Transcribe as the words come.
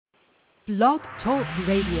Blog Talk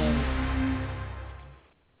Radio.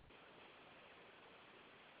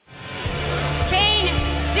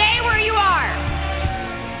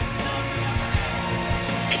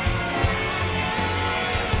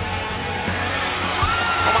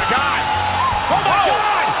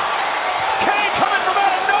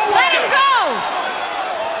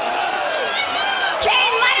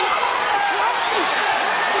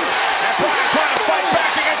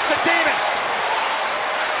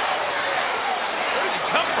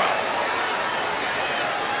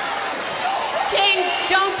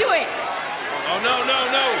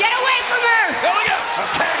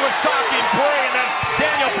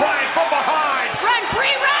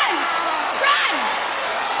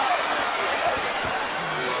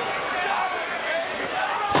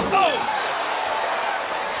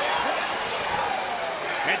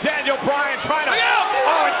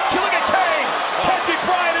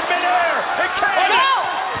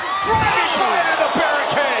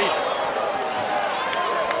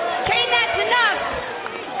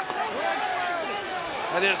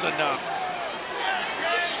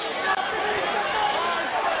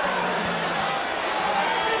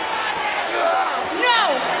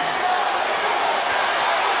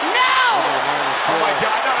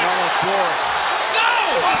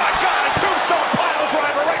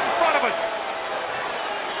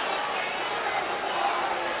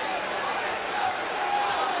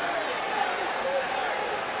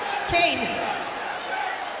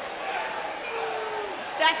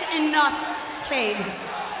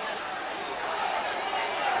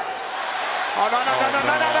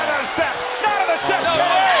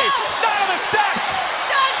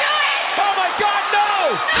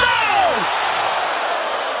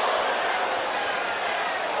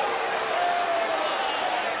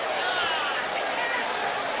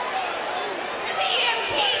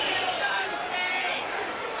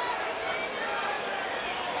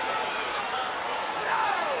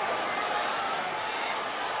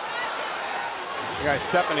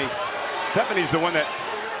 Stephanie's the one that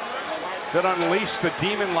unleashed the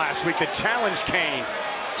demon last week, that challenged Kane.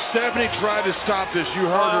 Stephanie tried to stop this. You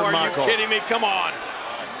heard her, Michael. Are you kidding me? Come on.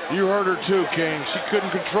 You heard her too, Kane. She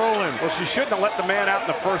couldn't control him. Well, she shouldn't have let the man out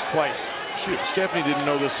in the first place. Stephanie didn't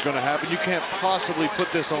know this was going to happen. You can't possibly put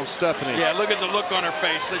this on Stephanie. Yeah, look at the look on her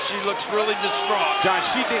face. She looks really distraught. John,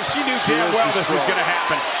 she knew damn well this was going to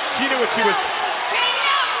happen. She knew what she was...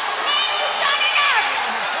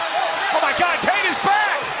 Oh my God, Kane is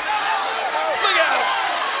back! Look at him!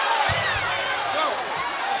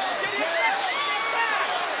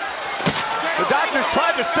 The doctors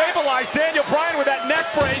tried to stabilize Daniel Bryan with that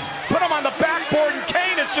neck brace, put him on the backboard, and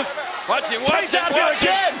Kane is just... Watch it. Out here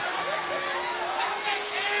again!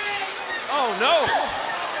 Oh no!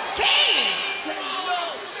 Kane!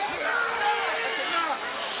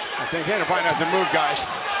 I think Daniel Bryan has to move, guys.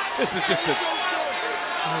 This is just a...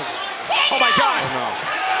 Oh my God! Oh, no.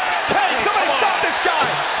 Hey, somebody stop this guy!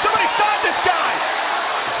 Somebody stop this guy!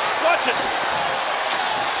 Watch it!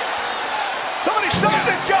 Somebody stop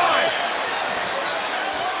this guy!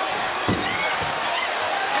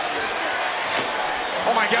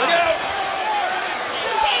 Oh my God! Look out!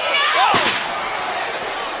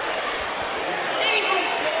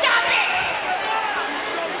 Stop it!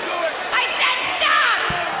 I said stop!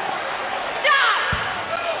 Stop!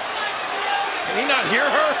 Can he not hear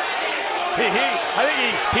her? I think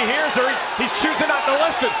he hears her. He's choosing not to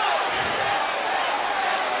listen.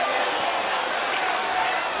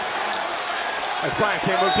 As Bryan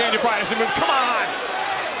can't move, Daniel Bryan has to move. Come on!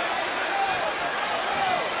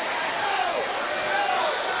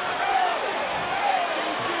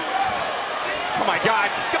 Oh my God!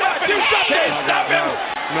 Come on, do something! Stop him!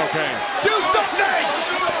 No, Kane. Do something!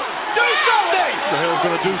 Do something! The hell's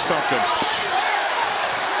gonna do something?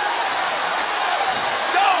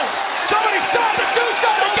 Somebody stop it! Do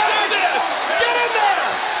something! Get in there! Get in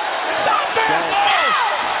there! Stop this!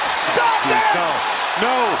 Stop this!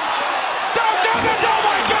 No! Don't do this! Oh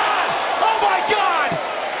my God! Oh my God!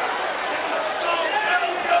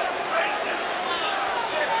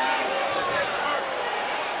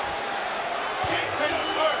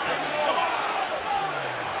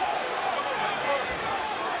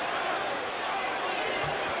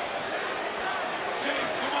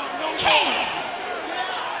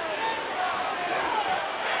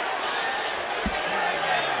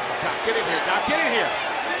 Get in here, Doc. Get in here.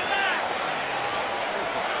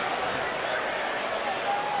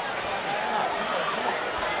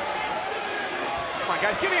 Come on,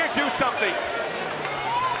 guys. Get in here and do something.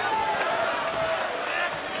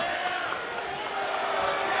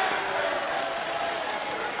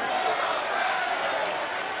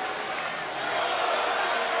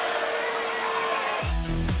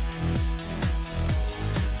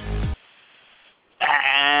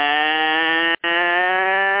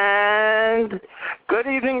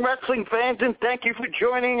 wrestling fans, and thank you for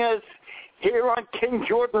joining us here on King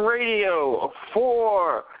Jordan Radio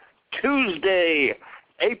for Tuesday,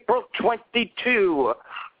 April 22,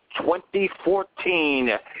 2014.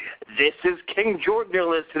 This is King Jordan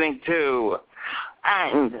you're listening to.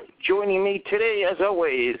 And joining me today, as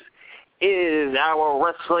always, is our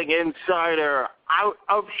wrestling insider out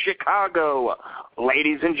of Chicago.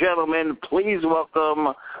 Ladies and gentlemen, please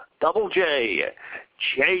welcome Double J,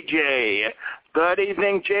 JJ. Good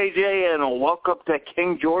evening, JJ, and welcome to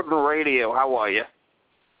King Jordan Radio. How are you?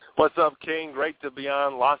 What's up, King? Great to be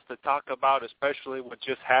on. Lots to talk about, especially what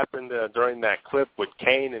just happened during that clip with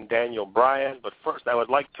Kane and Daniel Bryan. But first, I would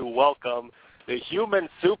like to welcome the human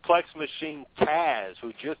suplex machine, Taz,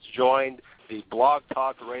 who just joined the Blog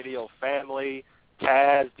Talk Radio family.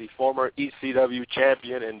 Taz, the former ECW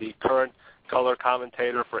champion and the current color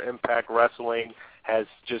commentator for Impact Wrestling, has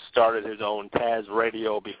just started his own Taz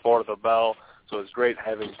Radio Before the Bell. So it's great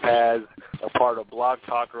having Taz a part of Blog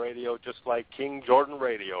Talk Radio, just like King Jordan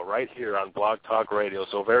Radio, right here on Blog Talk Radio.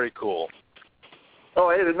 So very cool. Oh,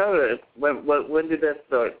 I didn't know that. When did that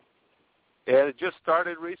start? Yeah, it just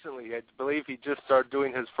started recently. I believe he just started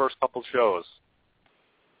doing his first couple shows.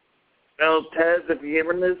 Well, Taz, if you're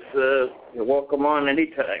hearing this, you're welcome on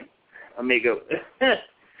anytime, amigo.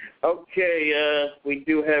 Okay, we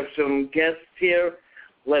do have some guests here.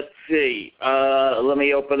 Let's see. Let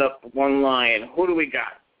me open up one line. Who do we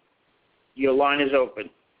got? Your line is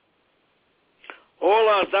open.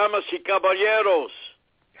 Hola, damas y caballeros.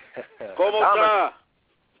 ¿Cómo está?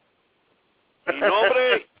 Mi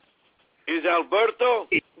nombre is Alberto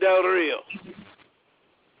Del Rio.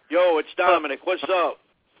 Yo, it's Dominic. What's up?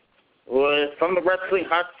 Well, from the Wrestling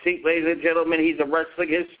Hot Seat, ladies and gentlemen, he's a wrestling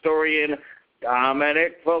historian,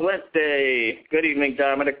 Dominic Valente. Good evening,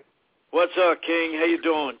 Dominic. What's up, King? How you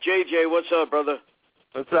doing? JJ, what's up, brother?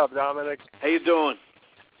 What's up, Dominic? How you doing?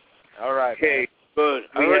 All right. Okay. Good.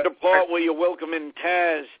 I heard the part where you're welcoming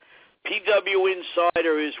Taz. PW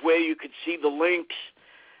Insider is where you could see the links.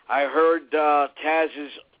 I heard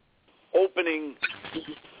Taz's opening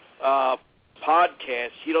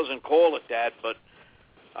podcast. He doesn't call it that, but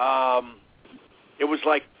it was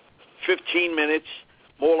like 15 minutes,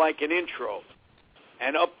 more like an intro.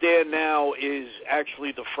 And up there now is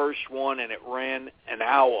actually the first one, and it ran an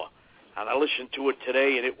hour. And I listened to it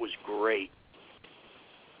today, and it was great.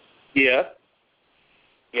 Yeah?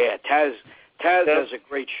 Yeah, Taz has a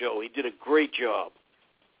great show. He did a great job.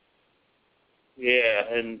 Yeah,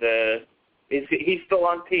 and he's still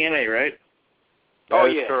on TNA, right? Oh,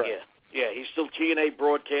 yeah, yeah. He's still TNA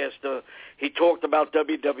broadcaster. He talked about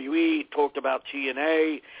WWE, he talked about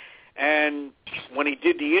TNA, and when he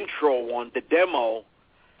did the intro one, the demo,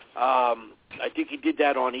 I think he did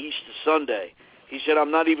that on Easter Sunday. He said,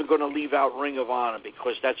 I'm not even going to leave out Ring of Honor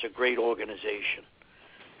because that's a great organization.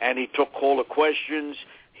 And he took caller questions,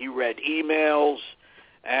 he read emails,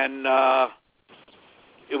 and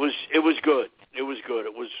it was good. It was good.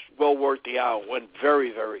 It was well worth the hour. It went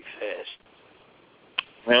very, very fast.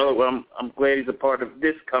 Well, I'm glad he's a part of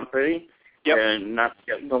this company. Yep. And not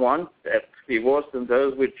the one that Steve Austin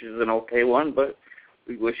does, which is an okay one, but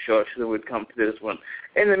we wish Austin would come to this one.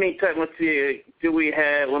 In the meantime, let's see,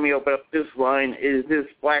 let me open up this line. Is this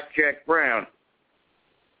Blackjack Brown?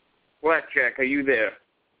 Blackjack, are you there?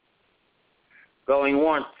 Going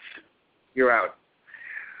once, you're out.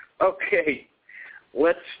 Okay,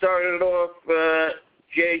 let's start it off,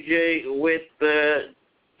 JJ, with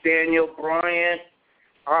Daniel Bryan.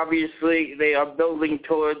 Obviously, they are building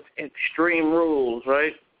towards Extreme Rules,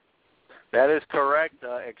 right? That is correct.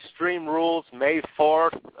 Extreme Rules, May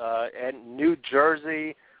 4th in New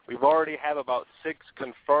Jersey. We've already have about 6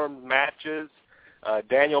 confirmed matches.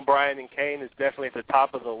 Daniel Bryan and Kane is definitely at the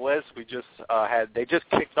top of the list. We just they just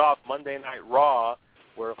kicked off Monday Night Raw,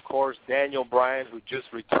 where, of course, Daniel Bryan, who just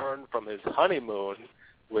returned from his honeymoon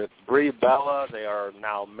with Brie Bella, they are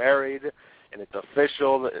now married. And it's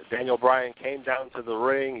official. Daniel Bryan came down to the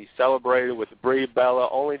ring. He celebrated with Brie Bella,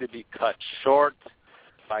 only to be cut short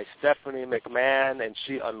by Stephanie McMahon, and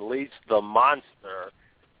she unleashed the monster,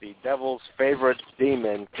 the devil's favorite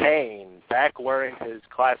demon, Kane, back wearing his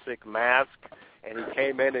classic mask, and he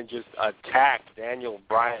came in and just attacked Daniel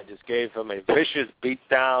Bryan, just gave him a vicious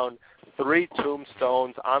beatdown, 3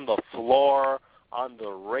 tombstones on the floor, on the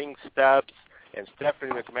ring steps. And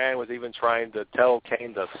Stephanie McMahon was even trying to tell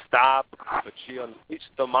Kane to stop, but she unleashed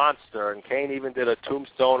the monster, and Kane even did a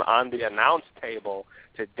tombstone on the announce table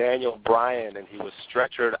to Daniel Bryan, and he was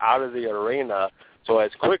stretchered out of the arena. So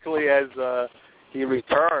as quickly as he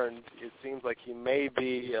returned, it seems like he may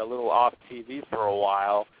be a little off TV for a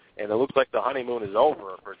while, and it looks like the honeymoon is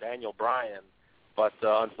over for Daniel Bryan. But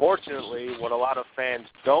unfortunately, what a lot of fans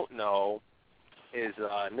don't know is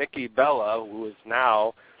Nikki Bella, who is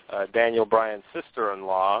now Daniel Bryan's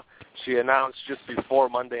sister-in-law, she announced just before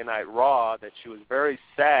Monday Night Raw that she was very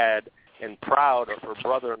sad and proud of her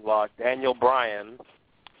brother-in-law, Daniel Bryan,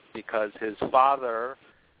 because his father,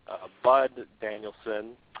 Bud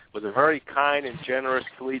Danielson, was a very kind and generous,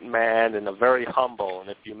 sweet man and a very humble. And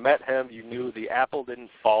if you met him, you knew the apple didn't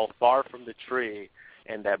fall far from the tree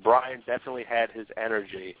and that Bryan definitely had his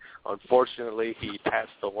energy. Unfortunately, he passed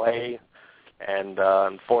away, and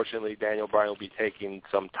unfortunately, Daniel Bryan will be taking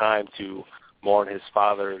some time to mourn his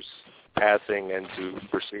father's passing and to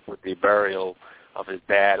proceed with the burial of his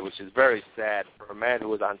dad, which is very sad for a man who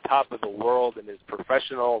was on top of the world in his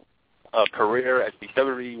professional career as the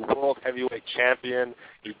WWE World Heavyweight Champion.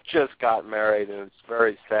 He just got married, and it's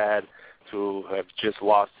very sad to have just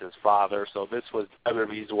lost his father. So this was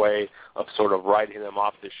WWE's way of sort of writing him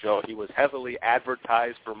off the show. He was heavily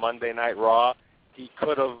advertised for Monday Night Raw. He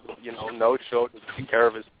could have, no-showed to take care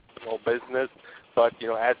of his personal business. But,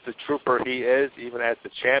 as the trooper he is, even as the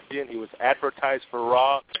champion, he was advertised for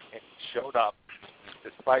Raw, and he showed up.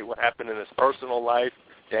 Despite what happened in his personal life,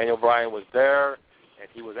 Daniel Bryan was there, and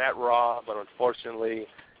he was at Raw, but unfortunately,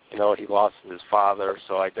 he lost his father,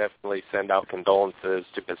 so I definitely send out condolences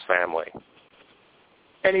to his family.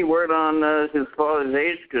 Any word on his father's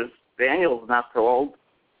age? Because Daniel's not so old.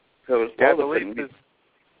 So I believe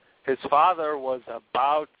his father was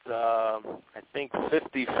about, I think,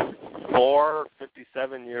 54,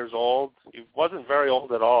 57 years old. He wasn't very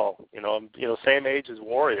old at all. Same age as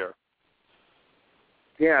Warrior.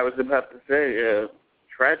 Yeah, I was about to say,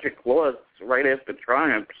 tragic loss right after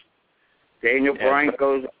Triumphs. Daniel Bryan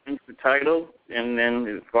goes into the title, and then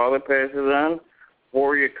his father passes on.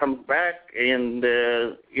 Warrior comes back and,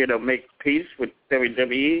 makes peace with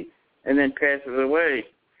WWE, and then passes away.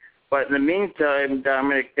 But in the meantime,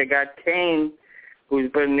 Dominic, they got Kane,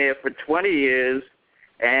 who's been there for 20 years,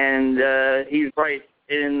 and he's right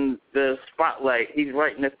in the spotlight. He's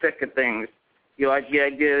right in the thick of things. You like the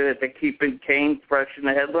idea that they're keeping Kane fresh in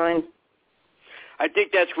the headlines? I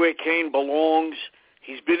think that's where Kane belongs.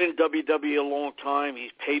 He's been in WWE a long time. He's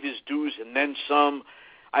paid his dues and then some.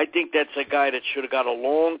 I think that's a guy that should have got a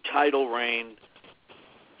long title reign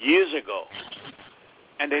years ago,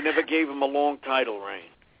 and they never gave him a long title reign.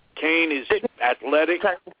 Kane is athletic.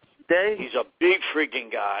 He's a big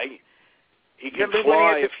freaking guy. He can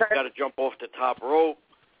fly if he's got to jump off the top rope.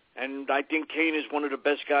 And I think Kane is one of the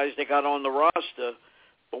best guys they got on the roster.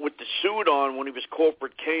 But with the suit on, when he was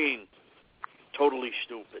corporate Kane, totally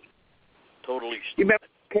stupid. Totally stupid. You remember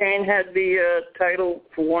Kane had the title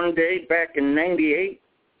for one day back in '98?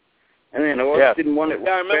 And then Austin won it.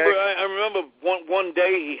 Yeah, I remember one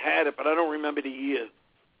day he had it, but I don't remember the year.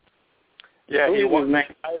 Yeah, he won the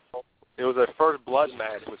title. It was a first blood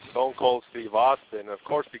match with Stone Cold Steve Austin. Of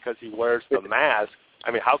course, because he wears the mask,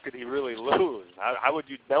 how could he really lose? How would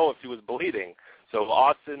you know if he was bleeding? So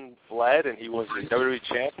Austin bled, and he was the WWE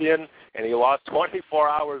champion, and he lost 24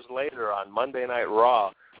 hours later on Monday Night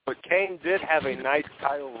Raw. But Kane did have a nice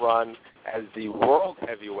title run as the World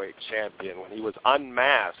Heavyweight Champion when he was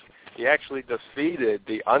unmasked. He actually defeated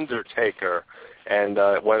The Undertaker and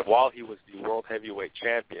while he was the World Heavyweight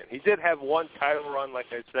Champion. He did have one title run, like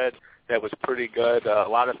I said, that was pretty good. A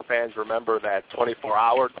lot of fans remember that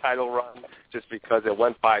 24-hour title run just because it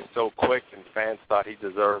went by so quick and fans thought he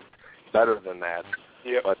deserved better than that.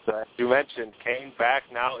 Yep. But you mentioned Kane back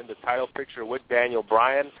now in the title picture with Daniel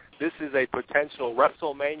Bryan. This is a potential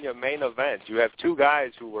WrestleMania main event. You have two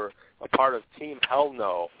guys who were a part of Team Hell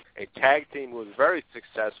No, a tag team who was very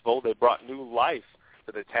successful. They brought new life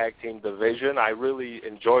to the tag team division. I really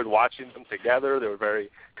enjoyed watching them together. They were very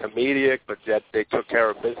comedic, but yet they took care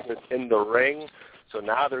of business in the ring. So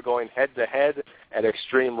now they're going head-to-head at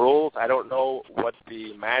Extreme Rules. I don't know what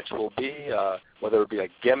the match will be, whether it be a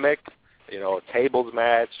gimmick, a tables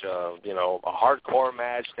match, a hardcore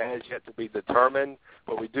match. That is yet to be determined.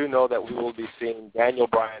 But we do know that we will be seeing Daniel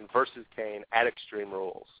Bryan versus Kane at Extreme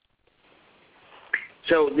Rules.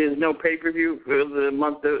 So there's no pay-per-view for the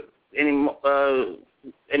month of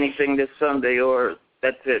anything this Sunday, or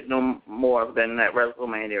that's it, no more than that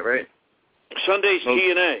WrestleMania, right? Sunday's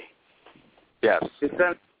TNA. Yes. Is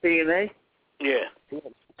that TNA? Yeah.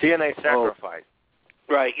 TNA Sacrifice.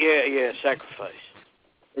 Right, yeah, Sacrifice.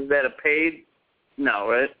 Is that a paid? No,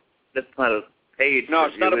 right? That's not a paid. No,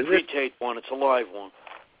 it's not a pre-taped one. It's a live one.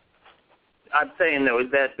 I'm saying, though, is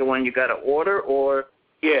that the one you got to order, or?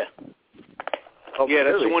 Yeah. Oh, yeah,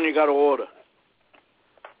 that's really? the one you got to order.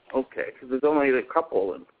 Okay, because there's only a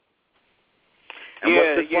couple of them. And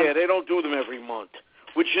they don't do them every month,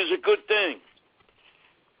 which is a good thing.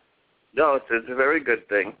 No, it's a very good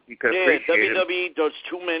thing. You can appreciate WWE does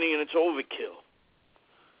too many and it's overkill.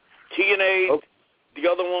 TNA, the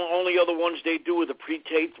only other ones they do are the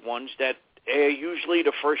pre-taped ones that air usually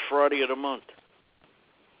the first Friday of the month.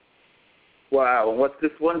 Wow. And what's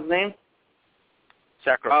this one's name?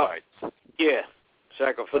 Sacrifice. Yeah,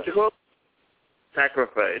 Sacrifice. What's it called?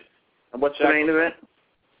 Sacrifice. And what's the main event?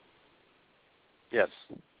 Yes.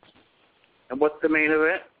 And what's the main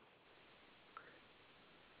event?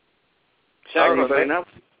 Sacrifice.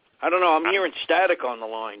 I don't know. I'm hearing static on the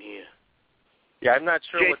line here. Yeah, I'm not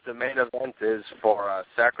sure what the main event is for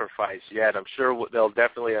Sacrifice yet. I'm sure they'll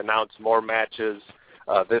definitely announce more matches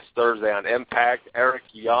this Thursday on Impact. Eric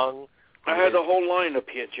Young. I had the whole line up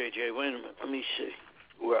here, JJ. Wait a minute. Let me see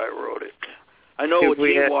where I wrote it. I know it's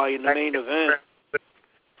EY in the main event.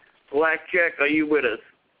 Blackjack, are you with us?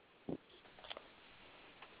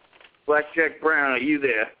 Blackjack Brown, are you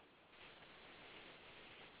there?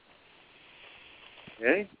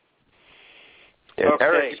 Okay.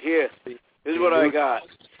 Okay, here. This is what I got.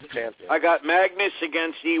 I got Magnus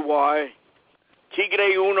against EY,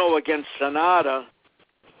 Tigre Uno against Sonata,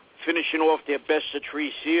 finishing off their best of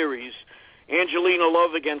 3 series, Angelina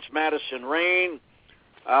Love against Madison Rayne,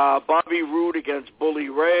 Bobby Roode against Bully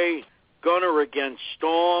Ray, Gunner against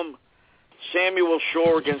Storm, Samuel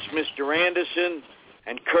Shaw against Mr. Anderson,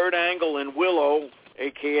 and Kurt Angle and Willow,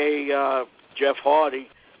 a.k.a. Jeff Hardy,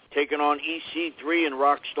 taking on EC3 and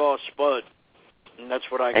Rockstar Spud. And that's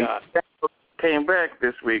what I got. Came back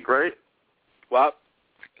this week, right? What?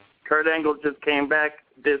 Kurt Angle just came back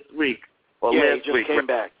this week. Well, yeah, last he just week, came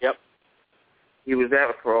back. Yep. He was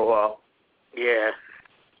out for a while. Yeah.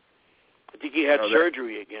 I think he had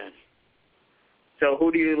surgery again. So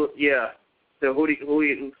who do you? Yeah. So who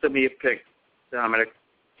some of your picks, Dominic?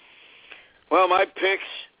 Well, my picks.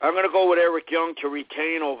 I'm going to go with Eric Young to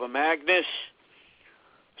retain over Magnus.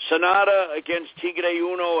 Sonata against Tigre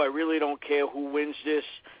Uno. I really don't care who wins this,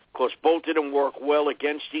 because both of them work well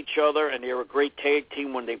against each other, and they're a great tag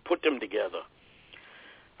team when they put them together.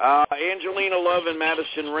 Angelina Love and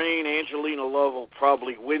Madison Rayne. Angelina Love will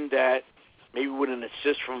probably win that, maybe with an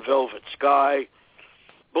assist from Velvet Sky.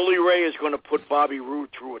 Bully Ray is going to put Bobby Roode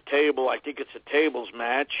through a table. I think it's a tables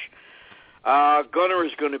match. Gunner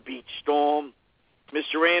is going to beat Storm.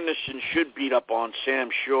 Mr. Anderson should beat up on Sam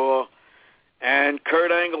Shaw. And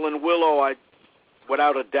Kurt Angle and Willow,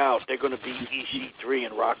 without a doubt, they're going to beat EC3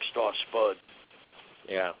 and Rockstar Spud.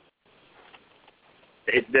 Yeah.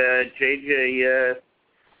 JJ,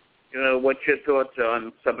 what's your thoughts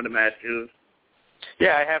on some of the matches?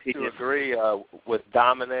 Yeah, I have to agree with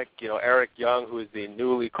Dominic. Eric Young, who is the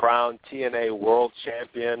newly crowned TNA World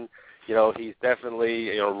Champion, he's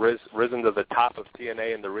definitely risen to the top of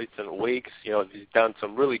TNA in the recent weeks. He's done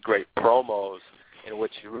some really great promos in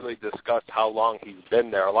which he really discussed how long he's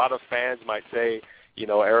been there. A lot of fans might say,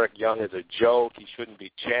 Eric Young is a joke. He shouldn't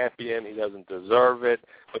be champion. He doesn't deserve it.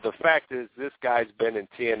 But the fact is, this guy's been in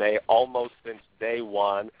TNA almost since day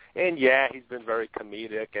one. And, yeah, he's been very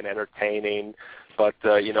comedic and entertaining. But,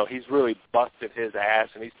 he's really busted his ass,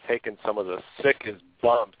 and he's taken some of the sickest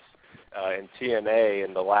bumps in TNA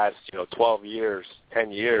in the last, 12 years,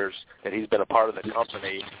 10 years that he's been a part of the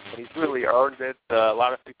company. And he's really earned it. A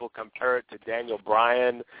lot of people compare it to Daniel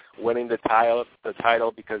Bryan winning the title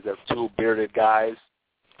because they're two bearded guys.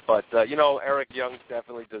 But, Eric Young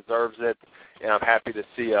definitely deserves it, and I'm happy to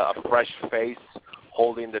see a fresh face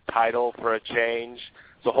holding the title for a change.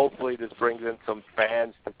 So hopefully this brings in some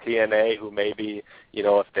fans to TNA who maybe,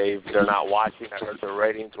 if they're not watching, I heard their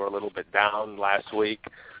ratings were a little bit down last week.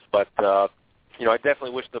 But, I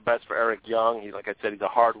definitely wish the best for Eric Young. Like I said, he's a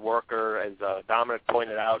hard worker. As Dominic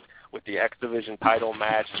pointed out, with the X Division title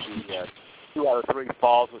match, the 2 out of 3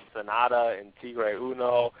 falls with Sonata and Tigre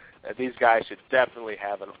Uno. These guys should definitely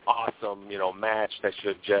have an awesome, match that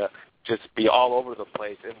should just be all over the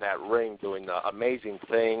place in that ring doing amazing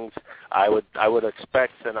things. I would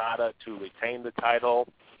expect Sonata to retain the title.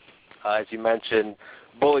 As you mentioned,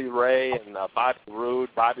 Bully Ray and Bobby Roode.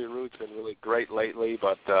 Bobby Roode's been really great lately,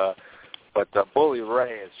 but Bully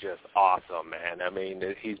Ray is just awesome, man. I mean,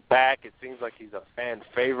 he's back. It seems like he's a fan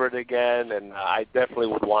favorite again, and I definitely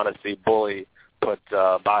would want to see Bully put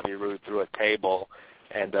Bobby Roode through a table.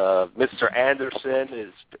 And Mr. Anderson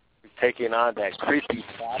is taking on that creepy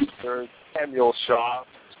bastard, Samuel Shaw,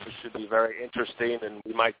 which should be very interesting, and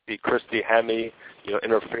we might see Christy Hemme,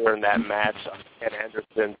 interfere in that match on Ken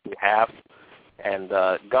Anderson's behalf. And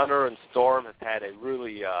Gunner and Storm has had a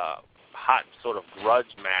really hot sort of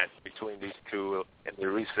grudge match between these two in the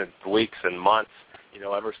recent weeks and months,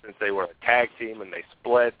 ever since they were a tag team and they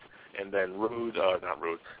split, and then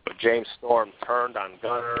James Storm turned on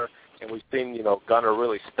Gunner. and we've seen, Gunner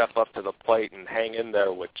really step up to the plate and hang in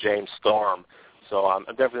there with James Storm. So I'm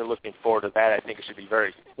definitely looking forward to that. I think it should be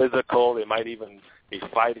very physical. They might even be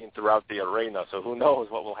fighting throughout the arena. So who knows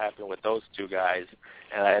what will happen with those two guys.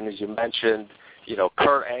 And as you mentioned,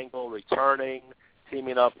 Kurt Angle returning,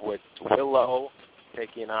 teaming up with Willow,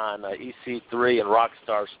 taking on EC3 and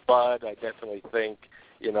Rockstar Spud. I definitely think,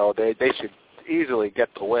 they should easily get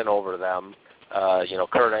the win over them.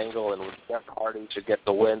 Kurt Angle and Jeff Hardy should get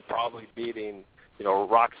the win, probably beating,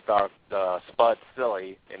 Rockstar Spud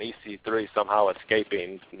Silly and EC3 somehow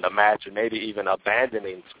escaping the match and maybe even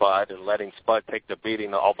abandoning Spud and letting Spud take the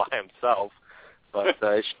beating all by himself. But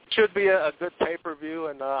it should be a good pay-per-view,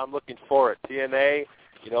 and I'm looking for it. TNA,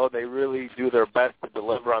 they really do their best to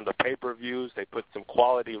deliver on the pay-per-views. They put some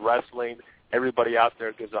quality wrestling. Everybody out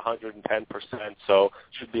there gives 110%, so it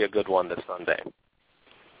should be a good one this Sunday.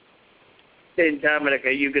 Hey, Dominic,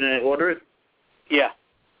 are you going to order it? Yeah.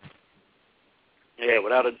 Yeah,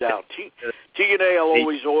 without a doubt. TNA, I'll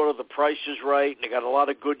always order. The price is right, and they got a lot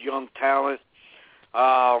of good young talent.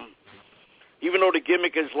 Even though the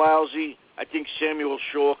gimmick is lousy, I think Samuel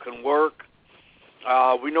Shaw can work.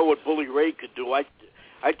 We know what Bully Ray could do. I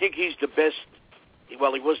think he's the best.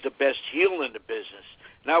 Well, he was the best heel in the business.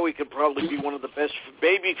 Now he could probably be one of the best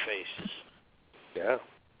baby faces. Yeah.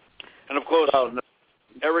 And, of course,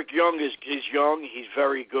 Eric Young is young. He's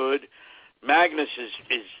very good. Magnus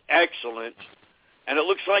is excellent. And it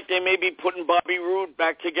looks like they may be putting Bobby Roode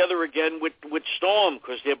back together again with Storm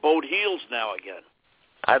because they're both heels now again.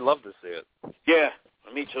 I'd love to see it. Yeah,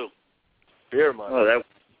 me too. Beer money. Oh, that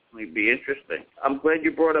would be interesting. I'm glad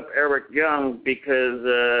you brought up Eric Young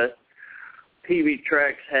because TV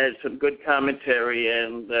Tracks had some good commentary,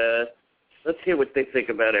 and let's hear what they think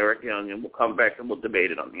about Eric Young, and we'll come back and we'll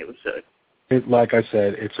debate it on the other side. Like I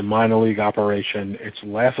said, it's a minor league operation. It's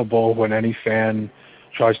laughable when any fan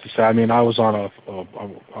tries to say, I was on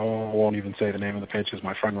I won't even say the name of the page because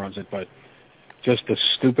my friend runs it, but just the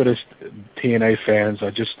stupidest TNA fans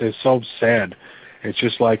they're so sad. It's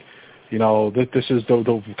just like, this is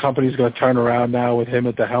the company's going to turn around now with him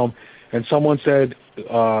at the helm. And someone said, these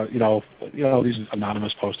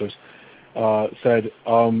anonymous posters said,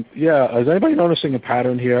 is anybody noticing a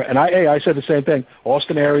pattern here? And I said the same thing.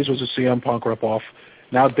 Austin Aries was a CM Punk ripoff.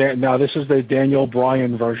 Now this is the Daniel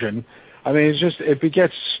Bryan version. It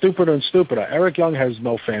gets stupider and stupider. Eric Young has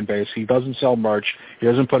no fan base. He doesn't sell merch. He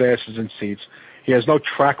doesn't put asses in seats. He has no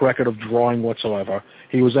track record of drawing whatsoever.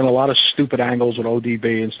 He was in a lot of stupid angles with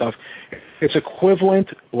ODB and stuff. It's equivalent,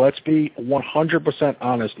 let's be 100%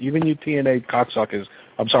 honest, even you TNA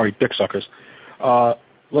dick suckers,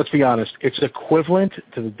 let's be honest, it's equivalent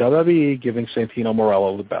to the WWE giving Santino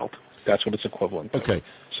Marella the belt. That's what it's equivalent to. Okay.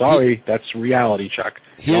 Sorry, that's reality check.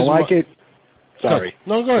 You don't like it? Sorry.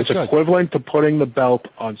 No, go ahead. It's equivalent to putting the belt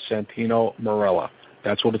on Santino Marella.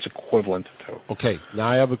 That's what it's equivalent to. Okay, now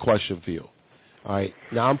I have a question for you. All right,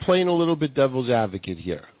 now I'm playing a little bit devil's advocate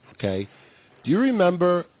here, okay? Do you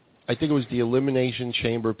remember, I think it was the Elimination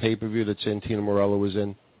Chamber pay-per-view that Santino Marella was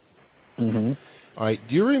in? Mm-hmm. All right,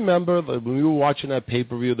 do you remember that when we were watching that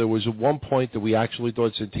pay-per-view, there was at one point that we actually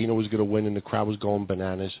thought Santino was going to win and the crowd was going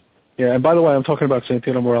bananas? Yeah, and by the way, I'm talking about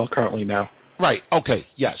Santino Marella currently now. Right, okay,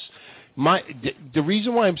 yes. The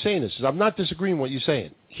reason why I'm saying this is I'm not disagreeing with what you're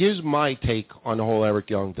saying. Here's my take on the whole Eric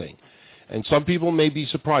Young thing. And some people may be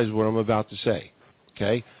surprised what I'm about to say,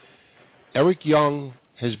 okay? Eric Young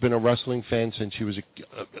has been a wrestling fan since he was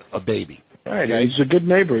a baby. Right, okay? He's a good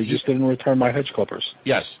neighbor. He just didn't return my hedge clippers.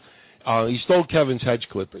 Yes. He stole Kevin's hedge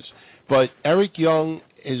clippers. But Eric Young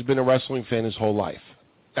has been a wrestling fan his whole life.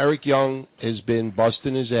 Eric Young has been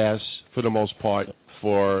busting his ass, for the most part,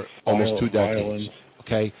 for almost 2 decades,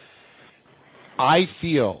 okay? I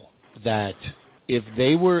feel that if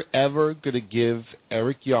they were ever going to give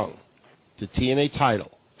Eric Young the TNA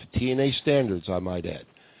title, for TNA standards, I might add,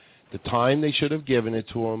 the time they should have given it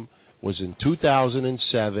to him was in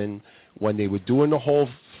 2007 when they were doing the whole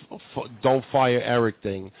Don't Fire Eric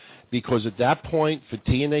thing, because at that point, for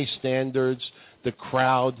TNA standards, the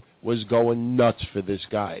crowd was going nuts for this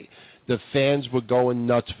guy. The fans were going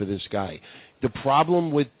nuts for this guy. The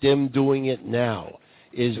problem with them doing it now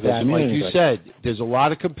is that, like you said, there's a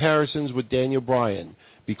lot of comparisons with Daniel Bryan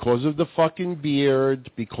because of the fucking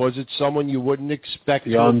beard, because it's someone you wouldn't expect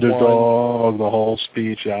the underdog, the whole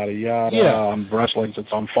speech, yada, yada. Yeah. I'm wrestling since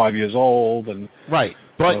I'm 5 years old. And right.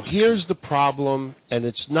 But here's the problem, and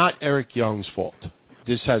it's not Eric Young's fault.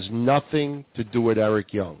 This has nothing to do with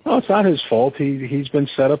Eric Young. No, it's not his fault. He's been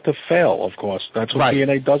set up to fail, of course. That's what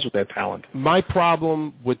TNA does with their talent. My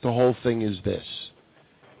problem with the whole thing is this,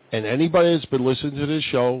 and anybody that's been listening to this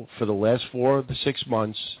show for the last 4 to 6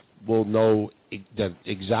 months will know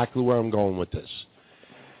exactly where I'm going with this.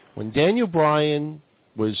 When Daniel Bryan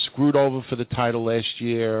was screwed over for the title last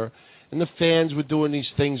year, and the fans were doing these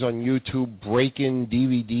things on YouTube, breaking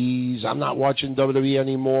DVDs. I'm not watching WWE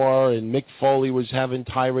anymore. And Mick Foley was having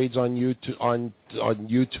tirades on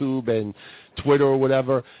YouTube and Twitter or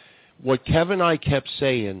whatever. What Kevin and I kept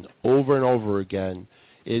saying over and over again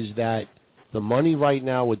is that the money right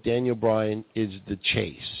now with Daniel Bryan is the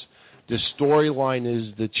chase. The storyline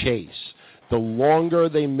is the chase. The longer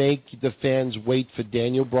they make the fans wait for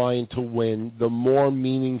Daniel Bryan to win, the more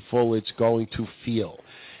meaningful it's going to feel.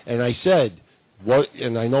 And I said,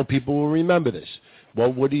 and I know people will remember this,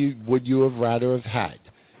 what would you have rather have had?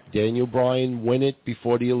 Daniel Bryan win it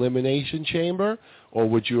before the Elimination Chamber, or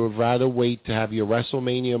would you have rather wait to have your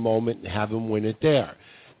WrestleMania moment and have him win it there?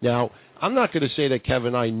 Now, I'm not going to say that Kevin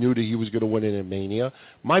and I knew that he was going to win it in Mania.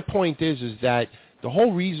 My point is that the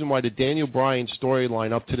whole reason why the Daniel Bryan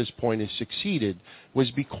storyline up to this point has succeeded was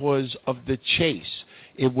because of the chase.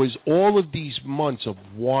 It was all of these months of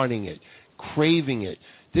wanting it, craving it,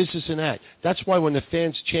 this and that. That's why when the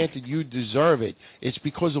fans chanted, "You deserve it," it's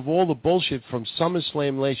because of all the bullshit from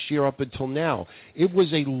SummerSlam last year up until now. It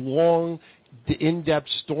was a long, in-depth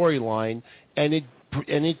storyline, and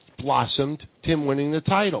it blossomed to him winning the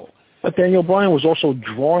title. But Daniel Bryan was also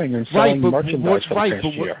drawing and selling merchandise for the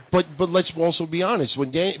past year. But let's also be honest.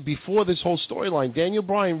 Before this whole storyline, Daniel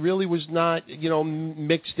Bryan really was not,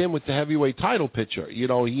 mixed in with the heavyweight title picture. He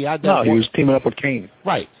had that. No, he was teaming up with Kane.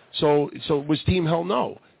 Right. So it was Team Hell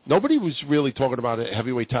No. Nobody was really talking about a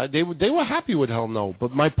heavyweight title. They were happy with Hell No.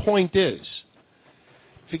 But my point is,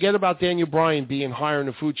 forget about Daniel Bryan being higher in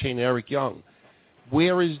the food chain than Eric Young.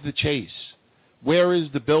 Where is the chase? Where is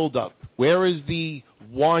the build-up? Where is the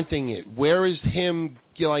wanting it? Where is him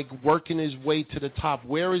working his way to the top?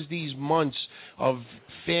 Where is these months of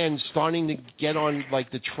fans starting to get on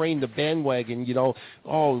the train, the bandwagon?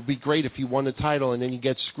 Oh, it'd be great if he won the title, and then he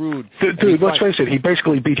gets screwed. Dude, let's face it, he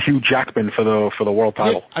basically beat Hugh Jackman for the world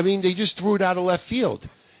title. Yeah, I mean, they just threw it out of left field.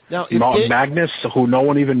 Now, Magnus, who no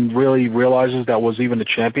one even really realizes that was even a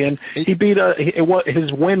champion, he beat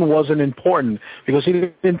his win wasn't important because he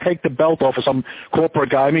didn't take the belt off of some corporate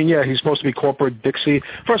guy. I mean, yeah, he's supposed to be corporate Dixie.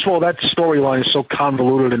 First of all, that storyline is so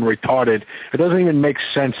convoluted and retarded. It doesn't even make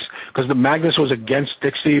sense because the Magnus was against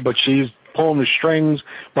Dixie, but she's pulling the strings,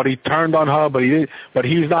 but he turned on her, but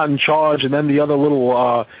he's not in charge, and then the other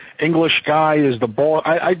little English guy is the boss.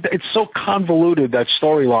 It's so convoluted, that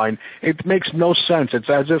storyline. It makes no sense. It's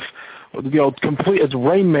as if it's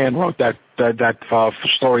Rain Man wrote that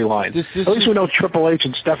storyline. At least we know Triple H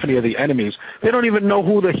and Stephanie are the enemies. They don't even know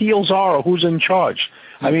who the heels are or who's in charge.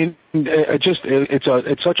 I mean,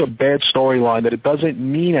 it's such a bad storyline that it doesn't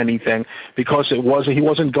mean anything because he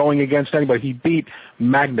wasn't going against anybody. He beat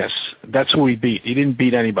Magnus. That's who he beat. He didn't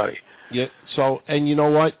beat anybody. Yeah. So, and you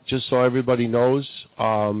know what? Just so everybody knows,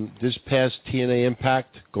 this past TNA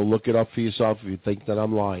Impact, go look it up for yourself if you think that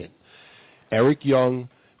I'm lying. Eric Young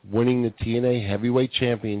winning the TNA Heavyweight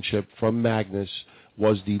Championship from Magnus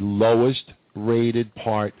was the lowest rated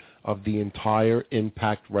part of the entire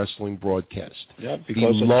Impact Wrestling broadcast. Yeah,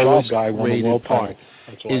 because the lowest guy won the world part.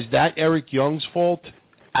 Is that Eric Young's fault?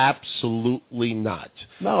 Absolutely not.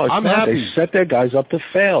 No, it's not. Happy. They set their guys up to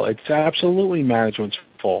fail. It's absolutely management's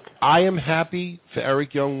fault. I am happy for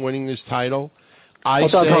Eric Young winning this title.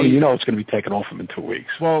 It's going to be taken off him in 2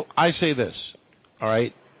 weeks. Well, I say this, all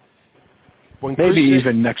right? Maybe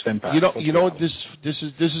even next Impact. You know what? This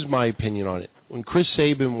is my opinion on it. When Chris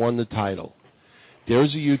Sabin won the title,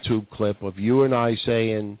 there's a YouTube clip of you and I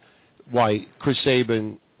saying why Chris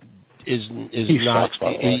Sabin is not.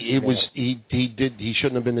 He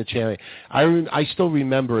shouldn't have been the champion. I still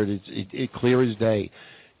remember it clear as day.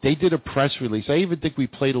 They did a press release. I even think we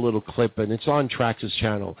played a little clip, and it's on Traxxas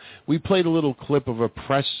channel. We played a little clip of a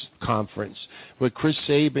press conference where Chris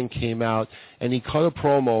Sabin came out, and he cut a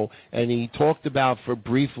promo, and he talked about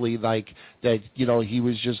briefly that, he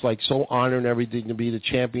was just so honored and everything to be the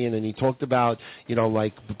champion, and he talked about,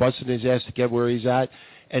 busting his ass to get where he's at,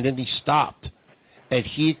 and then he stopped. And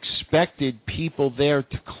he expected people there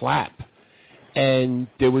to clap, and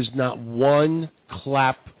there was not one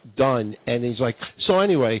clap done. And he's like, so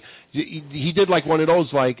anyway, he did one of those,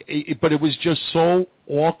 but it was just so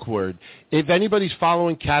awkward. If anybody's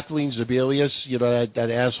following Kathleen Zebelius, that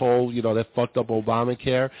asshole, that fucked up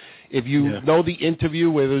Obamacare, if you know the interview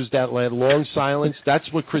where there's that long silence,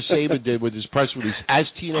 that's what Chris Sabin did with his press release as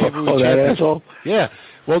TNA Heavyweight Champion. That asshole? Yeah.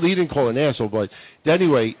 Well, he didn't call an asshole, but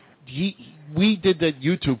anyway, we did that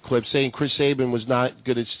YouTube clip saying Chris Sabin was not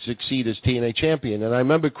going to succeed as TNA champion, and I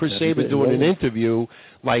remember Chris Sabin doing an interview,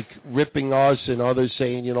 like ripping us and others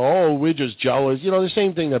saying, oh, we're just jealous. The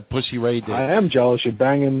same thing that Pussy Ray did. I am jealous. You're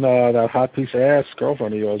banging that hot piece of ass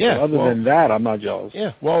girlfriend of yours. Yeah, but other than that, I'm not jealous.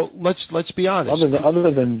 Yeah. Well, let's be honest.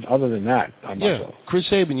 Other than that, I'm not jealous. Chris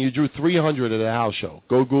Sabin, you drew 300 at a house show.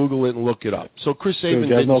 Go Google it and look it up. So Chris Sabin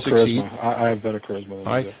didn't no succeed. Charisma. I have better charisma than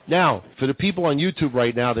All right. you do. Now, for the people on YouTube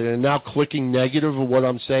right now that are now clicking negative of what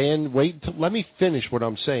I'm saying, let me finish what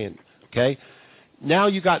I'm saying, okay? Now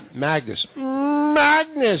you got Magnus.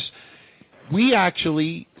 Magnus! We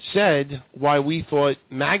actually said why we thought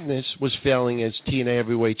Magnus was failing as TNA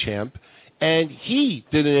Heavyweight Champ, and he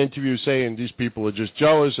did an interview saying these people are just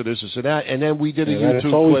jealous of this and that, and then we did a YouTube clip.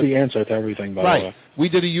 It's always the answer to everything, by the way. We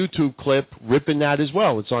did a YouTube clip ripping that as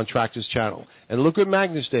well. It's on Tractor's channel. And look what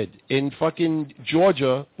Magnus did. In fucking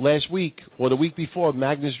Georgia last week, or the week before,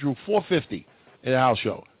 Magnus drew 450 at a house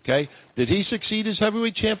show, okay? Did he succeed as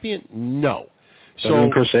heavyweight champion? No. So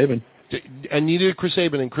Chris Sabin. And neither did Chris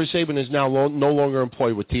Sabin, and Chris Sabin is now no longer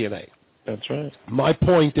employed with TNA. That's right. My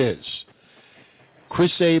point is,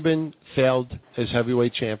 Chris Sabin failed as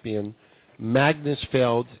heavyweight champion. Magnus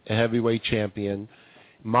failed as heavyweight champion.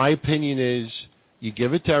 My opinion is, you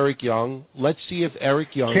give it to Eric Young. Let's see if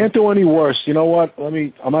Eric Young... Can't do any worse. You know what?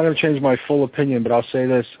 I'm not going to change my full opinion, but I'll say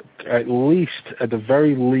this. At the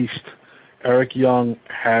very least, Eric Young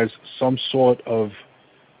has some sort of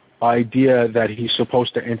idea that he's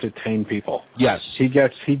supposed to entertain people. Yes. He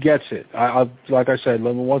gets it. Like I said,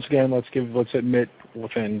 once again, let's admit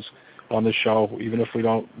things on the show, even if we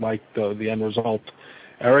don't like the end result.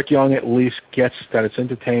 Eric Young at least gets that it's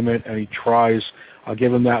entertainment, and he tries. I'll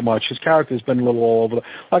give him that much. His character's been a little all over.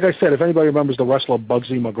 Like I said, if anybody remembers the wrestler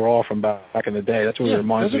Bugsy McGraw from back in the day, that's what he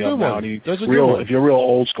reminds me of now. If you're real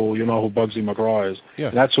old school, you know who Bugsy McGraw is. Yeah.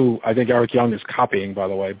 And that's who I think Eric Young is copying, by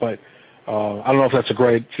the way. But I don't know if that's a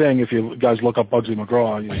great thing. If you guys look up Bugsy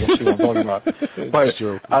McGraw, you'll see what I'm talking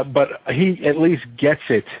about. But he at least gets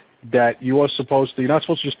it that you're not supposed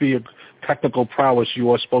to just be a technical prowess.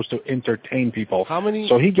 You are supposed to entertain people.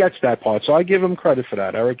 So he gets that part. So I give him credit for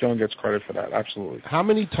that. Eric Young gets credit for that. Absolutely. How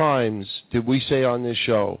many times did we say on this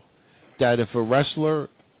show that if a wrestler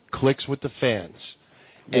clicks with the fans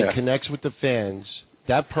and connects with the fans,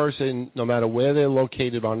 that person, no matter where they're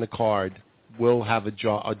located on the card, will have a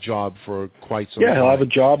job for quite some time. Yeah, he'll have a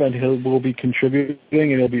job, and will be contributing,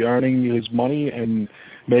 and he'll be earning his money, and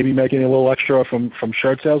maybe making a little extra from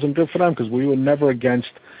shirt sales, and good for them, because we were never against.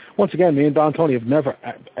 Once again, me and Don Tony have never,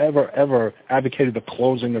 ever advocated the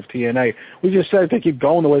closing of TNA. We just said if they keep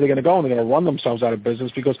going the way they're going to go, and they're going to run themselves out of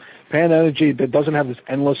business, because Pan Energy that doesn't have this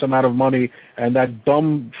endless amount of money, and the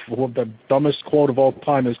dumbest quote of all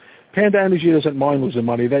time is, Panda Energy doesn't mind losing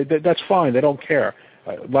money. That's fine. They don't care.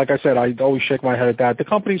 Like I said, I always shake my head at that. The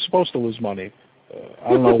company's supposed to lose money. I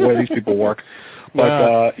don't know where these people work.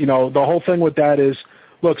 But, the whole thing with that is,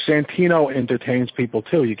 look, Santino entertains people,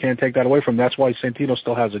 too. You can't take that away from him. That's why Santino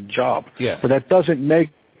still has a job. Yeah. But that doesn't make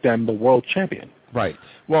them the world champion. Right.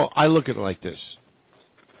 Well, I look at it like this.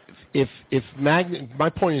 My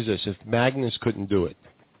point is this. If Magnus couldn't do it,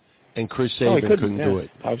 and Chris Sabin couldn't do it,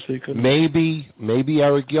 obviously he couldn't. Maybe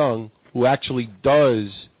Eric Young, who actually does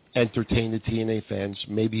entertain the TNA fans,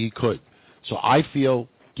 maybe he could. So I feel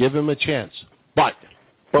give him a chance. But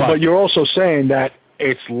you're also saying that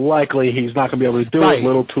it's likely he's not going to be able to do it.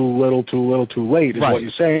 Little too late is what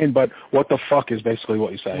you're saying. But what the fuck is basically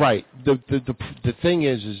what you're saying. Right. The thing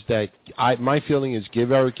is that my feeling is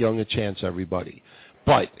give Eric Young a chance, everybody.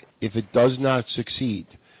 But if it does not succeed,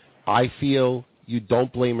 I feel you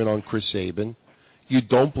don't blame it on Chris Sabin, you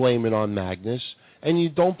don't blame it on Magnus, and you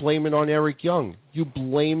don't blame it on Eric Young. You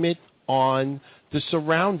blame it on the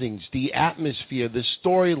surroundings, the atmosphere, the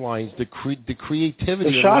storylines, the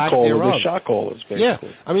creativity. The shot callers, basically. Yeah.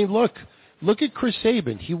 I mean, look at Chris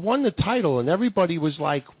Sabin. He won the title, and everybody was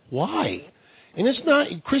like, why? And it's not,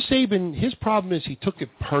 Chris Sabin, his problem is he took it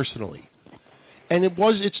personally. And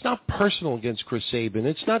it's not personal against Chris Sabin.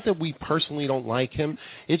 It's not that we personally don't like him.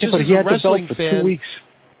 It's just but he had a wrestling the belt for fan. 2 weeks.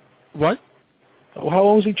 What? How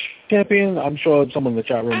long was he champion? I'm sure someone in the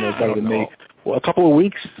chat room knows better than me. Well, a couple of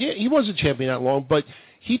weeks? Yeah, he wasn't champion that long, but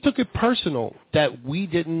he took it personal that we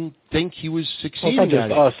didn't think he was succeeding at it. It's not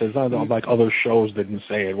just us. It's not like other shows didn't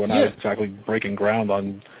say it. We're not exactly breaking ground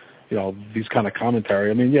on, these kind of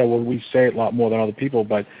commentary. I mean, we say it a lot more than other people,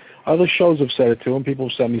 but other shows have said it too, and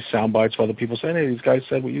people send me sound bites of other people saying, hey, these guys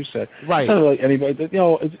said what you said. Right. It's not like anybody,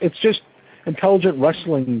 it's just intelligent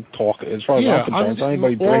wrestling talk as far as I'm concerned. It's not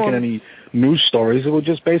anybody breaking any news stories. It was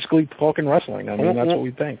just basically talking wrestling. I mean, that's what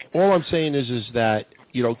we think. All I'm saying is that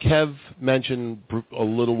Kev mentioned a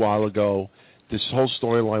little while ago this whole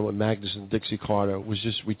storyline with Magnus and Dixie Carter was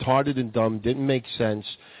just retarded and dumb, didn't make sense.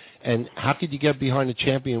 And how could you get behind a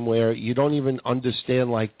champion where you don't even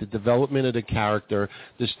understand, like, the development of the character,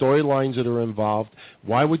 the storylines that are involved?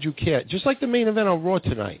 Why would you care? Just like the main event on Raw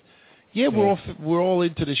tonight. Yeah, we're all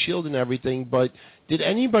into the Shield and everything, but did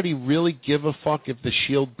anybody really give a fuck if the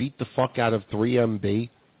Shield beat the fuck out of 3MB?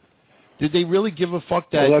 Did they really give a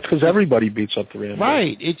fuck that? Well, that's because everybody beats up 3MB.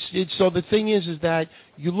 Right. It's so the thing is that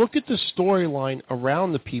you look at the storyline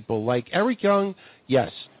around the people. Like Eric Young,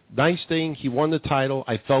 yes, nice thing. He won the title.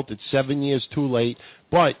 I felt it's 7 years too late.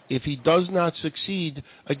 But if he does not succeed,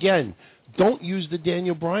 again, don't use the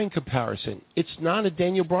Daniel Bryan comparison. It's not a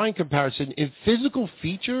Daniel Bryan comparison. In physical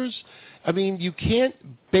features, I mean, you can't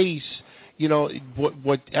base,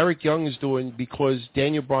 what Eric Young is doing because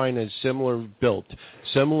Daniel Bryan has similar build,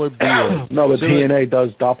 similar beard. No, but TNA does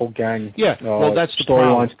doppelgang. Yeah, well, that's the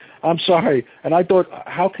storylines. I'm sorry, and I thought,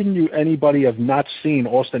 how can anybody have not seen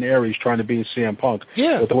Austin Aries trying to be CM Punk?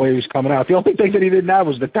 Yeah, with the way he was coming out. The only thing that he didn't have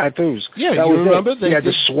was the tattoos. Yeah, that you was remember? He had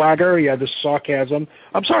the swagger. He had the sarcasm.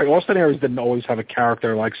 I'm sorry, Austin Aries didn't always have a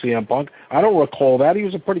character like CM Punk. I don't recall that. He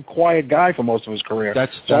was a pretty quiet guy for most of his career.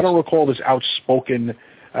 So I don't recall this outspoken.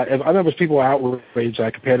 I remember people were outraged. I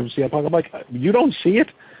compared him to CM Punk. I'm like, you don't see it?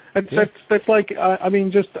 That's like, I mean,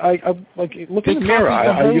 just like look in the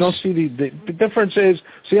mirror. You don't see the difference is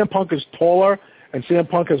CM Punk is taller and CM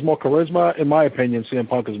Punk has more charisma. In my opinion, CM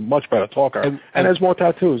Punk is a much better talker and has more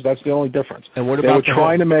tattoos. That's the only difference. And what about they were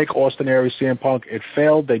trying to make Austin Aries CM Punk. It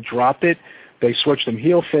failed. They dropped it. They switched him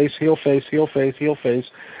heel face, heel face, heel face, heel face,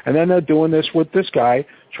 and then they're doing this with this guy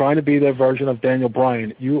trying to be their version of Daniel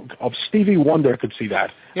Bryan. Stevie Wonder could see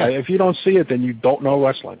that. Yeah. If you don't see it, then you don't know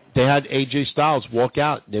wrestling. They had AJ Styles walk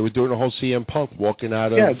out. They were doing a whole CM Punk walking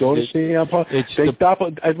out of. Yeah, doing a CM Punk.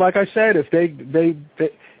 Like I said, if they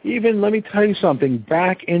even let me tell you something.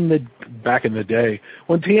 Back in the day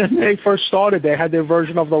when TNA first started, they had their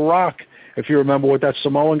version of The Rock. If you remember, with that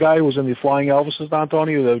Samoan guy who was in the Flying Elvises, Don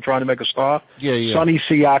Tony, who they were trying to make a star. Yeah. Sonny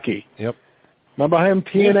Siaki. Yep. Remember him?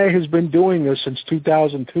 TNA has been doing this since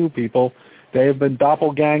 2002, people. They have been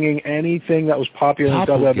doppelganging anything that was popular in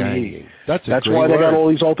WWE. That's why they got all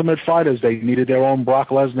these Ultimate Fighters. They needed their own Brock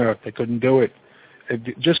Lesnar. They couldn't do it.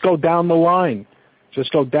 Just go down the line.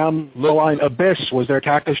 The line. Abyss was their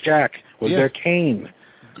Cactus Jack. Was their Kane.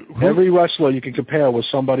 Every wrestler you can compare was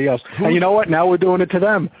somebody else. And you know what? Now we're doing it to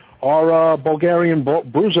them. Our Bulgarian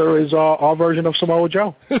bruiser is our version of Samoa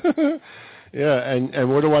Joe. Yeah,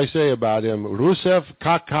 and what do I say about him? Rusev,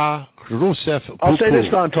 Kaka, Rusev. I'll say this,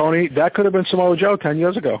 Don Tony. That could have been Samoa Joe 10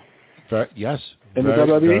 years ago. Yes. In the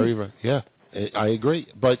WWE? Yeah, I agree.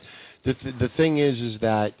 But the thing is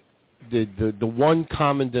that the one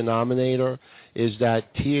common denominator is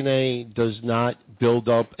that TNA does not build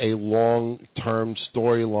up a long-term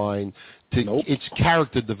storyline. Its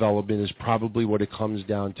character development is probably what it comes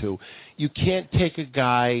down to. You can't take a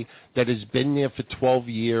guy that has been there for 12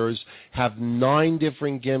 years, have 9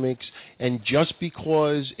 different gimmicks, and just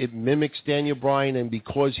because it mimics Daniel Bryan and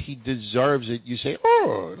because he deserves it, you say,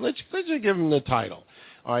 oh, let's just give him the title.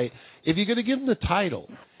 All right? If you're going to give him the title,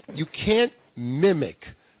 you can't mimic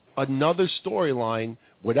another storyline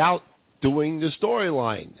without doing the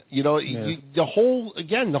storyline. The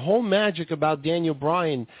whole magic about Daniel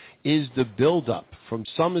Bryan is the build-up from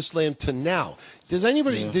SummerSlam to now. Does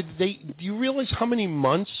anybody? Do you realize how many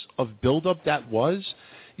months of build-up that was?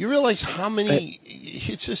 You realize how many?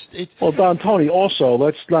 Well, Don Tony. Also,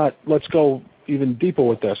 let's go even deeper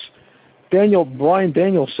with this. Bryan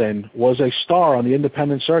Danielson was a star on the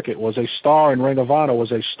independent circuit. Was a star in Ring of Honor.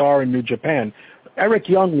 Was a star in New Japan. Eric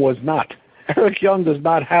Young was not. Eric Young does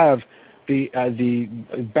not have the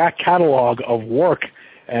back catalog of work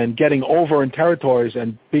and getting over in territories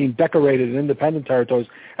and being decorated in independent territories.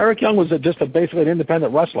 Eric Young was basically an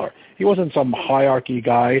independent wrestler. He wasn't some hierarchy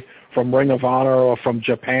guy from Ring of Honor or from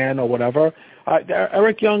Japan or whatever.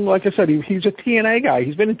 Eric Young, like I said, he's a TNA guy.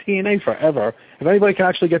 He's been in TNA forever. If anybody can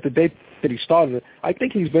actually get the date that he started, I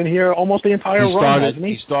think he's been here almost the entire run, hasn't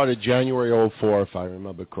he? He started January 2004, if I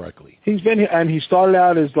remember correctly. He's been here, and he started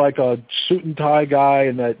out as like a suit and tie guy,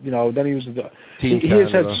 and then he was he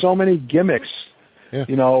has had so many gimmicks. Yeah.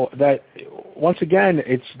 That once again,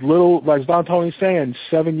 it's little, like Don Tony's saying,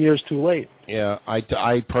 7 years too late. Yeah,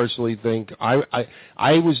 I personally think I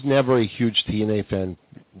was never a huge TNA fan.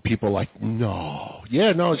 People are like, no.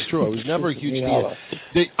 Yeah, no, it's true. I was never a huge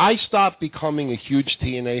TNA. I stopped becoming a huge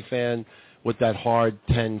TNA fan with that Hard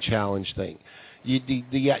 10 challenge thing.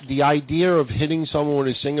 The idea of hitting someone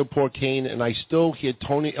with a Singapore cane, and I still hear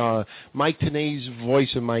Mike Tenay's voice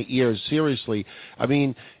in my ears. Seriously, I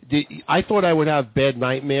mean, I thought I would have bad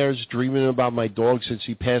nightmares dreaming about my dog since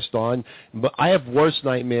he passed on, but I have worse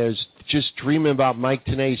nightmares just dreaming about Mike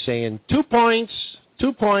Tenay saying 2 points.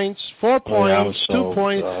 2 points, 4 points, 2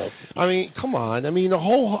 points. I mean, come on. I mean, the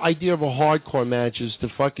whole idea of a hardcore match is to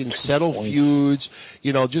fucking settle feuds,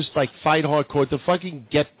 just like fight hardcore, to fucking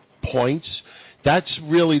get points. That's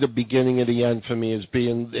really the beginning of the end for me, is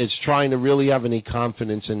trying to really have any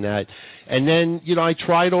confidence in that. And then, I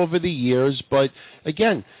tried over the years, but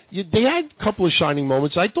again, they had a couple of shining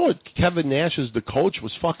moments. I thought Kevin Nash as the coach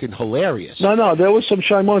was fucking hilarious. No, there was some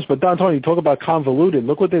shining moments, but Don Tony, you talk about convoluted.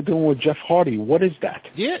 Look what they're doing with Jeff Hardy. What is that?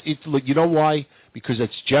 Yeah, you know why? Because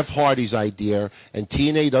it's Jeff Hardy's idea, and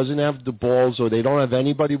TNA doesn't have the balls, or they don't have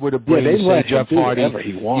anybody with a brain to say Jeff Hardy. Whatever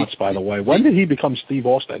he wants, by the way. When did he become Steve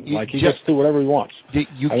Austin? He gets to do whatever he wants.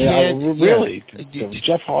 Really?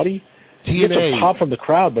 Jeff Hardy? He gets a pop from the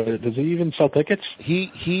crowd, but does he even sell tickets?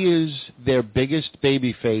 He is their biggest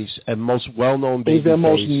babyface and most well-known babyface. He's their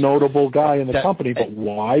most notable guy in the company, but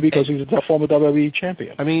why? Because he's a former WWE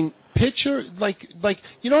champion. I mean, picture, like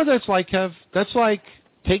you know what that's like, Kev? That's like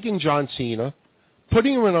taking John Cena,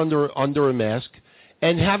 putting him under a mask,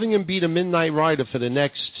 and having him beat a Midnight Rider for the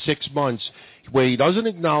next 6 months, where he doesn't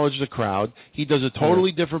acknowledge the crowd. He does a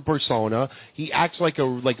totally different persona. He acts like a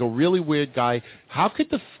really weird guy. How could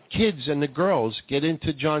the kids and the girls get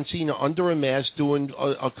into John Cena under a mask doing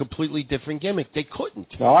a completely different gimmick? They couldn't.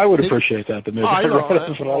 No, I would appreciate that.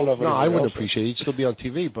 I wouldn't appreciate it. He'd still be on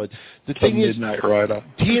TV. But the thing is,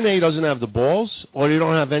 TNA doesn't have the balls, or they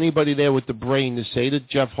don't have anybody there with the brain to say to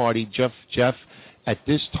Jeff Hardy, Jeff, at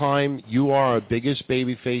this time, you are our biggest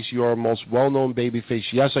babyface. You are our most well-known babyface.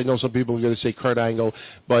 Yes, I know some people are going to say Kurt Angle,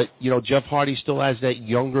 but, Jeff Hardy still has that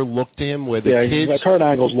younger look to him where the kids... Kurt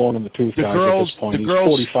Angle's long in the tooth, guys, at this point. He's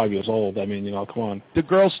 45 years old. I mean, come on. The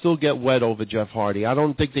girls still get wet over Jeff Hardy. I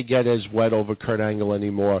don't think they get as wet over Kurt Angle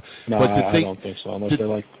anymore. No, I don't think so, unless they're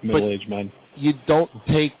like middle-aged men. You don't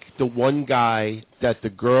take the one guy that the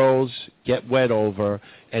girls get wet over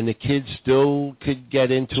and the kids still could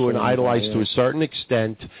get into and idolize to a certain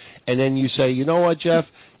extent, and then you say, you know what, Jeff,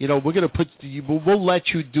 we're going to we'll let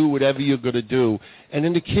you do whatever you're going to do. And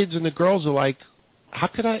then the kids and the girls are like, how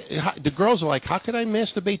could I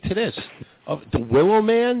masturbate to this? The Willow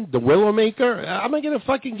Man, the Willow Maker? How am I going to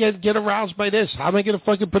fucking get aroused by this? How am I going to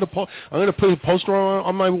fucking put a poster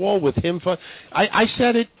on my wall with him? I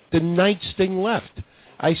said it the night Sting left.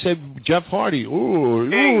 I said, Jeff Hardy,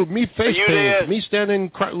 me face paint, me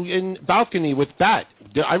standing in balcony with that.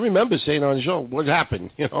 I remember saying on the show, what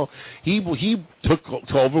happened? He took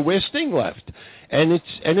over where Sting left, and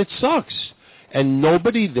it sucks. And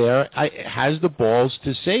nobody there has the balls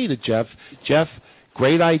to say to Jeff,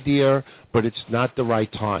 great idea, but it's not the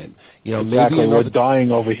right time. Exactly. We're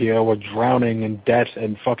dying over here. We're drowning in debt,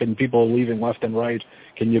 and fucking people are leaving left and right.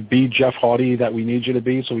 Can you be Jeff Hardy that we need you to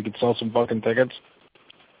be so we can sell some fucking tickets?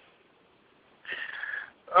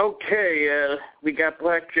 Okay, we got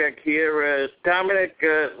Blackjack here. Dominic,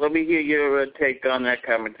 let me hear your take on that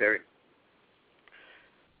commentary.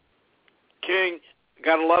 King,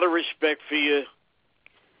 got a lot of respect for you.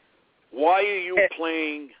 Why are you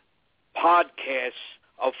playing podcasts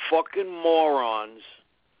of fucking morons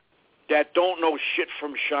that don't know shit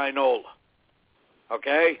from Shinola?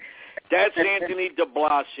 Okay? That's Anthony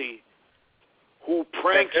DiBlasi, who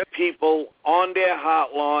pranks people on their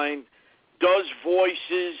hotline, does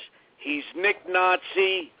voices. He's Nick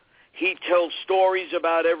Nazi. He tells stories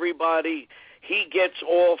about everybody. He gets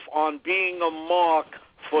off on being a mark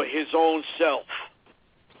for his own self.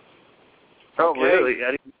 Oh, really?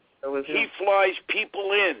 He flies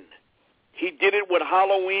people in. He did it with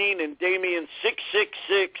Halloween and Damien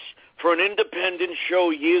 666 for an independent show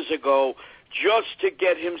years ago just to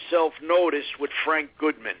get himself noticed with Frank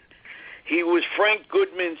Goodman. He was Frank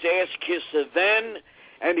Goodman's ass kisser then,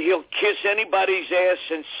 and he'll kiss anybody's ass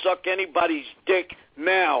and suck anybody's dick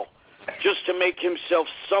now just to make himself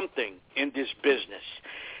something in this business.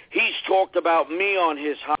 He's talked about me on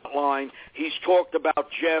his hotline. He's talked about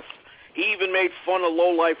Jeff. He even made fun of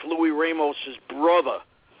lowlife Louis Ramos's brother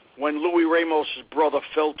when Louis Ramos's brother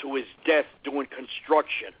fell to his death doing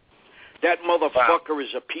construction. That motherfucker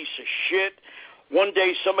is a piece of shit. One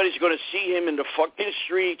day somebody's going to see him in the fucking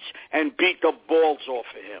streets and beat the balls off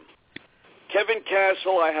of him. Kevin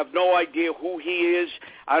Castle, I have no idea who he is.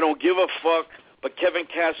 I don't give a fuck, but Kevin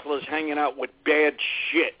Castle is hanging out with bad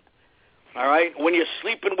shit. All right? When you're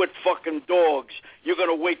sleeping with fucking dogs, you're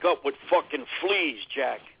going to wake up with fucking fleas,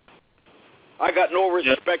 Jack. I got no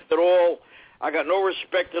respect at all. I got no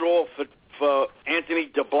respect at all for Anthony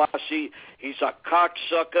DiBlasi. He's a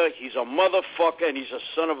cocksucker, he's a motherfucker, and he's a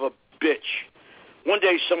son of a bitch. One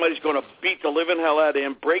day somebody's going to beat the living hell out of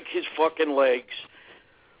him, break his fucking legs,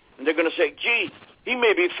 and they're going to say, gee, he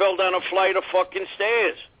maybe fell down a flight of fucking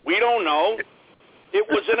stairs. We don't know. It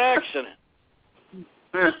was an accident.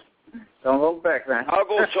 Don't hold back, man. I'll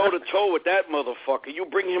go toe-to-toe with that motherfucker. You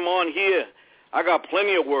bring him on here. I got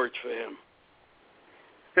plenty of words for him.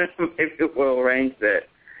 Maybe we'll arrange that.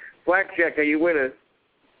 Blackjack, are you with us?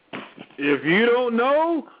 If you don't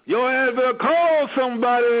know, you'll have to call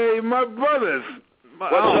somebody, my brothers.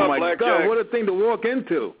 What's up, my Blackjack? God, what a thing to walk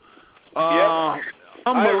into. Yep.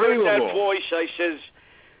 Unbelievable. I heard that voice. I says,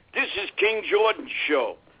 this is King Jordan's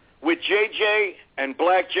show with JJ and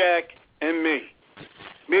Blackjack and me.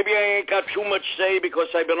 Maybe I ain't got too much say because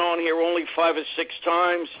I've been on here only 5 or 6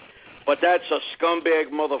 times, but that's a scumbag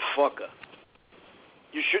motherfucker.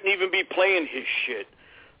 You shouldn't even be playing his shit.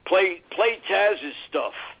 Play Taz's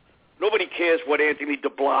stuff. Nobody cares what Anthony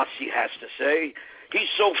DiBlasi has to say. He's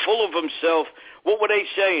so full of himself. What were they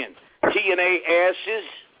saying? TNA asses?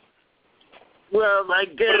 Well, I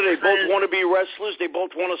guess... What do they both want to be wrestlers? They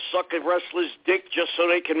both want to suck a wrestler's dick just so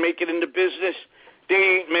they can make it in the business? They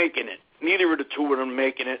ain't making it. Neither of the two of them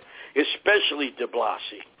making it, especially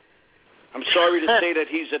DiBlasi. I'm sorry to say that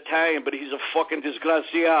he's Italian, but he's a fucking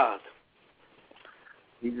desgraciado.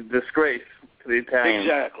 He's a disgrace to the Italians.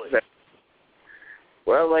 Exactly.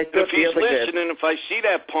 Well, I thought if he's listening, if I see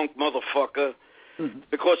that punk motherfucker,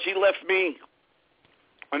 because he left me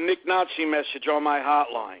a Nick Nazi message on my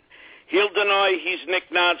hotline. He'll deny he's Nick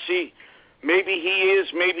Nazi. Maybe he is,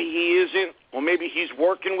 maybe he isn't, or maybe he's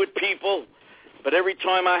working with people. But every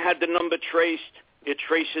time I had the number traced, it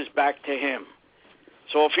traces back to him.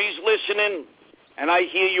 So if he's listening and I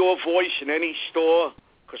hear your voice in any store,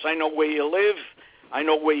 because I know where you live, I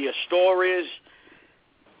know where your store is,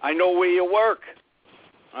 I know where you work,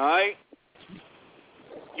 all right?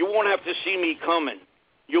 You won't have to see me coming.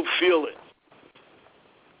 You'll feel it.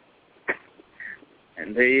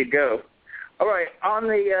 And there you go. All right, on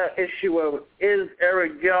the issue of is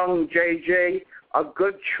Eric Young, JJ, a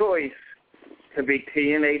good choice to be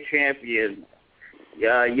TNA champion?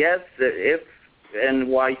 Yes, if, and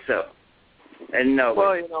why so? And no.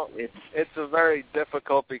 Well, it's a very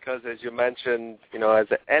difficult because, as you mentioned, as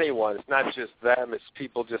anyone, it's not just them, it's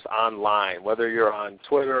people just online. Whether you're on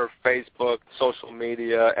Twitter, Facebook, social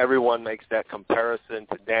media, everyone makes that comparison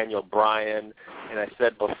to Daniel Bryan. And I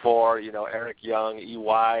said before, Eric Young,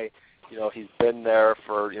 EY, he's been there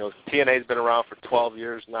for, TNA's been around for 12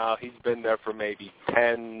 years now. He's been there for maybe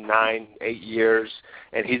 10, 9, 8 years.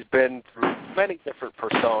 And he's been through many different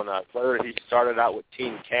personas, whether he started out with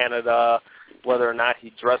Team Canada, whether or not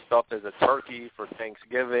he dressed up as a turkey for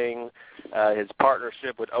Thanksgiving, his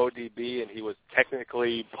partnership with ODB, and he was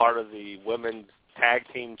technically part of the women's tag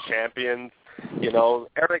team champions.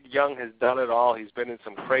 Eric Young has done it all. He's been in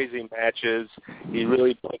some crazy matches. He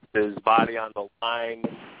really puts his body on the line.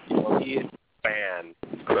 He is a fan.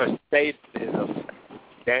 Chris State is a fan.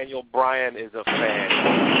 Daniel Bryan is a fan.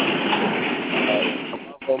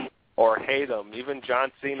 Love him or hate him. Even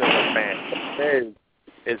John Cena is a fan. Miz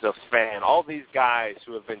is a fan. All these guys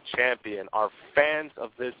who have been champion are fans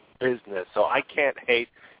of this business. So I can't hate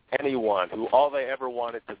anyone who all they ever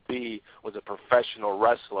wanted to be was a professional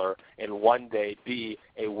wrestler and one day be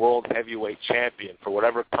a world heavyweight champion for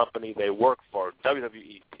whatever company they work for,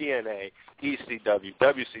 WWE, TNA, ECW,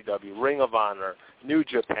 WCW, Ring of Honor, New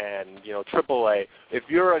Japan, AAA. If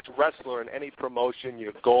you're a wrestler in any promotion,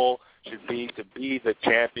 your goal should be to be the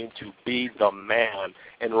champion, to be the man.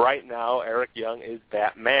 And right now, Eric Young is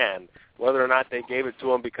that man. Whether or not they gave it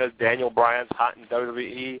to him because Daniel Bryan's hot in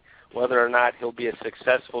WWE, whether or not he'll be a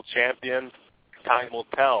successful champion, time will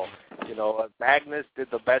tell. Magnus did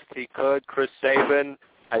the best he could. Chris Sabin,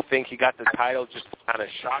 I think he got the title just to kind of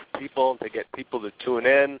shock people, to get people to tune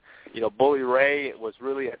in. Bully Ray was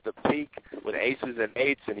really at the peak with aces and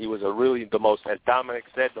eights, and he was the most, as Dominic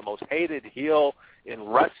said, the most hated heel in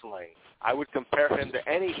wrestling. I would compare him to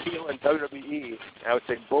any heel in WWE, and I would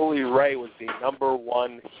say Bully Ray was the number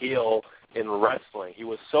one heel in wrestling. He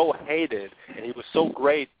was so hated, and he was so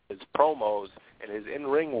great in his promos and his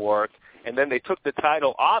in-ring work, and then they took the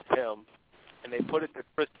title off him, and they put it to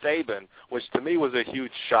Chris Sabin, which to me was a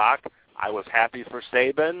huge shock. I was happy for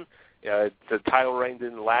Sabin. The title reign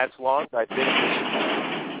didn't last long, but I think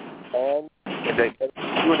and they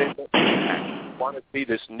want to see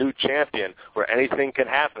this new champion where anything can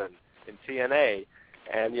happen in TNA.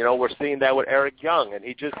 And, we're seeing that with Eric Young. And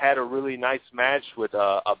he just had a really nice match with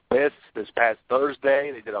Abyss this past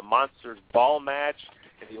Thursday. They did a Monsters Ball match,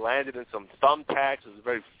 and he landed in some thumbtacks. It was a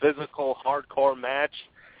very physical, hardcore match.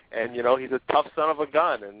 And, you know, he's a tough son of a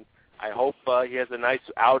gun, and I hope he has a nice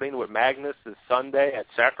outing with Magnus this Sunday at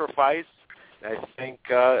Sacrifice. And I think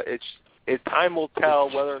time will tell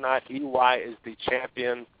whether or not EY is the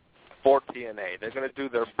champion for TNA. They're going to do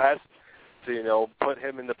their best to, you know, put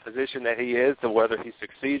him in the position that he is, and whether he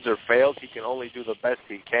succeeds or fails, he can only do the best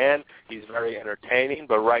he can. He's very entertaining,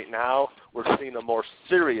 but right now we're seeing a more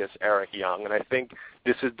serious Eric Young, and I think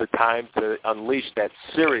this is the time to unleash that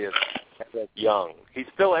serious Eric Young. He's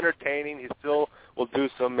still entertaining. He still will do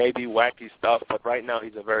some maybe wacky stuff, but right now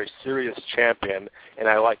he's a very serious champion, and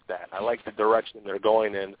I like that. I like the direction they're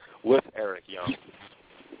going in with Eric Young.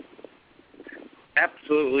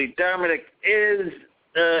 Absolutely. Dominic, is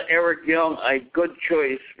Eric Young a good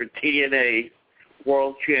choice for TNA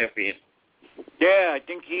World Champion? Yeah, I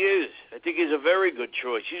think he is. I think he's a very good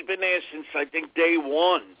choice. He's been there since, I think, day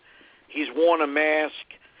one. He's worn a mask.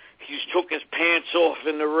 He's took his pants off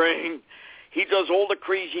in the ring. He does all the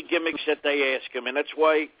crazy gimmicks that they ask him, and that's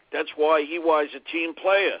why EY's a team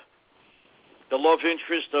player. The love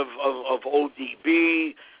interest of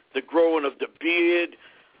ODB, the growing of the beard,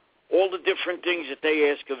 all the different things that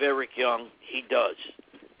they ask of Eric Young, he does.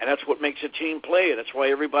 And that's what makes a team player. That's why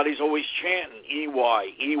everybody's always chanting,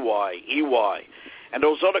 EY, EY, EY. And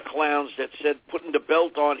those other clowns that said putting the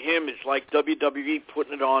belt on him is like WWE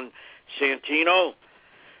putting it on Santino.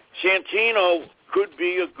 Santino could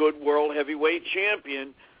be a good world heavyweight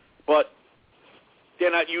champion, but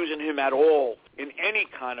they're not using him at all in any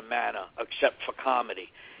kind of manner except for comedy.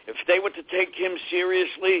 If they were to take him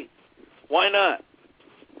seriously, why not?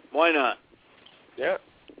 Why not? Yeah.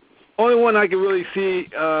 Only one I can really see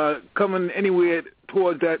coming anywhere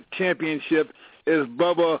towards that championship is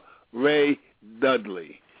Bubba Ray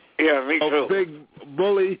Dudley. Yeah, me too. A big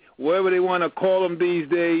bully, whatever they want to call him these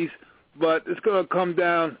days, but it's going to come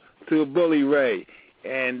down to Bully Ray.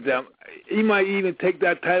 And he might even take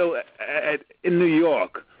that title in New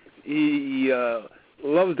York. He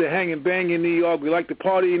loves to hang and bang in New York. We like to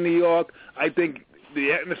party in New York. I think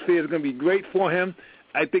the atmosphere is going to be great for him.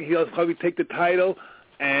 I think he'll probably take the title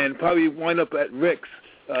and probably wind up at Rick's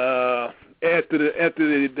after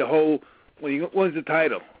the whole when he wins the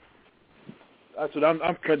title. That's what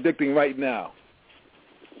I'm predicting right now.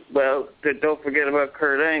 Well, don't forget about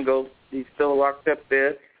Kurt Angle. He's still locked up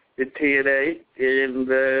there in TNA,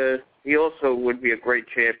 and he also would be a great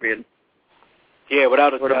champion. Yeah,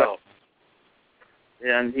 without a doubt.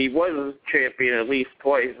 And he was champion at least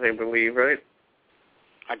twice, I believe, right?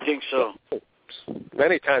 I think so.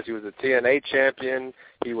 Many times he was a TNA champion.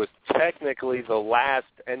 He was technically the last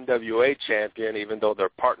NWA champion, even though their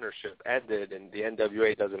partnership ended, and the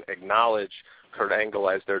NWA doesn't acknowledge Kurt Angle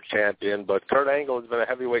as their champion. But Kurt Angle has been a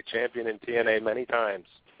heavyweight champion in TNA many times.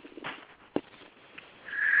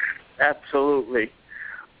 Absolutely.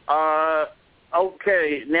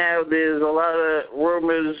 Okay, now there's a lot of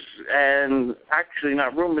rumors, and actually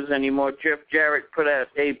not rumors anymore. Jeff Jarrett put out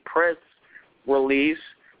a press release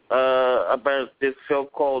about this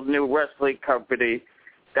so-called new wrestling company.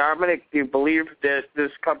 Dominic, do you believe that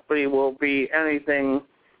this company will be anything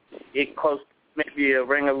close to maybe a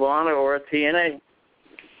Ring of Honor or a TNA?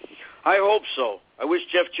 I hope so. I wish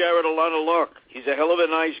Jeff Jarrett a lot of luck. He's a hell of a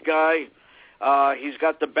nice guy. He's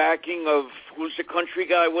got the backing of, who's the country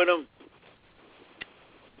guy with him?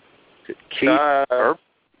 Keith Urban?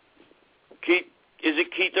 Keith, is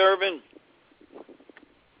it Keith Urban?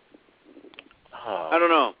 I don't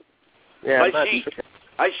know. Yeah,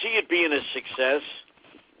 I see it being a success.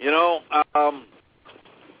 You know,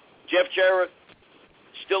 Jeff Jarrett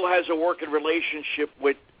still has a working relationship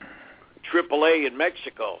with AAA in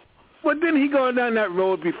Mexico. Well, didn't he go down that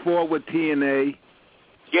road before with TNA?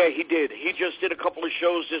 Yeah, he did. He just did a couple of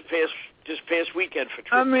shows this past weekend for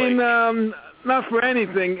AAA. I mean, not for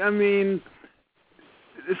anything. I mean,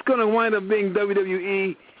 it's going to wind up being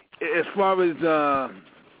WWE as far as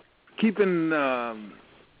keeping the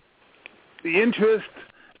interest.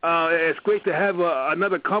 It's great to have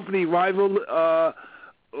another company rival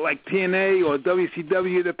like TNA or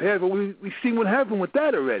WCW in the past, but we've seen what happened with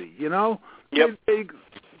that already, you know? Yep.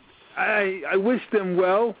 I wish them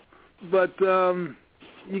well, but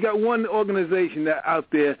you got one organization out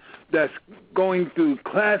there that's going through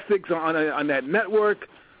classics on that network.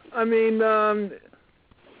 I mean,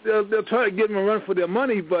 they'll try to give them a run for their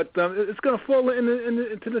money, but it's going to fall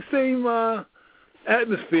into the same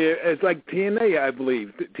atmosphere as like TNA, I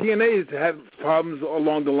believe. TNA has had problems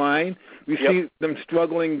along the line. We see them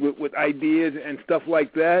struggling with ideas and stuff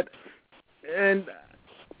like that. And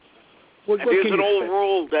there's an old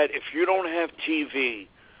rule that if you don't have TV,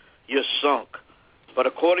 you're sunk. But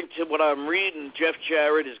according to what I'm reading, Jeff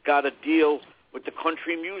Jarrett has got a deal with the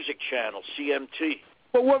Country Music Channel, CMT.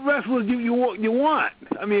 But what wrestlers do you want?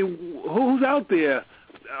 I mean, who's out there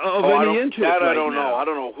of any interest that right I don't now? know. I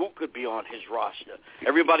don't know who could be on his roster.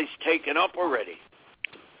 Everybody's taken up already.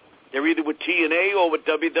 They're either with TNA or with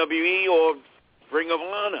WWE or Ring of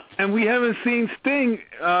Honor. And we haven't seen Sting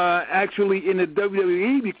actually in the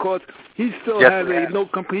WWE because he still has a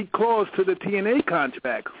no-compete clause to the TNA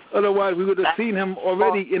contract. Otherwise, we would have seen him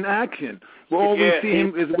already in action. All we see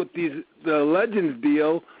him is with the Legends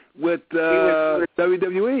deal with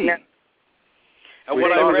WWE. And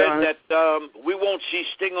what I read that we won't see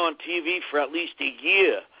Sting on TV for at least a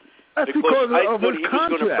year. That's because I of thought his he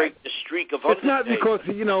contract. was going to break the streak of It's not because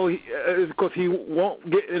it's because he won't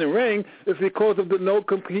get in the ring. It's because of the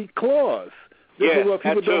no-compete clause. This is what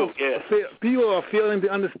people are failing to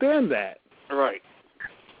understand that. Right.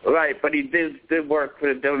 Right, but he did work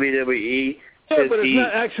for the WWE. Yeah, but it's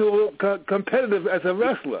not actual competitive as a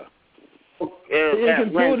wrestler. He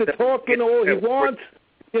can do the talking all he wants,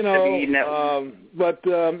 but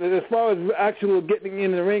as far as actual getting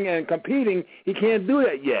in the ring and competing, he can't do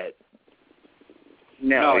that yet.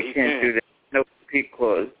 No, he can't do that. No compete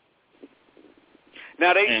clause.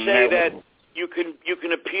 Now they say that you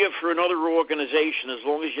can appear for another organization as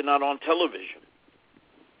long as you're not on television.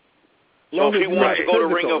 So if he wants to go to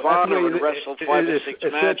Ring of Honor and wrestle 5 or 6 matches,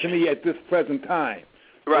 it's said to me at this present time.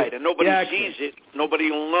 Right, and nobody sees it, nobody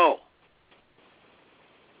will know.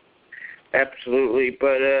 Absolutely,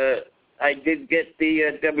 but I did get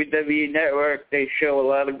the WWE Network. They show a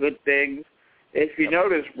lot of good things. If you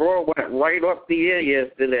notice, Raw went right off the air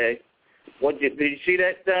yesterday. Did you see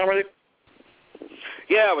that, Dominic?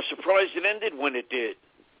 Yeah, I was surprised it ended when it did.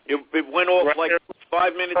 It went off like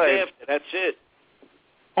 5 minutes after. That's it.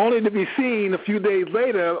 Only to be seen a few days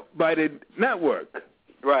later by the network.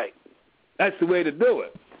 Right. That's the way to do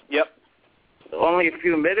it. Yep. Only a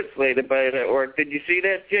few minutes later by the network. Did you see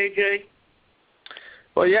that, JJ?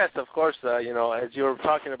 Well, yes, of course. As you were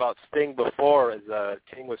talking about Sting before, as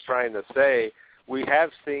King was trying to say, we have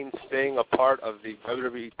seen Sting a part of the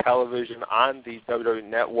WWE television on the WWE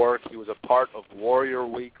Network. He was a part of Warrior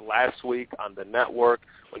Week last week on the network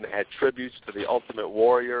when they had tributes to the Ultimate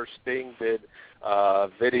Warrior. Sting did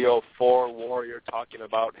video for Warrior talking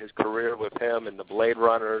about his career with him and the Blade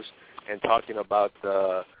Runners and talking about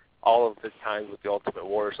all of his time with the Ultimate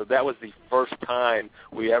Warrior. So that was the first time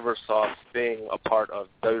we ever saw Sting a part of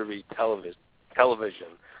WWE television.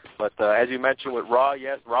 But as you mentioned with Raw,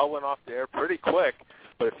 yes, Raw went off the air pretty quick.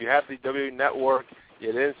 But if you have the WWE Network, you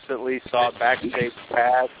instantly saw backstage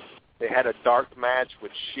pass. They had a dark match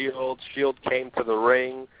with Shield. Shield came to the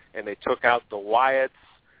ring, and they took out the Wyatts.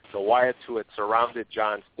 The Wyatts who had surrounded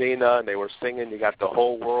John Cena, and they were singing, "You got the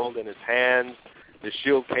whole world in his hands." The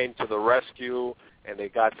Shield came to the rescue, and they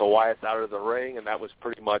got the Wyatts out of the ring, and that was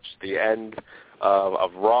pretty much the end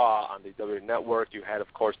of Raw on the WWE Network. You had,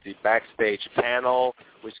 of course, the backstage panel,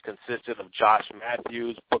 which consisted of Josh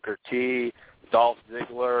Matthews, Booker T, Dolph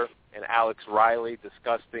Ziggler, and Alex Riley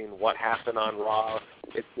discussing what happened on Raw.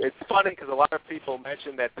 It's funny because a lot of people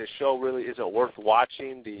mention that the show really isn't worth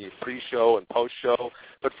watching, the pre-show and post-show.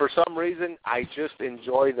 But for some reason, I just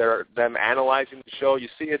enjoy them analyzing the show. You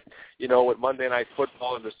see it, with Monday Night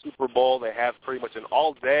Football and the Super Bowl. They have pretty much an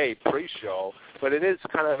all-day pre-show. But it is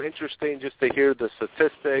kind of interesting just to hear the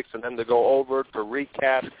statistics and then to go over to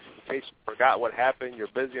recap. In case you forgot what happened, you're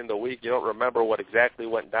busy in the week, you don't remember what exactly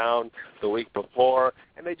went down the week before,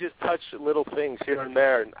 and they just touch little things here and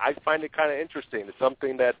there, and I find it kind of interesting. It's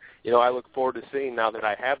something that, I look forward to seeing now that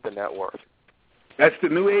I have the network. That's the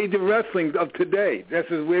new age of wrestling of today. This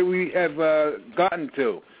is where we have gotten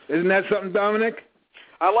to. Isn't that something, Dominic?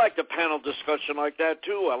 I like the panel discussion like that,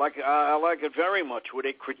 too. I like it very much, where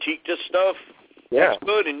they critique this stuff. Yeah. That's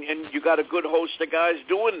good, and you got a good host of guys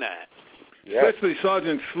doing that. Yes. Especially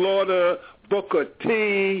Sergeant Slaughter, Booker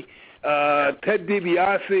T, Ted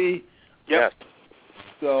DiBiase. Yep.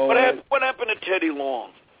 So what happened to Teddy Long?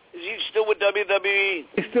 Is he still with WWE?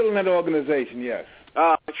 He's still in that organization, yes.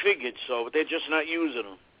 I figured so, but they're just not using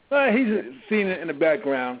him. He's seen it in the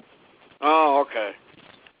background. Oh, okay.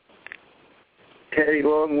 Teddy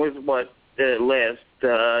Long was last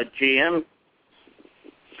GM?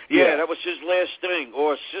 Yeah, that was his last thing,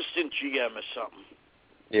 or assistant GM or something.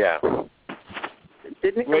 Yeah.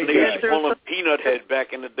 Didn't they used to call him Peanut Head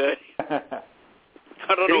back in the day.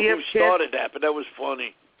 I don't know who started that, but that was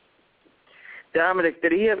funny. Dominic,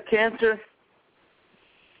 did he have cancer?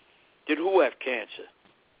 Did who have cancer?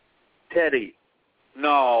 Teddy.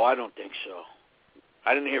 No, I don't think so.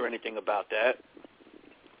 I didn't hear anything about that.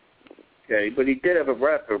 Okay, but he did have a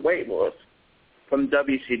rapid weight loss from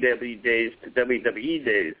WCW days to WWE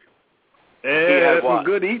days. Yeah, that's some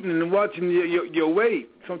good eating and watching your weight.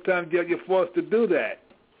 Sometimes you're forced to do that.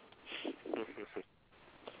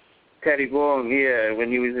 Teddy Long, yeah,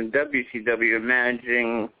 when he was in WCW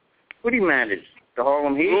managing, what did he manage? The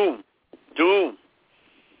Harlem Heat? Doom.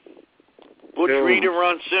 Butch Reed and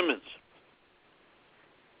Ron Simmons.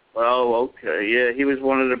 Oh, okay, yeah, he was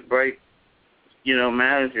one of the bright,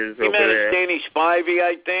 managers over there. He managed Danny Spivey,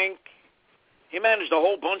 I think. He managed a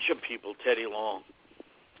whole bunch of people, Teddy Long.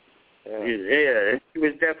 Yeah, he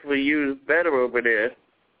was definitely used better over there.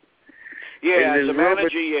 Yeah, as a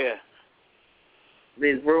manager, yeah.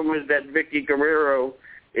 There's rumors that Vicky Guerrero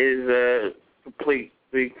is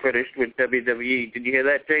completely finished with WWE. Did you hear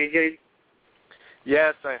that, JJ?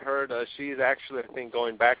 Yes, I heard she's actually, I think,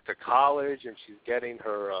 going back to college, and she's getting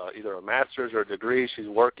her either a master's or a degree. She's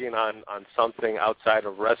working on something outside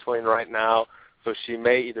of wrestling right now, so she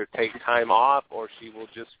may either take time off or she will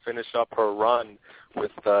just finish up her run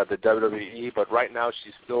with the WWE. But right now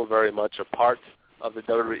she's still very much a part of the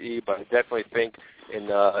WWE, but I definitely think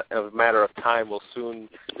in a matter of time,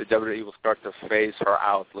 the WWE will start to phase her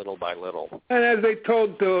out little by little. And as they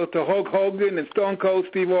told to Hulk Hogan and Stone Cold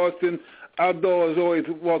Steve Austin, outdoor is always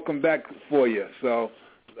welcome back for you. So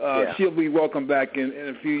she'll be welcome back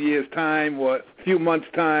in a few years' time or a few months'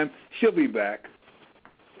 time. She'll be back.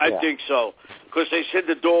 I think so, because they said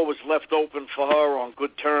the door was left open for her on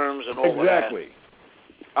good terms and all that. Exactly.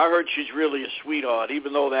 I heard she's really a sweetheart,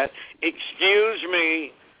 even though that, excuse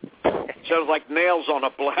me, sounds like nails on a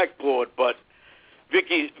blackboard, but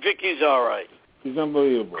Vicky's all right. She's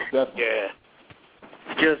unbelievable, definitely. Yeah.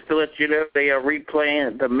 Just to let you know, they are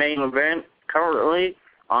replaying the main event currently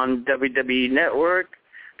on WWE Network.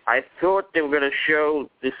 I thought they were going to show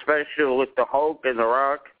the special with the Hulk and the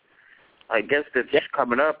Rock. I guess it's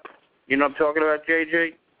coming up. You know what I'm talking about,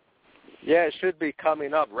 JJ? Yeah, it should be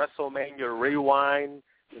coming up. WrestleMania Rewind,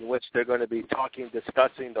 in which they're going to be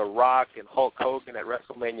discussing The Rock and Hulk Hogan at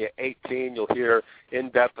WrestleMania 18. You'll hear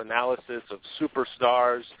in-depth analysis of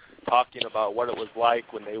superstars talking about what it was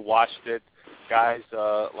like when they watched it. Guys,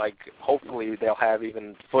 hopefully they'll have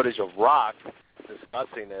even footage of Rock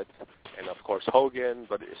discussing it, and, of course, Hogan.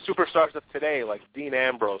 But superstars of today like Dean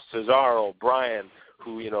Ambrose, Cesaro, Bryan,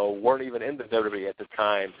 who, weren't even in the WWE at the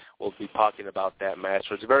time, will be talking about that match.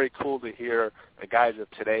 So it's very cool to hear the guys of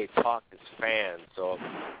today talk as fans. So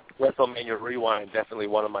WrestleMania Rewind, definitely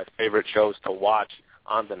one of my favorite shows to watch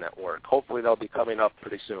on the network. Hopefully they'll be coming up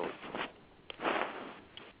pretty soon.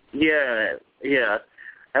 Yeah.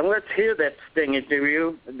 And let's hear that Sting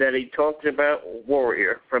interview that he talked about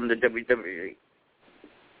Warrior from the WWE.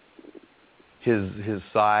 His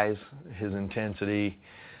size, his intensity.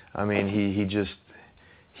 I mean, he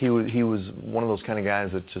was one of those kind of guys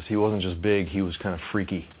that he wasn't just big, he was kind of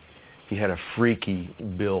freaky. He had a freaky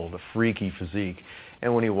build, a freaky physique.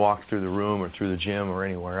 And when he walked through the room or through the gym or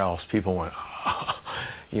anywhere else, people went,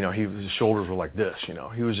 his shoulders were like this,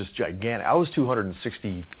 He was just gigantic. I was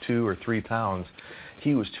 262 or 3 pounds.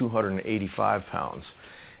 He was 285 pounds.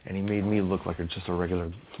 And he made me look like just a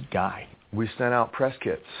regular guy. We sent out press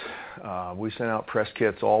kits.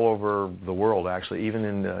 All over the world, actually,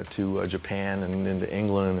 even to Japan and into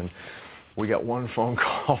England. And we got one phone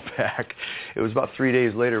call back. It was about 3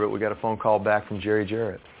 days later, but we got a phone call back from Jerry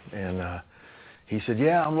Jarrett. And he said,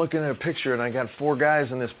 yeah, I'm looking at a picture, and I got 4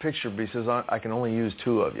 guys in this picture, but he says, I can only use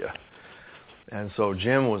 2 of you. And so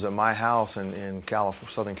Jim was at my house in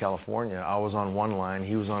Southern California. I was on one line.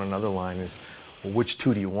 He was on another line. Well, which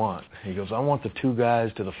 2 do you want? He goes, I want the 2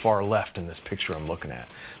 guys to the far left in this picture I'm looking at.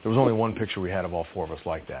 There was only one picture we had of all 4 of us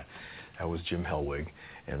like that. That was Jim Hellwig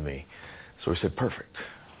and me. So we said, perfect.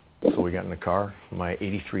 So we got in the car, my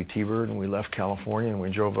 83 T-Bird, and we left California, and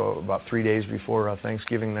we drove about 3 days before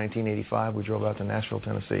Thanksgiving 1985. We drove out to Nashville,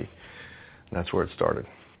 Tennessee, and that's where it started.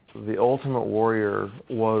 The Ultimate Warrior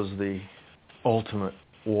was the Ultimate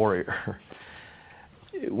Warrior.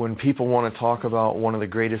 When people want to talk about one of the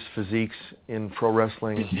greatest physiques in pro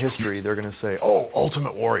wrestling history, they're going to say,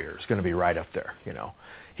 Ultimate Warrior is going to be right up there.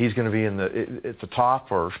 He's going to be at the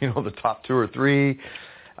top, or the top 2 or 3.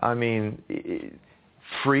 I mean,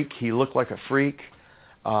 freak. He looked like a freak.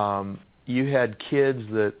 You had kids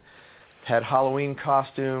that had Halloween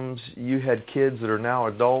costumes. You had kids that are now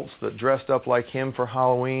adults that dressed up like him for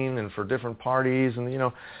Halloween and for different parties,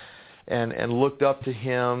 and looked up to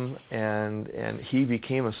him, and he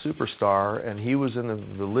became a superstar, and he was in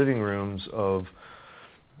the living rooms of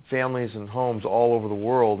families and homes all over the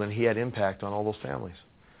world, and he had impact on all those families.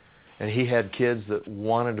 And he had kids that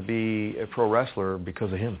wanted to be a pro wrestler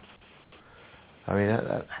because of him. I mean,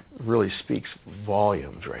 that really speaks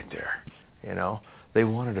volumes right there. They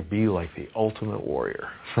wanted to be like the Ultimate Warrior.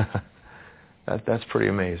 That's pretty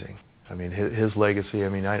amazing. I mean, his legacy,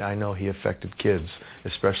 I know he affected kids,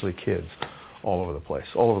 especially kids, all over the place,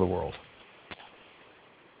 all over the world.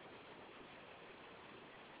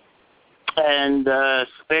 And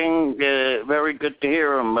Sting, very good to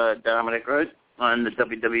hear him, Dominic, right? On the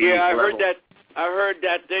WWE Yeah, I level. heard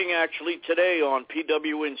that thing actually today on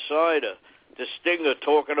PW Insider. The Stinger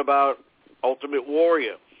talking about Ultimate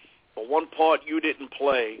Warrior. But one part you didn't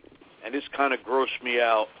play, and this kind of grossed me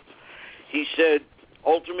out. He said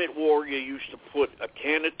Ultimate Warrior used to put a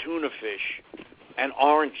can of tuna fish and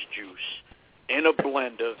orange juice in a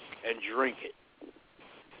blender and drink it.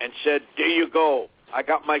 And said, there you go. I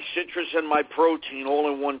got my citrus and my protein all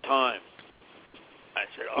in one time. I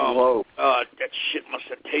said, oh, God, that shit must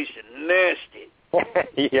have tasted nasty.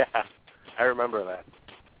 Yeah, I remember that.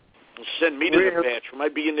 Send me to the bathroom.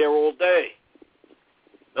 I'd be in there all day.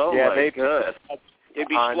 Oh, yeah, my God. They'd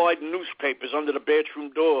be sliding newspapers under the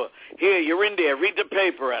bathroom door. Here, you're in there. Read the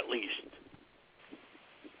paper at least.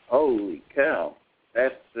 Holy cow.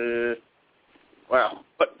 That's, wow.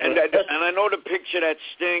 But and I know the picture that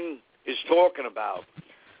Sting is talking about.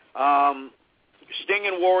 Sting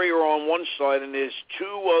and Warrior are on one side, and there's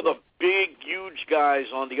two other big, huge guys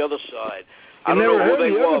on the other side. I don't know who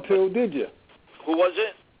they were. You never heard the other two, did you? Who was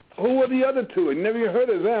it? Who were the other two? I never heard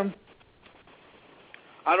of them.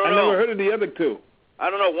 I don't know. I never heard of the other two. I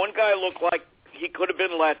don't know. One guy looked like he could have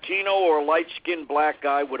been Latino or a light-skinned black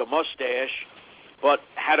guy with a mustache, but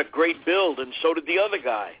had a great build, and so did the other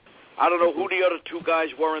guy. I don't know who the other two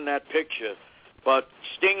guys were in that picture, but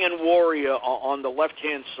Sting and Warrior are on the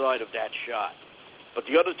left-hand side of that shot. But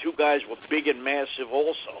the other two guys were big and massive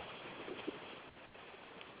also.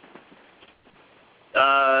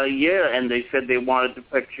 Yeah, and they said they wanted the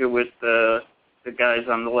picture with the guys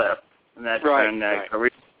on the left, and that's during that career.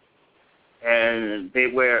 And they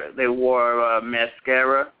wore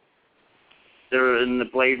mascara. They're in the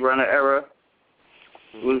Blade Runner era.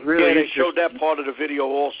 It was really they showed that part of the video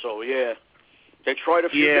also. Yeah, they tried a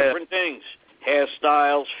few different things,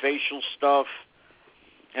 hairstyles, facial stuff,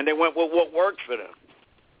 and they went with what worked for them.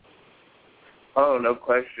 Oh, no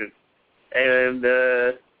question. And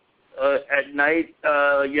at night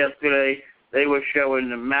yesterday, they were showing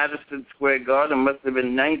the Madison Square Garden. It must have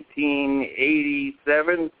been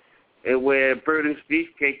 1987, where Brutus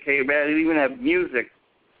Beefcake came out. It didn't even have music.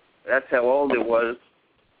 That's how old it was.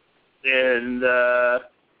 And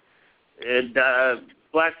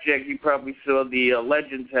Blackjack, you probably saw the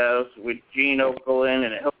Legends House with Gene Okerlund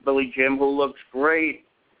and Hillbilly Jim, who looks great.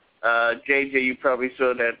 JJ, you probably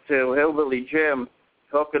saw that too. Hillbilly Jim,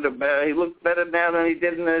 talking about he looks better now than he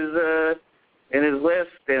did in his last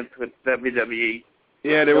stint with WWE.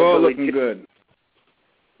 Yeah, they were all looking good.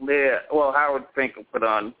 Yeah, well, Howard Finkel put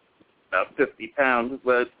on about 50 pounds,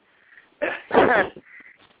 but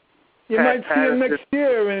you might see him next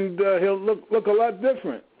year, and he'll look a lot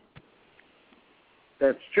different.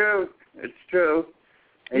 That's true. It's true.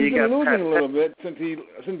 And he's been losing a little bit since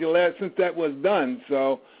that was done.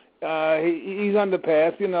 So he's on the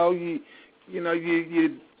path. You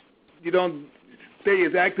don't stay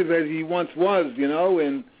as active as he once was.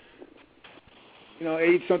 And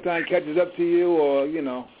age sometimes catches up to you, or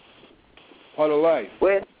part of life.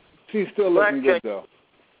 Well, he's still looking good though.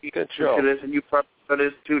 Good show. And you probably saw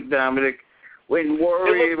this too, Dominic. When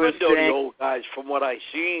Warrior was saying, the old guys, from what I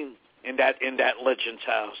seen in that Legends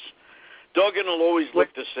House. Duggan will always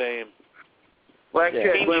look the same.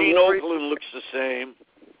 Gene Okerlund looks the same.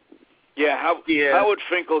 Yeah, Howard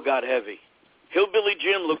Finkel got heavy. Hillbilly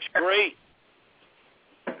Jim looks great.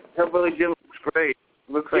 Hillbilly Jim looks great.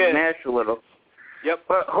 Looks like Nash a little. Yep.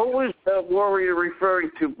 But who was Warrior referring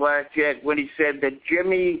to, Blackjack, when he said the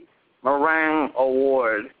Jimmy Moran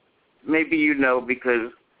Award? Maybe you know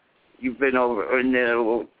because you've been over in there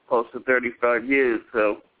close to 35 years,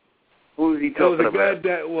 so who was he talking about? It was a guy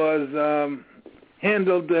that was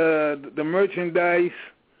handled the merchandise.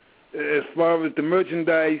 As far as the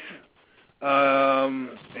merchandise,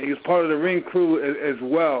 he was part of the ring crew as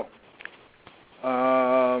well.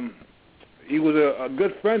 He was a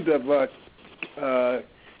good friend of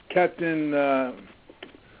Captain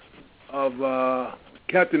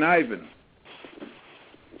Ivan.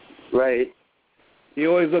 Right. He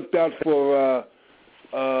always looked out for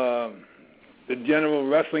the general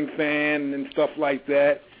wrestling fan and stuff like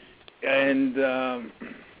that, and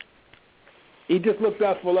he just looked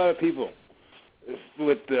out for a lot of people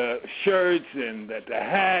with the shirts and the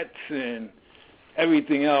hats and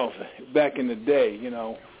everything else back in the day,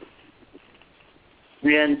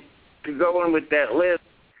 And to go in with that list,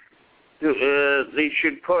 they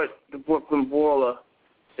should put the Brooklyn Brawler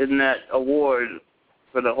in that award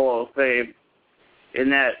for the Hall of Fame in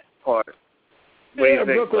that part. Yeah,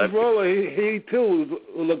 Brooklyn Brawler, he too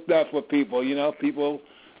looked out for people, people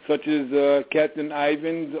such as Captain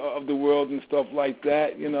Ivan of the world and stuff like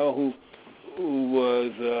that, who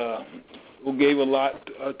gave a lot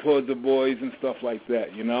towards the boys and stuff like that,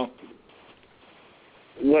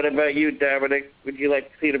 What about you, Dominic? Would you like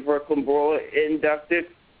to see the Brooklyn Brawler inducted?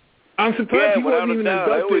 I'm surprised he wasn't even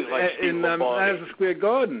inducted in Madison Square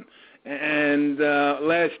Garden and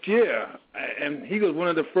last year. And he was one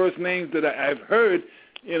of the first names that I've heard,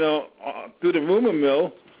 through the rumor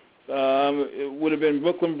mill. It would have been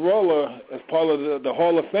Brooklyn Brawler as part of the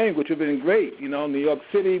Hall of Fame, which would have been great. New York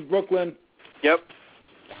City, Brooklyn. Yep.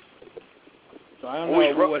 So I don't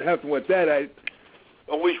know what happened with that. I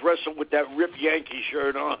always wrestled with that ripped Yankee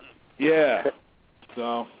shirt on. Yeah.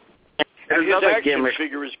 So. And his action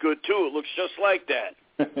figure is good, too. It looks just like that.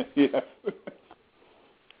 Yeah.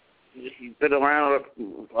 He's been around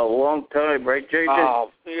a long time, right, JJ?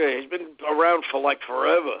 Oh, yeah, he's been around for,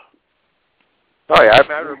 forever. Oh, yeah,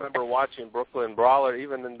 I remember watching Brooklyn Brawler,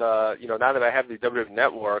 even in the, now that I have the WWE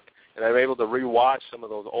Network, and I'm able to rewatch some of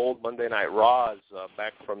those old Monday Night Raws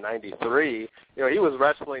back from '93. He was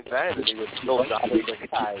wrestling then, and he was still a dominant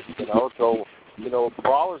guy. So,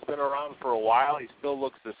 Brawler's been around for a while. He still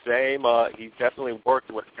looks the same. He's definitely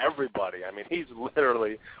worked with everybody. I mean, he's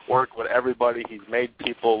literally worked with everybody. He's made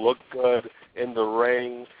people look good in the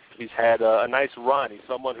ring. He's had a nice run. He's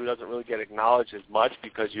someone who doesn't really get acknowledged as much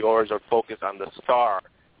because you always are focused on the star.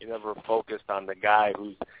 You never focused on the guy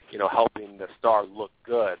who's, helping the star look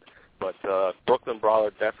good. But Brooklyn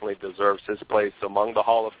Brawler definitely deserves his place among the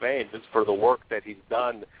Hall of Fame just for the work that he's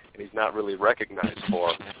done and he's not really recognized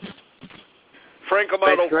for. Frank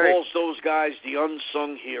Amato calls those guys the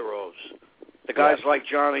unsung heroes. The guys like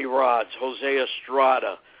Johnny Rods, Jose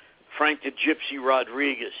Estrada, Frank the Gypsy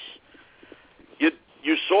Rodriguez.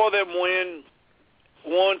 You saw them win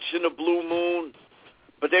once in a blue moon,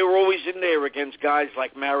 but they were always in there against guys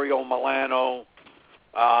like Mario Milano,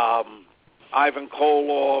 Ivan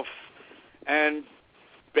Koloff, and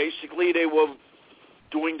basically they were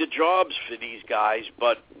doing the jobs for these guys,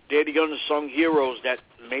 but they're the unsung heroes that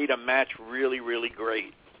made a match really, really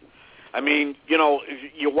great. I mean,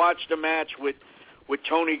 if you watch the match with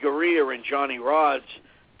Tony Garea and Johnny Rods,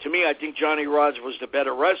 to me, I think Johnny Rods was the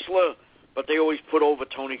better wrestler, but they always put over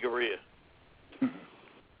Tony Garea.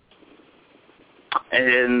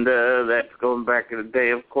 And that's going back in the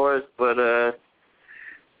day, of course, but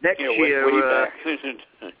next year... way back.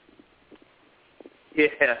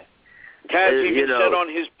 Yeah. Kaz even said on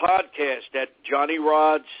his podcast that Johnny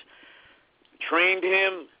Rods trained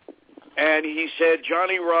him, and he said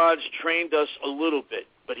Johnny Rods trained us a little bit,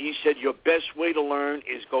 but he said your best way to learn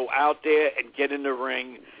is go out there and get in the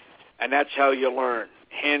ring, and that's how you learn,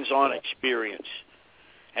 hands-on experience.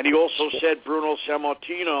 And he also said Bruno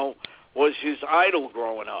Sammartino was his idol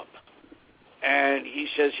growing up, and he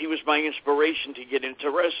says he was my inspiration to get into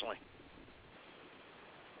wrestling.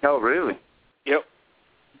 Oh, really? Yep.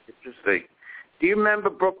 Interesting. Do you remember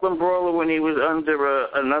Brooklyn Brawler when he was under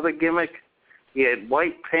another gimmick? He had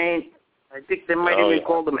white paint. I think they might even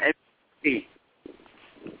call him MVP.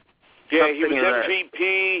 Yeah, he was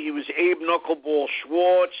MVP. He was Abe Knuckleball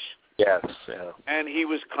Schwartz. Yes, yeah. And he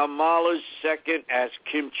was Kamala's second as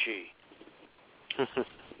Kimchi.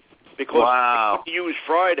 Because he used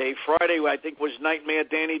Friday. Friday, I think, was Nightmare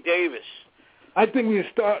Danny Davis. I think we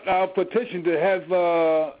start our petition to have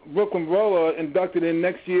Brooklyn Brawler inducted in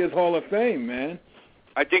next year's Hall of Fame, man.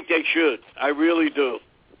 I think they should. I really do.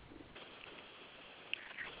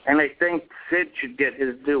 And I think Sid should get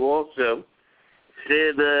his due also.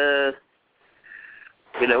 Sid, is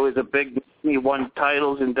a big... He won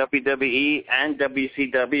titles in WWE and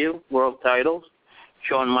WCW, world titles.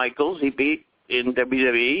 Shawn Michaels, he beat in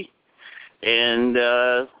WWE. And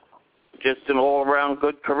just an all-around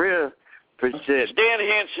good career for Sid. Stan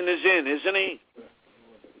Hansen is in, isn't he?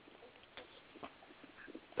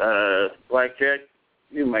 Blackjack,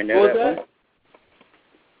 you might know that one.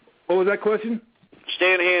 What was that question?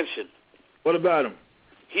 Stan Hansen. What about him?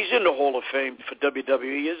 He's in the Hall of Fame for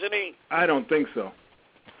WWE, isn't he? I don't think so.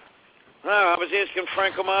 No, I was asking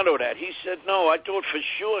Frank Amato that. He said no. I thought for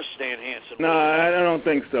sure Stan Hansen. No, I don't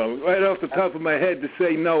think so. Right off the top of my head to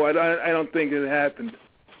say no, I don't think it happened.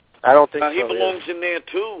 I don't think so. He belongs in there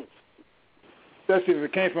too. Especially if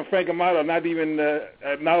it came from Frank Amato, not even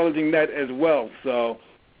acknowledging that as well. So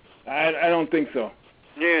I don't think so.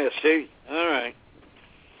 Yeah, see? All right.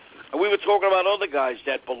 And we were talking about other guys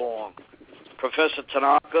that belong. Professor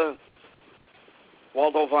Tanaka,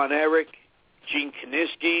 Waldo Von Erich, Gene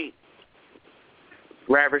Kiniski.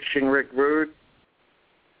 Ravishing Rick Rude.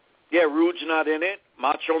 Yeah, Rude's not in it.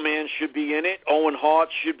 Macho Man should be in it. Owen Hart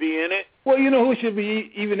should be in it. Well, you know who should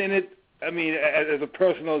be even in it? I mean, as a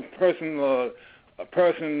personal a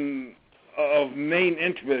person of main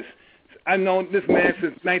interest. I've known this man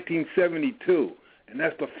since 1972, and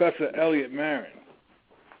that's Professor Elliot Marin.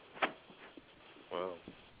 Wow.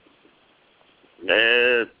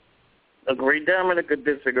 Agree, Dominic, or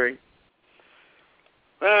disagree?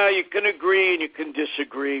 You can agree and you can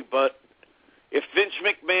disagree, but if Vince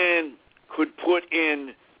McMahon could put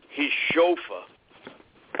in his chauffeur,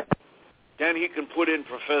 then he can put in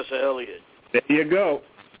Professor Elliot. There you go.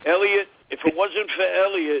 Elliot, if it wasn't for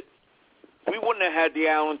Elliot, we wouldn't have had the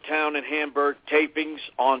Allentown and Hamburg tapings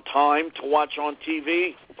on time to watch on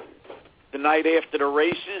TV the night after the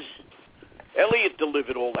races. Elliot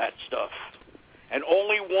delivered all that stuff. And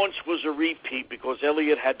only once was a repeat because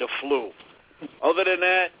Elliot had the flu. Other than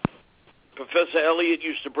that, Professor Elliot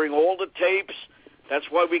used to bring all the tapes. That's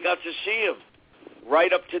why we got to see him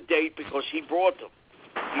right up to date because he brought them.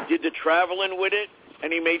 He did the traveling with it,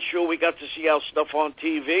 and he made sure we got to see our stuff on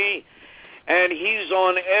TV. And he's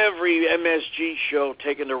on every MSG show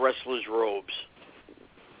taking the wrestlers' robes.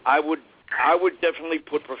 I would definitely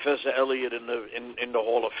put Professor Elliot in the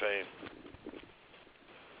Hall of Fame.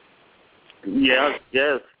 Yes.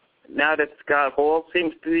 Now that Scott Hall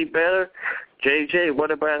seems to be better, JJ, what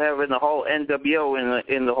about having the whole NWO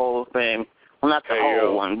in the Hall of Fame? Well, not the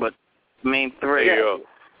whole one, but main three.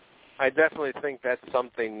 I definitely think that's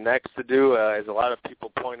something next to do. As a lot of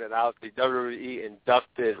people pointed out, the WWE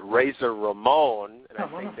inducted Razor Ramon, and I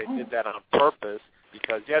think they did that on purpose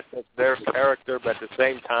because, yes, that's their character, but at the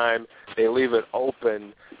same time, they leave it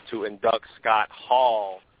open to induct Scott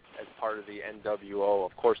Hall as part of the NWO.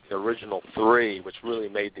 Of course, the original three, which really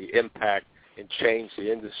made the impact and changed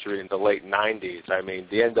the industry in the late 90s. I mean,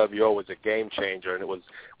 the NWO was a game changer, and it was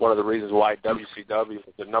one of the reasons why WCW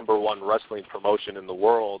was the number one wrestling promotion in the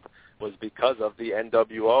world was because of the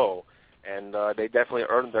NWO. And they definitely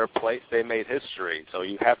earned their place. They made history. So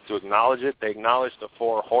you have to acknowledge it. They acknowledged the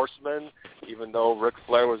Four Horsemen. Even though Ric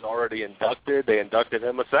Flair was already inducted, they inducted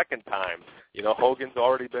him a second time. You know, Hogan's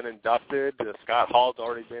already been inducted. Scott Hall's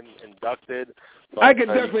already been inducted. But, I could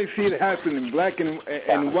definitely see it happen in black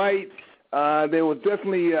and white. There was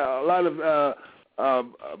definitely a lot of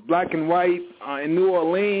black and white in New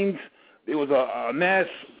Orleans. There was a mass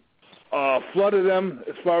flood of them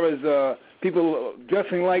as far as people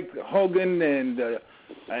dressing like Hogan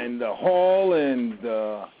and Hall and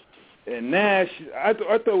Nash. I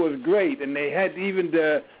thought it was great, and they had even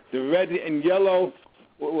the red and yellow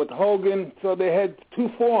with Hogan, so they had two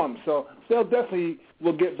forms. So they'll definitely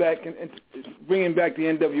will get back and bringing back the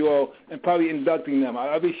NWO and probably inducting them.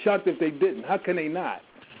 I'd be shocked if they didn't. How can they not?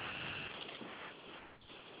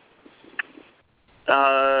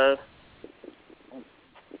 I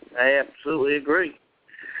absolutely agree.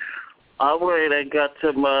 All right, I got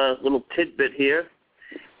some little tidbit here.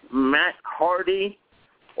 Matt Hardy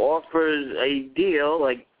offers a deal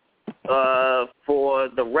for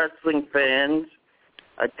the wrestling fans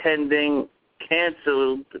attending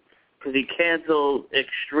canceled because he canceled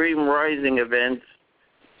Extreme Rising events.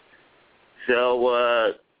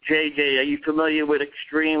 So, JJ, are you familiar with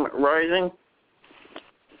Extreme Rising?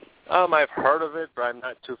 I've heard of it, but I'm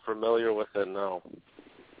not too familiar with it, no.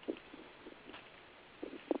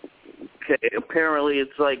 Okay, apparently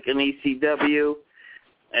it's like an ECW,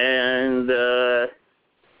 and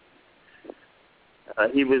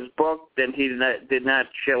he was booked and he did not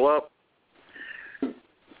show up.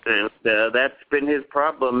 And that's been his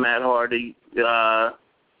problem, Matt Hardy.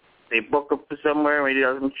 They book him for somewhere and he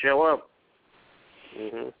doesn't show up.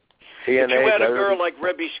 Mm-hmm. If you had a girl like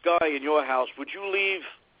Rebby Sky in your house, would you leave?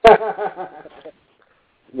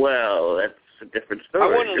 Well, that's a different story. I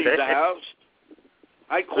wouldn't leave the house.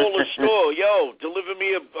 I'd call the store, yo, deliver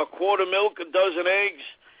me a quart of milk, a dozen eggs,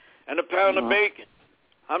 and a pound of bacon.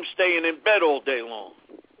 I'm staying in bed all day long.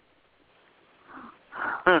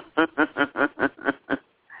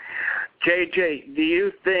 JJ, do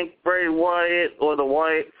you think Bray Wyatt or the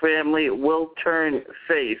Wyatt family will turn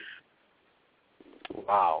face?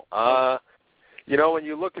 Wow. You know, when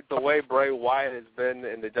you look at the way Bray Wyatt has been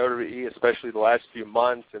in the WWE, especially the last few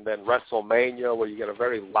months, and then WrestleMania, where you get a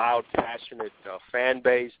very loud, passionate fan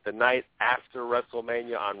base, the night after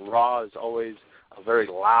WrestleMania on Raw is always a very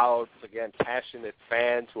loud, again, passionate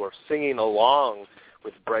fans who are singing along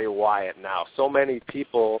with Bray Wyatt now. So many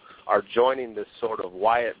people are joining this sort of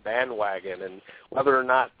Wyatt bandwagon, and whether or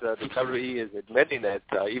not the WWE is admitting it,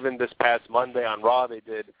 even this past Monday on Raw, they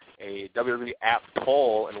did a WWE app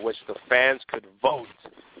poll in which the fans could vote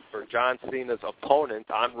for John Cena's opponent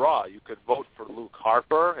on Raw. You could vote for Luke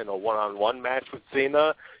Harper in a one-on-one match with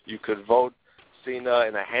Cena. You could vote Cena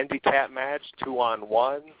in a handicap match,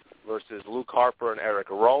 2-on-1, versus Luke Harper and Eric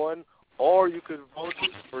Rowan. or you could vote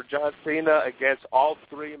for John Cena against all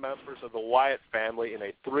three members of the Wyatt family in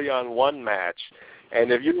a 3-on-1 match.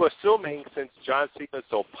 And if you're assuming, since John Cena is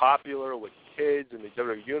so popular with kids in the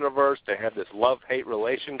WWE Universe, they have this love-hate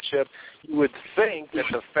relationship, you would think that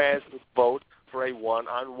the fans would vote for a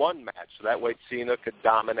 1-on-1 match. So that way Cena could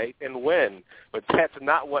dominate and win. But that's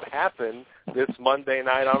not what happened this Monday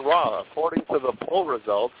night on Raw. According to the poll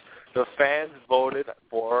results, the fans voted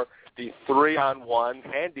for the 3-on-1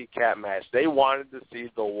 handicap match. They wanted to see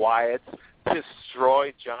the Wyatts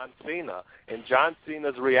destroy John Cena. And John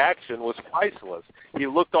Cena's reaction was priceless. He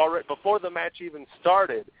looked already, before the match even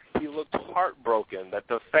started, he looked heartbroken that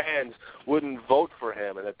the fans wouldn't vote for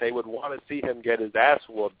him and that they would want to see him get his ass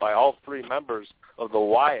whooped by all three members of the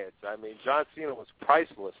Wyatts. I mean, John Cena was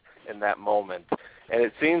priceless in that moment. And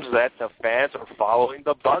it seems that the fans are following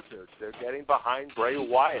the buzzards. They're getting behind Bray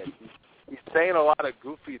Wyatt. He's saying a lot of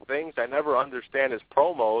goofy things. I never understand his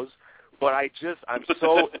promos, but I'm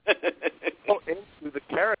so into the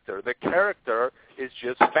character. The character is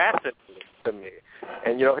just fascinating to me.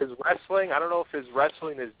 And, his wrestling, I don't know if his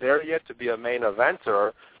wrestling is there yet to be a main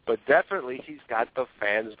eventer, but definitely he's got the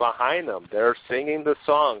fans behind him. They're singing the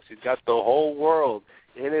songs. He's got the whole world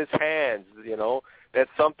in his hands, That's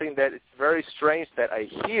something that it's very strange that a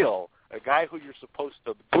heel, a guy who you're supposed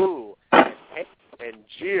to boo and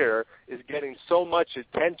jeer, is getting so much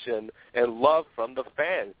attention and love from the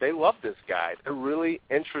fans. They love this guy. They're really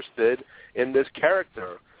interested in this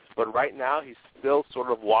character. But right now he's still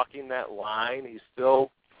sort of walking that line. He's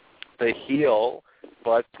still the heel,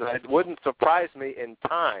 but it wouldn't surprise me in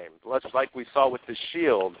time, much like we saw with The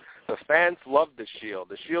Shield. The fans loved The Shield.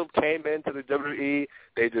 The Shield came into the WWE.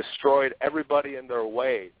 They destroyed everybody in their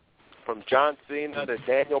way, from John Cena to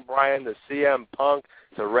Daniel Bryan to CM Punk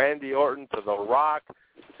to Randy Orton to The Rock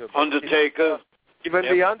to Undertaker. Even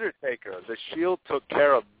The Undertaker. The Shield took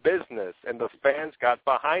care of business, and the fans got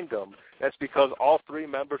behind them. That's because all three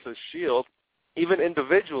members of Shield, even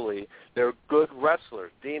individually, they're good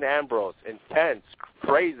wrestlers. Dean Ambrose, intense,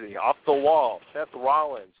 crazy, off the wall. Seth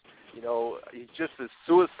Rollins, he's just a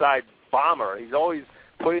suicide bomber. He's always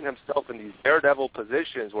putting himself in these daredevil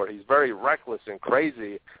positions where he's very reckless and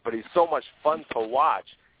crazy, but he's so much fun to watch.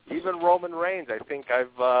 Even Roman Reigns, I think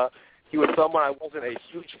he was someone I wasn't a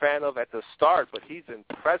huge fan of at the start, but he's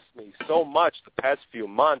impressed me so much the past few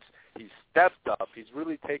months. He's stepped up. He's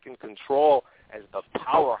really taken control as the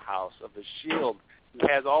powerhouse of the Shield. He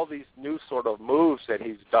has all these new sort of moves that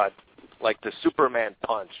he's done, like the Superman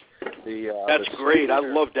punch. That's great. I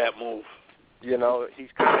love that move. He's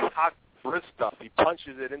kind of cocked wrist up. He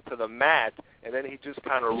punches it into the mat, and then he just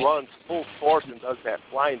kind of runs full force and does that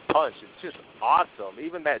flying punch. It's just awesome.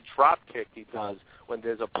 Even that drop kick he does when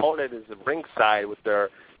his opponent is at ringside with they're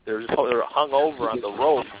hung over on the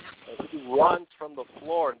rope. He runs from the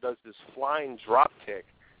floor and does this flying drop kick.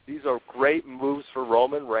 These are great moves for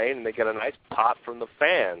Roman Reigns, and they get a nice pop from the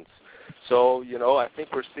fans. So, I think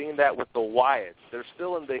we're seeing that with the Wyatts. They're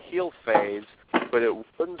still in the heel phase, but it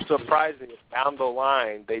wouldn't surprise me if down the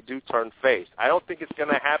line they do turn face. I don't think it's going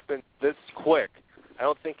to happen this quick. I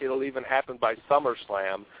don't think it'll even happen by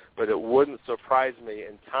SummerSlam, but it wouldn't surprise me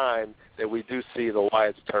in time that we do see the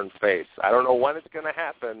Wyatts turn face. I don't know when it's going to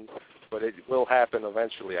happen, but it will happen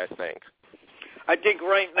eventually, I think. I think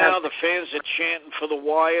right now the fans are chanting for the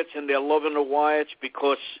Wyatts, and they're loving the Wyatts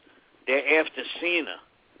because they're after Cena.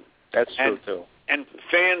 That's true, too. And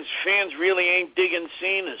fans really ain't digging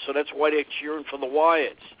Cena, so that's why they're cheering for the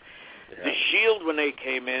Wyatts. Yeah. The Shield, when they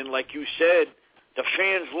came in, like you said, the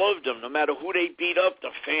fans loved them. No matter who they beat up, the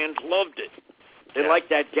fans loved it. They like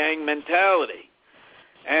that gang mentality.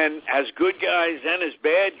 And as good guys and as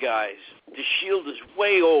bad guys, the Shield is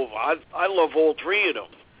way over. I love all three of them.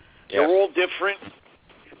 Yeah. They're all different,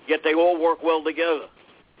 yet they all work well together.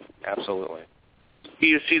 Absolutely. Do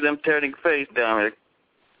you see them turning face, Dominic?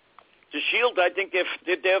 The Shield, I think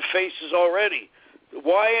they're their faces already. The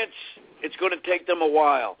Wyatts, it's going to take them a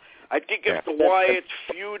while. I think if the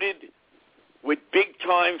Wyatts feuded with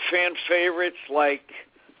big-time fan favorites like,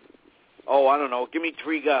 I don't know, give me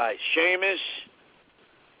three guys. Sheamus,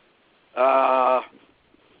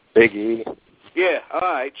 Big E. Yeah, all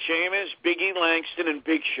right. Sheamus, Big E Langston, and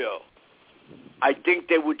Big Show. I think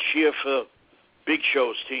they would cheer for Big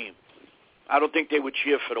Show's team. I don't think they would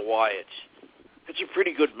cheer for the Wyatts. It's a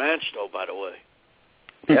pretty good match, though, by the way.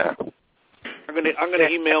 Yeah. I'm gonna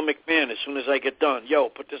email McMahon as soon as I get done. Yo,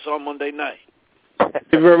 put this on Monday night.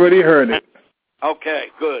 You've already heard it. Okay,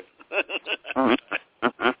 good.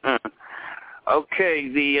 Okay,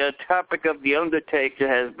 the topic of The Undertaker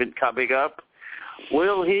has been coming up.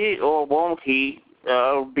 Will he or won't he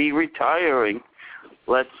be retiring?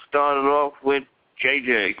 Let's start it off with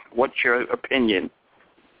JJ, what's your opinion?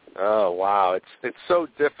 Oh, wow. It's so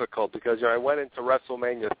difficult because I went into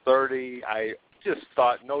WrestleMania 30. I just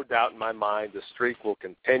thought, no doubt in my mind, the streak will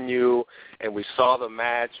continue, and we saw the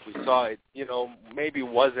match. We saw it, maybe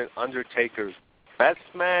wasn't Undertaker's best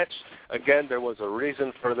match. Again, there was a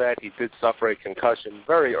reason for that. He did suffer a concussion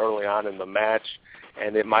very early on in the match,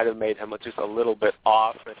 and it might have made him just a little bit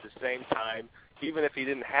off. At the same time, even if he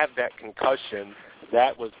didn't have that concussion,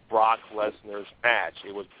 that was Brock Lesnar's match.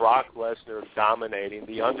 It was Brock Lesnar dominating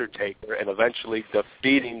The Undertaker and eventually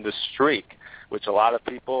defeating the streak, which a lot of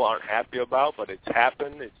people aren't happy about, but it's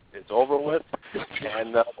happened. It's over with.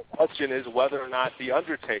 And the question is whether or not The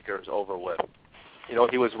Undertaker is over with.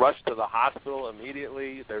 He was rushed to the hospital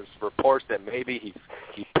immediately. There's reports that maybe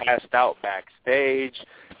he passed out backstage,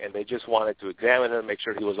 and they just wanted to examine him, make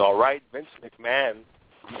sure he was all right. Vince McMahon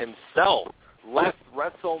himself left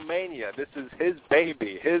WrestleMania. This is his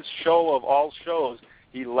baby, his show of all shows.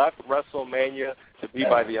 He left WrestleMania to be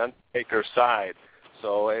by The Undertaker's side.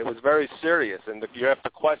 So it was very serious. And you have to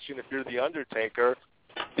question, if you're The Undertaker,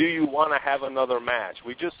 do you want to have another match?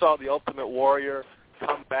 We just saw The Ultimate Warrior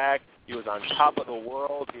come back. He was on top of the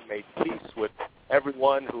world. He made peace with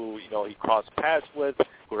everyone who, he crossed paths with,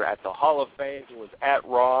 who were at the Hall of Fame, who was at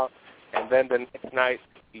Raw. And then the next night,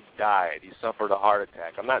 he died. He suffered a heart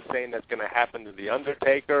attack. I'm not saying that's going to happen to The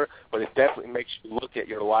Undertaker, but it definitely makes you look at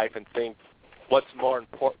your life and think, what's more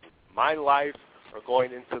important, my life or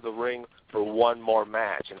going into the ring for one more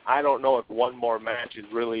match? And I don't know if one more match is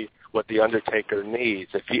really what The Undertaker needs.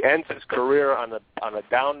 If he ends his career on a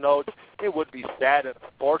down note, it would be sad and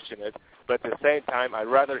unfortunate, but at the same time, I'd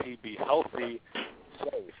rather he be healthy,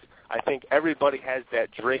 safe. I think everybody has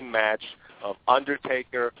that dream match of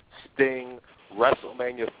Undertaker, Sting,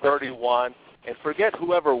 WrestleMania 31, and forget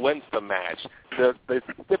whoever wins the match. The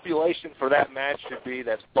stipulation for that match should be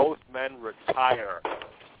that both men retire.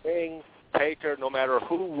 Sting, Taker, no matter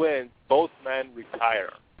who wins, both men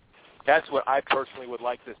retire. That's what I personally would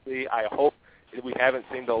like to see. I hope that we haven't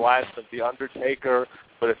seen the last of The Undertaker,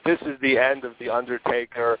 but if this is the end of The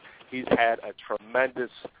Undertaker, he's had a tremendous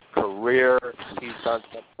career. He's done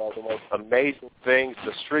some of the most amazing things.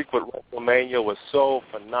 The streak with WrestleMania was so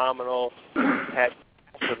phenomenal. He's had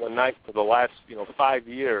for the night for the last 5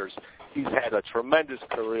 years. He's had a tremendous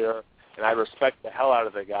career, and I respect the hell out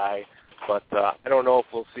of the guy. But I don't know if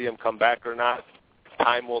we'll see him come back or not.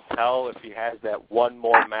 Time will tell if he has that one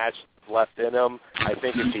more match left in him. I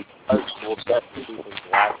think if he does, we'll definitely see his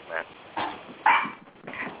last match.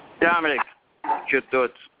 Dominic, what's your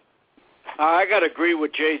thoughts? I got to agree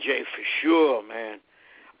with JJ for sure, man.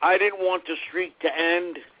 I didn't want the streak to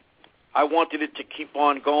end. I wanted it to keep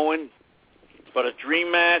on going. But a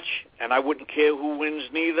dream match, and I wouldn't care who wins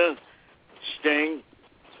neither, Sting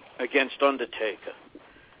against Undertaker.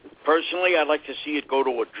 Personally, I'd like to see it go to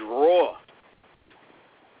a draw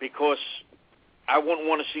because I wouldn't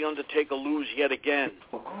want to see Undertaker lose yet again.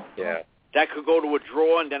 Yeah. That could go to a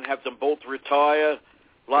draw and then have them both retire.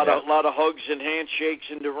 A lot of hugs and handshakes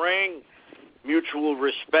in the ring. Mutual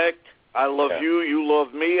respect. I love you. You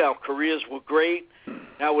love me. Our careers were great.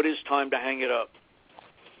 Now it is time to hang it up.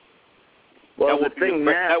 Well,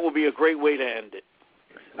 that would be a great way to end it.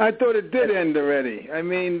 I thought it did end already. I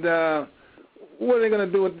mean, what are they going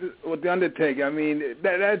to do with The Undertaker? I mean,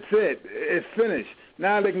 that's it. It's finished.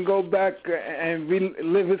 Now they can go back and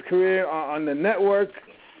relive his career on the network.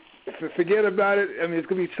 Forget about it. I mean, it's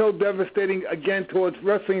going to be so devastating again towards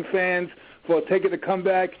wrestling fans for Taker to come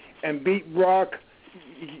back and beat Brock.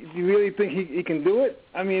 You really think he can do it?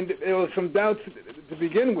 I mean, there was some doubts to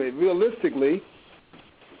begin with. Realistically,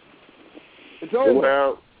 it's over.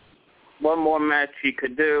 Well, one more match he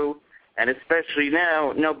could do, and especially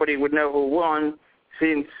now, nobody would know who won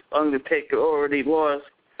since Undertaker already lost.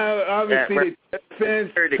 Obviously, the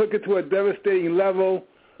fans took it to a devastating level.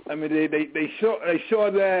 I mean, they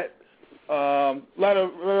saw that a lot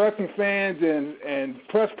of wrestling fans and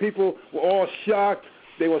press people were all shocked.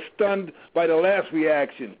 They were stunned by the last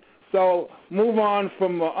reaction. So move on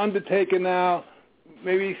from Undertaker now.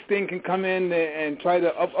 Maybe Sting can come in and try to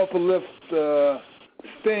uplift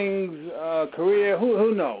Sting's career.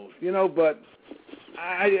 Who knows? But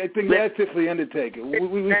I think that's it for the Undertaker.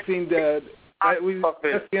 We've seen that.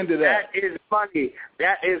 That's the end of that. That is money.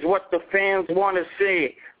 That is what the fans want to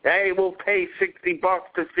see. They will pay $60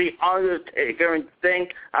 to see Undertaker and Sting.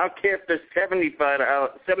 I don't care if they're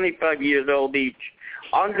 75 years old each.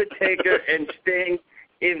 Undertaker and Sting,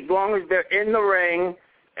 as long as they're in the ring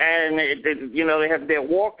and they have their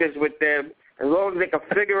walkers with them, as long as they can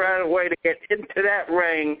figure out a way to get into that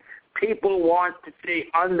ring, People want to see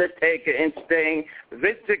Undertaker and Sting.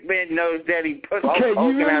 Vince McMahon knows that. He put Okay, Hulk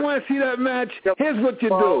Hogan you really out. want to see that match? Here's what you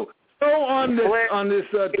do. Go on this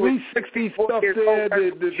 360 stuff there,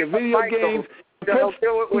 the video games.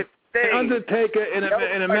 Put Undertaker in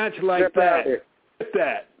a match like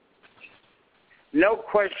that. No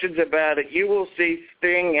questions about it. You will see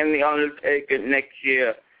Sting and The Undertaker next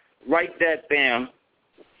year. Write that down.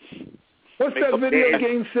 What's that video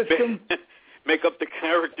game system? Make up the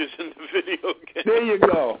characters in the video game. There you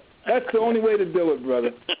go. That's the only way to do it,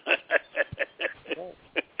 brother.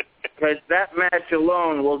 Because that match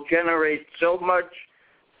alone will generate so much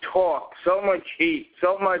talk, so much heat,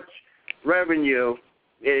 so much revenue.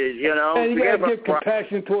 You know, and you got to give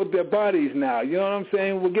compassion toward their bodies now. You know what I'm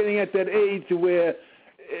saying? We're getting at that age where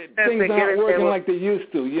things aren't working like they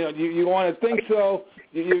used to. You know, you want to think so.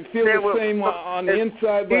 You feel the same on the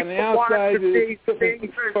inside, but on the outside, it's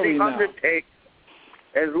different story now.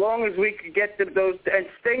 As long as we could get them those, and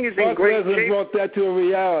Sting is in Brock great Lesnar shape. Brought that to a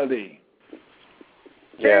reality.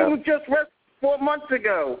 Sting just wrestled 4 months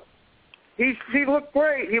ago. He looked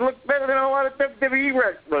great. He looked better than a lot of WWE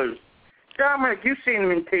wrestlers. Dominic, you've seen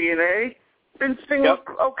him in TNA. Didn't Sting look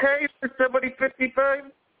okay for somebody 55?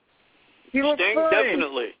 He looked Sting, fine.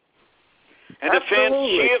 definitely. And the fans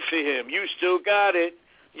cheer for him. You still got it.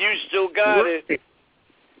 You still got it.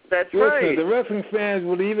 That's right. The wrestling fans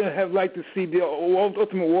would even have liked to see the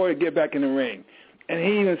Ultimate Warrior get back in the ring. And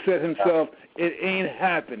he even said himself, it ain't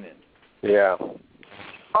happening. Yeah.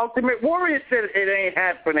 Ultimate Warrior said it ain't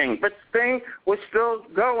happening, but Sting was still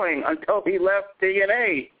going until he left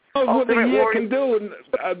TNA. What the year can do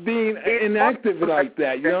being inactive like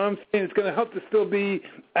that. You know what I'm saying? It's going to help to still be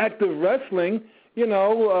active wrestling. You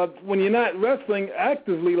know, when you're not wrestling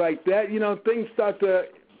actively like that, you know, things start to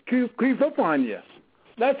creep up on you.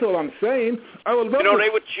 That's all I'm saying. They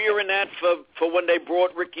were cheering that for when they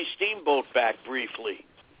brought Ricky Steamboat back briefly.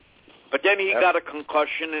 But then he got a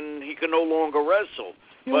concussion and he can no longer wrestle.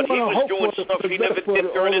 But he was doing stuff he never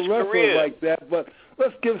did during his career. Like that, but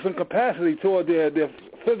let's give some capacity toward their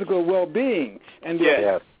physical well-being and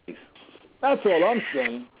their That's all I'm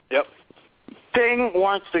saying. Yep. Sting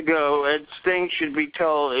wants to go, and Sting should be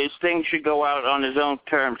told. Sting should go out on his own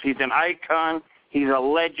terms. He's an icon. He's a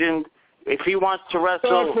legend. If he wants to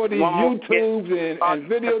wrestle, for these YouTubes and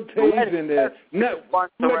videotapes and the Netflix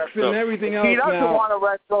and everything else. If he doesn't want to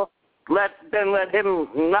wrestle, then let him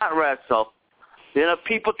not wrestle. You know,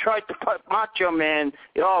 people tried to put Macho Man.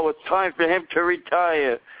 It's time for him to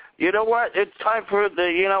retire. You know what? It's time for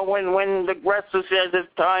when the wrestler says it's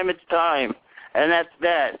time, and that's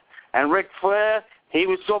that. And Ric Flair, he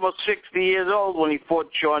was almost 60 years old when he fought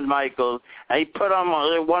Shawn Michaels, and he put on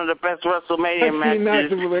one of the best WrestleMania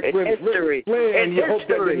matches in history. And you hope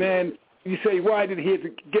that the man, you say, why did he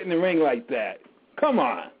get in the ring like that? Come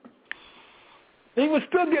on. He was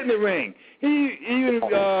still getting in the ring. He even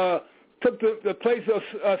took the place of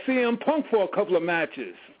CM Punk for a couple of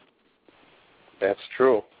matches. That's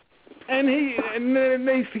true. And he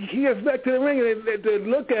gets back to the ring, and they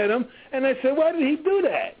look at him, and they say, why did he do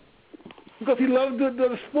that? Because he loved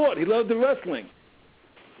the sport. He loved the wrestling.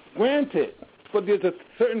 Granted, but there's a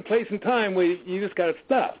certain place and time where you just got to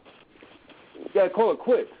stop. You got to call it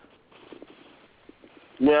quits.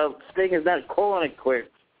 Well, Sting is not calling it quits.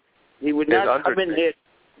 He would not come in here.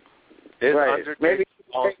 Maybe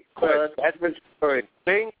that's story.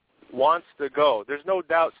 Sting wants to go. There's no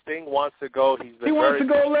doubt Sting wants to go. He wants to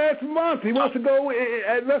go last month. He wants to go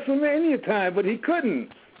at WrestleMania time, but he couldn't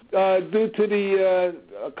due to the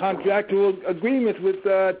contractual agreements with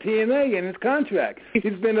TNA and his contract.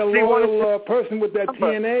 He's been a loyal person with that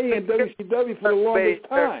TNA and WCW for the longest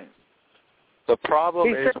time. The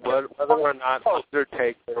problem is whether or not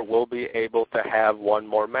Undertaker will be able to have one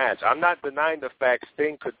more match. I'm not denying the fact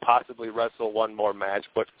Sting could possibly wrestle one more match,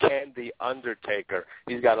 but can the Undertaker?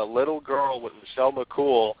 He's got a little girl with Michelle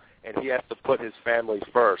McCool, and he has to put his family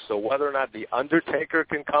first. So whether or not the Undertaker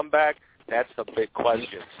can come back, that's the big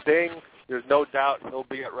question. Sting, there's no doubt he'll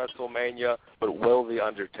be at WrestleMania, but will the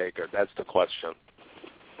Undertaker? That's the question.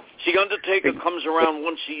 See, Undertaker comes around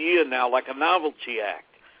once a year now, like a novelty act.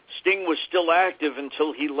 Sting was still active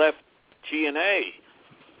until he left TNA.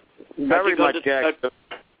 Very much active.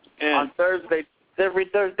 On Thursday, every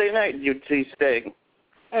Thursday night, you'd see Sting.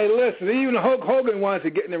 Hey, listen, even Hulk Hogan wants to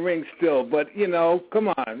get in the ring still, but, come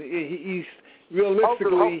on. He's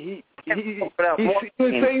realistically, he's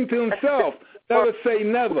saying to himself, never say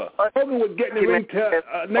never. Hogan would get in the ring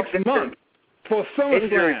next month for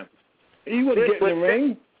SummerSlam. He wouldn't get in the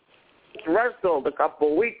ring. Wrestled a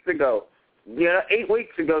couple of weeks ago. 8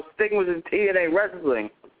 weeks ago, Sting was in TNA wrestling.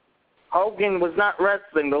 Hogan was not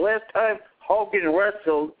wrestling. The last time Hogan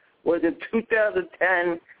wrestled was in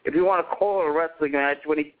 2010, if you want to call it a wrestling match,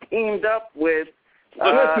 when he teamed up with...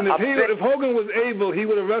 Listen, if Hogan was able, he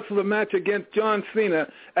would have wrestled a match against John Cena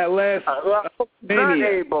at last Mania. Not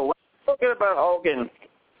able. Let's talk about Hogan.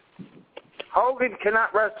 Hogan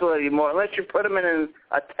cannot wrestle anymore unless you put him in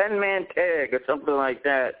a 10-man tag or something like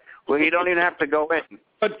that, where he don't even have to go in.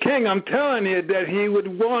 But, King, I'm telling you that he would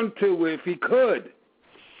want to if he could.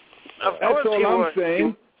 That's all I'm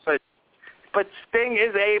saying. But Sting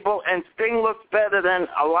is able, and Sting looks better than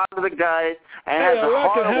a lot of the guys. And hey, a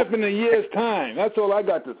lot can happen in a year's time. That's all I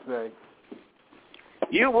got to say.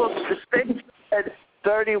 Sting said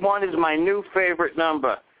 31 is my new favorite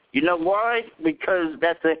number. You know why? Because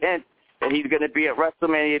that's a hint that he's going to be at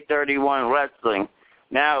WrestleMania 31 wrestling.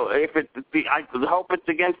 Now, I hope it's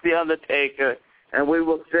against The Undertaker, and we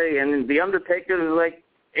will see. And The Undertaker is like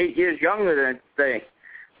 8 years younger than Sting.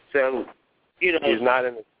 So, you know. He's not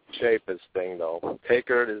in shape as Sting, though.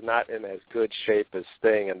 Taker is not in as good shape as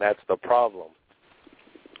Sting, and that's the problem.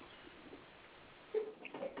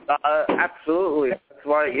 Absolutely. That's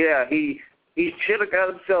why, he should have got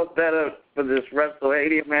himself better for this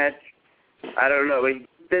WrestleMania match. I don't know. It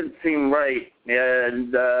didn't seem right.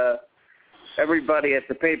 And everybody at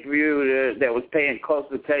the pay-per-view that was paying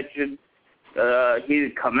close attention, he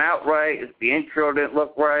didn't come out right. The intro didn't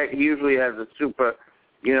look right. He usually has a super...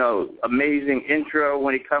 amazing intro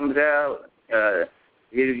when he comes out.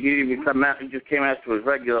 He didn't even come out. He just came out to his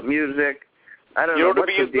regular music. I don't know. It'll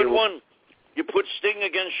be a good one. You put Sting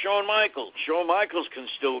against Shawn Michaels. Shawn Michaels can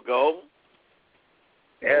still go.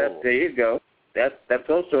 Yeah, there you go. That's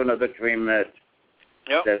also another dream match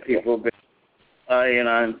that people have been eyeing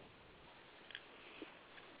on.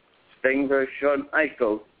 Sting versus Shawn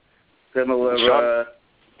Michaels. Similar.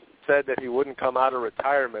 Said that he wouldn't come out of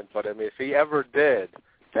retirement, but I mean, if he ever did,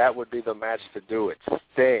 that would be the match to do it.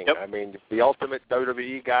 Sting. I mean, the ultimate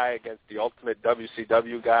WWE guy against the ultimate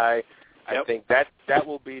WCW guy. I think that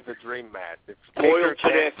will be the dream match. Loyal to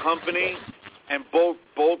their company, and both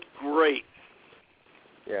great.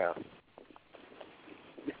 Yeah.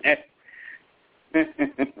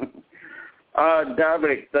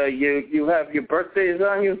 Dominic, you have your birthdays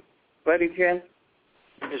on you, by any chance?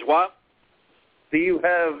 Is what? Do you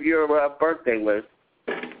have your birthday list?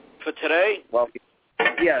 For today? Well,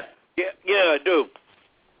 yes. Yeah, I do.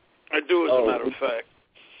 I do, as a matter of fact.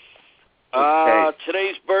 Okay.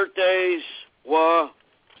 Today's birthdays were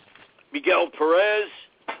Miguel Perez,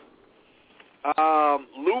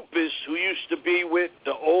 Lupus, who used to be with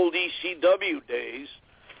the old ECW days.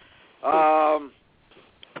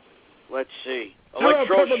 Let's see.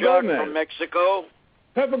 Electroshock from Mexico.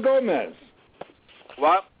 Pepper Gomez.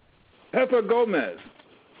 What? Pepper Gomez.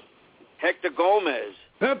 Hector Gomez.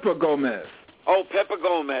 Pepper Gomez. Oh, Pepper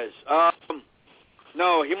Gomez.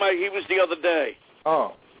 No, he was the other day.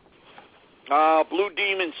 Oh. Blue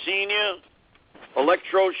Demon Sr.,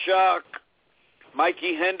 Electroshock,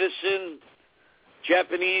 Mikey Henderson,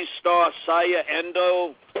 Japanese star Saya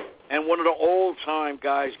Endo, and one of the old-time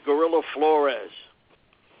guys, Gorilla Flores.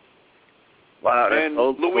 Wow, that's and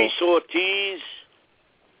old school. Luis Ortiz,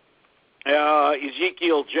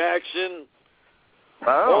 Ezekiel Jackson,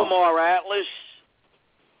 Omar Atlas,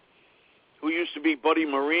 who used to be Buddy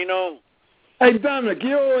Marino. Hey, Dominic,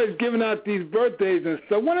 you're always giving out these birthdays and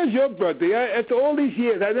stuff. When is your birthday? After all these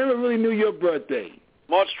years, I never really knew your birthday.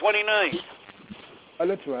 March 29th. Oh,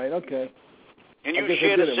 that's right. Okay. And you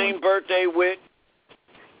share the same birthday with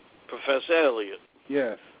Professor Elliott.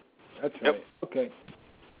 Yes, that's right. Okay.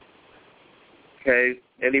 Okay.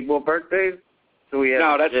 Any more birthdays?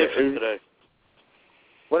 No, that's it for today.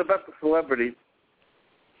 What about the celebrities?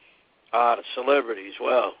 The celebrities.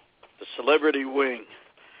 Well, the celebrity wing.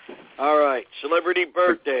 All right, celebrity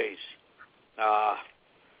birthdays.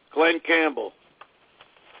 Glenn Campbell.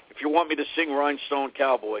 If you want me to sing Rhinestone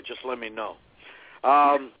Cowboy, just let me know.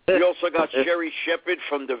 We also got Sherry Shepard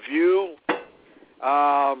from The View.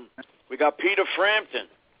 We got Peter Frampton.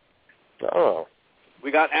 Oh.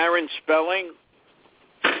 We got Aaron Spelling,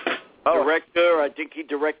 director. I think he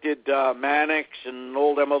directed Mannix and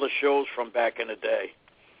all them other shows from back in the day.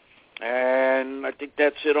 And I think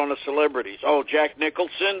that's it on the celebrities. Oh, Jack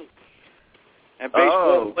Nicholson and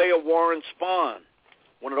baseball player Warren Spahn,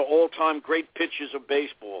 one of the all-time great pitchers of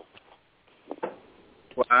baseball.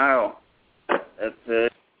 Wow. That's a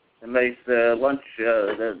nice lunch,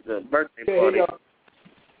 the birthday party.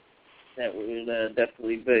 That would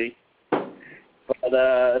definitely be.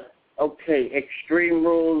 But, okay, Extreme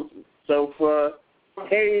Rules so far.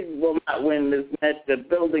 Cade will not win this match. They're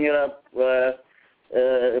building it up. But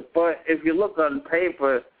if you look on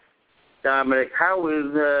paper, Dominic, how is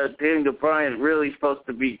Daniel Bryan really supposed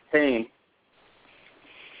to beat Kane?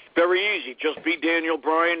 Very easy. Just be Daniel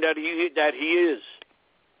Bryan that he is.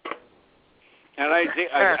 And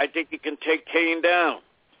I think he can take Kane down.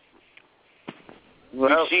 Well,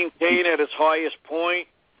 we've seen Kane at his highest point.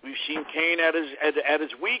 We've seen Kane at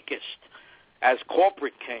his weakest as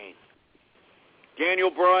corporate Kane. Daniel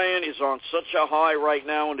Bryan is on such a high right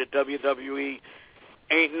now in the WWE.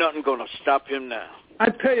 Ain't nothing going to stop him now. I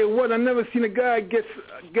tell you what, I've never seen a guy get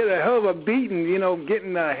a hell of a beating,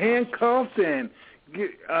 getting handcuffed and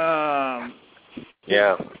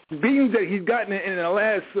beatings that he's gotten in the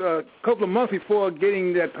last couple of months before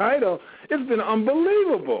getting that title. It's been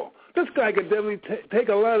unbelievable. This guy could definitely take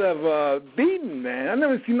a lot of beating, man. I've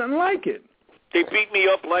never seen nothing like it. They beat me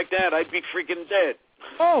up like that, I'd be freaking dead.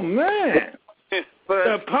 Oh, man.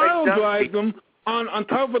 The pile drives them on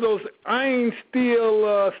top of those iron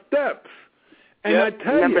steel steps. And I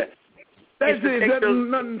tell you, there's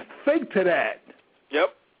nothing fake to that.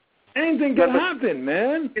 Yep. Anything can happen,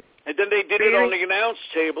 man. And then they did it on the announce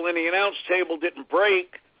table, and the announce table didn't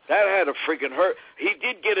break. That had to freaking hurt. He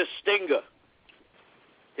did get a stinger.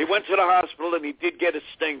 He went to the hospital, and he did get a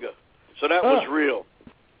stinger. So that was real.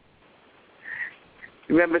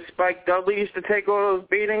 Remember Spike Dudley used to take all those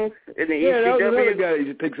beatings in the ECW? Yeah, that was another guy that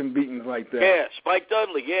used to take some beatings like that. Yeah, Spike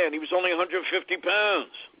Dudley, and he was only 150 pounds.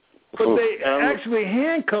 But they actually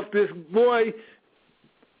handcuffed this boy.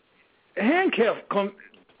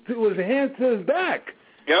 With his hands to his back.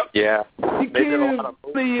 Yep. Yeah. He can't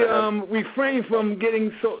refrain from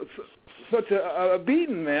getting such a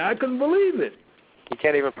beating, man. I couldn't believe it. He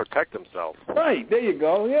can't even protect himself. Right. There you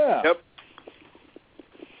go. Yeah. Yep.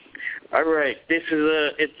 All right. This is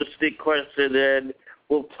an interesting question, and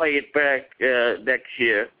we'll play it back next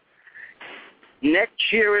year.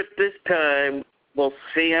 Next year at this time, will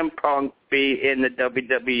CM Punk be in the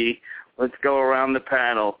WWE? Let's go around the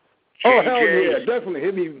panel. Oh, hell yeah, definitely.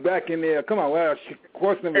 He'll be back in there. Come on, well,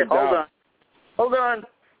 Hold on.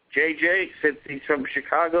 JJ, since he's from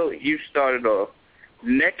Chicago, you started off.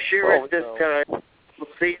 Next year at this time, will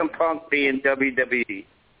CM Punk be in WWE?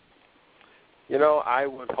 I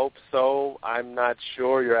would hope so. I'm not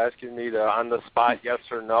sure. You're asking me to on the spot, yes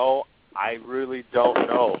or no. I really don't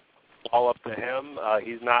know. All up to him.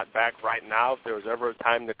 He's not back right now. If there was ever a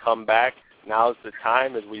time to come back, now's the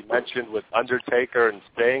time. As we mentioned with Undertaker and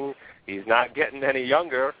Sting, he's not getting any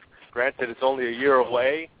younger. Granted, it's only a year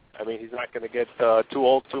away. I mean, he's not going to get too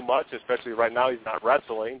old too much, especially right now he's not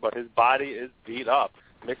wrestling, but his body is beat up.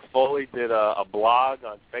 Mick Foley did a blog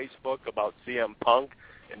on Facebook about CM Punk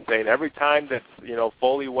and saying every time that,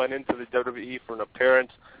 Foley went into the WWE for an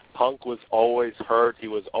appearance, Punk was always hurt. He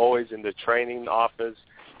was always in the training office,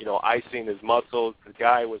 icing his muscles. The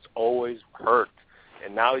guy was always hurt.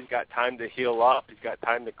 And now he's got time to heal up. He's got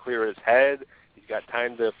time to clear his head. He's got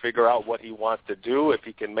time to figure out what he wants to do, if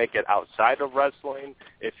he can make it outside of wrestling,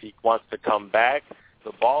 if he wants to come back.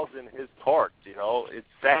 The ball's in his court, It's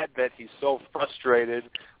sad that he's so frustrated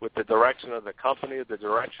with the direction of the company, the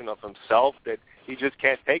direction of himself, that he just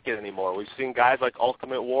can't take it anymore. We've seen guys like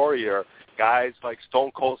Ultimate Warrior, guys like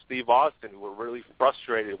Stone Cold Steve Austin, who were really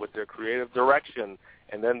frustrated with their creative direction,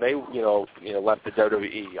 and then they, left the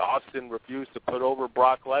WWE. Austin refused to put over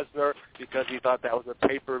Brock Lesnar because he thought that was a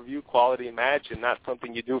pay-per-view quality match and not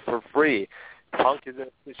something you do for free. Punk is in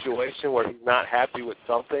a situation where he's not happy with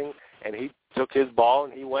something, and he took his ball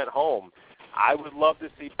and he went home. I would love to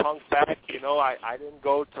see Punk back. I didn't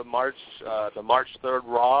go to the March 3rd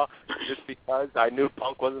Raw just because I knew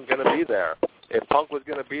Punk wasn't going to be there. If Punk was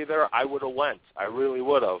going to be there, I would have went. I really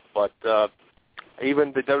would have. But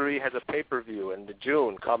even the WWE has a pay-per-view in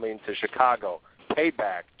June coming to Chicago.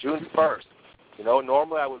 Payback, June 1st.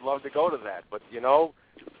 Normally I would love to go to that. But,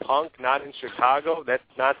 Punk not in Chicago, that's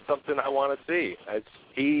not something I want to see.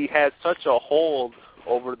 He has such a hold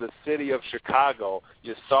over the city of Chicago.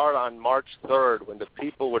 You saw it on March 3rd when the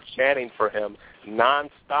people were chanting for him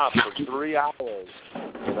nonstop for 3 hours.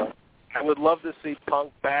 I would love to see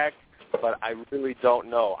Punk back, but I really don't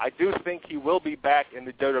know. I do think he will be back in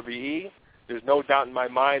the WWE. There's no doubt in my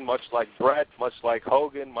mind, much like Brett, much like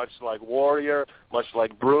Hogan, much like Warrior, much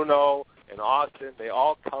like Bruno and Austin. They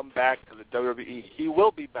all come back to the WWE. He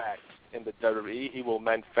will be back in the WWE. He will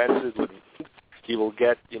mend fences with Vince. He will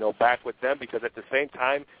get, back with them because at the same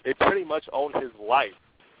time, they pretty much own his life.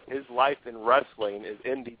 His life in wrestling is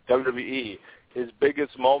in the WWE. His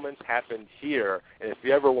biggest moments happened here. And if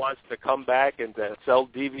he ever wants to come back and to sell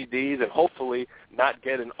DVDs and hopefully not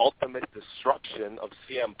get an ultimate destruction of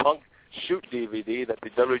CM Punk shoot DVD that the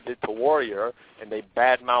WWE did to Warrior and they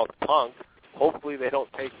badmouth Punk, hopefully they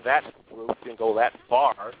don't take that route and go that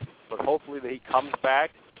far. But hopefully that he comes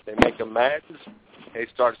back, they make amends, they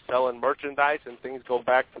start selling merchandise and things go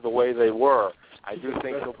back to the way they were. I do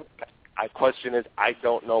think my question is, I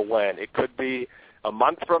don't know when. It could be a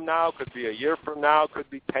month from now, could be a year from now, could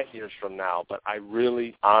be 10 years from now, but I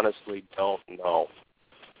really, honestly don't know.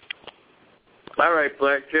 All right,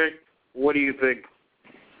 Blackjack, what do you think?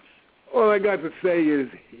 All I got to say is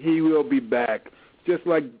he will be back. Just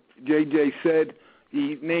like JJ said,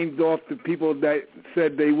 he named off the people that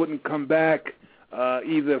said they wouldn't come back,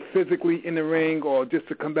 either physically in the ring or just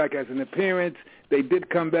to come back as an appearance. They did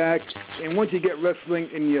come back, and once you get wrestling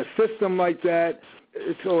in your system like that,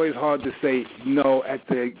 it's always hard to say no at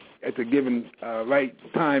the given right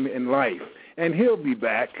time in life. And he'll be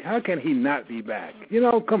back. How can he not be back?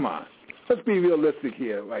 Come on. Let's be realistic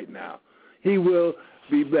here right now. He will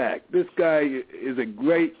be back. This guy is a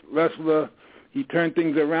great wrestler. He turned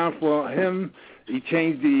things around for him. He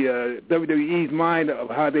changed the WWE's mind of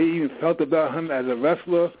how they even felt about him as a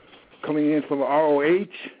wrestler coming in from ROH.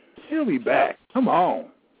 He'll be back. Come on.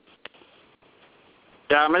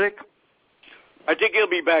 Dominic? I think he'll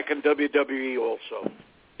be back in WWE also.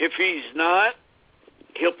 If he's not,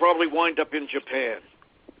 he'll probably wind up in Japan.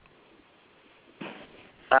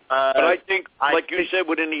 But I think, like you said,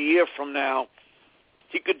 within a year from now,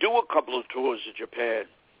 he could do a couple of tours of Japan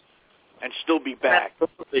and still be back.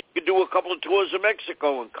 He could do a couple of tours of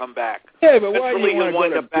Mexico and come back. Yeah, but why eventually do you he'll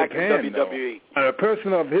want wind to go up to back Japan, in WWE. A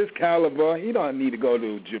person of his caliber, he don't need to go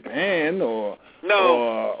to Japan or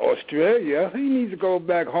Australia. He needs to go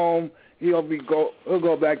back home. He'll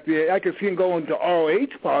go back there. I could see him going to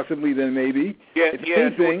ROH possibly then maybe. Yeah, do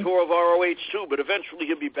a tour of ROH too, but eventually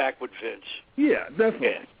he'll be back with Vince. Yeah, definitely.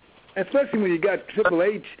 Yeah. Especially when you got Triple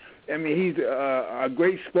H. I mean, he's a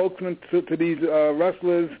great spokesman to these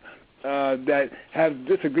wrestlers that have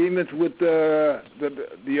disagreements with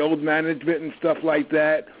the old management and stuff like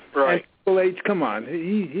that. Right. And Triple H, come on,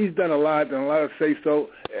 he's done a lot and a lot of say so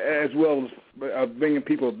as well as bringing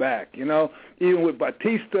people back. Even with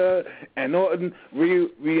Batista and Orton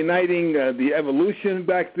reuniting the Evolution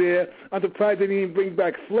back there. I'm surprised they didn't even bring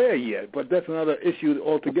back Flair yet, but that's another issue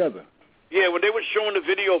altogether. Yeah, when they were showing the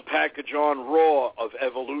video package on Raw of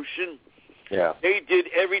Evolution, they did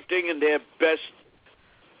everything in their best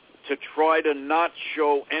to try to not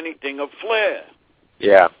show anything of Flair.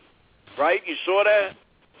 Yeah. Right? You saw that?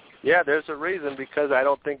 Yeah, there's a reason, because I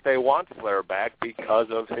don't think they want Flair back because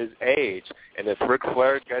of his age. And if Ric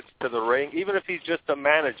Flair gets to the ring, even if he's just a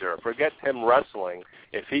manager, forget him wrestling,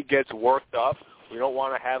 if he gets worked up, we don't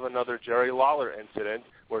want to have another Jerry Lawler incident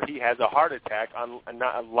where he has a heart attack on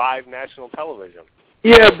live national television.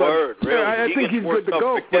 Yeah, but really. I think he's good to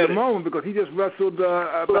go for the moment because he just wrestled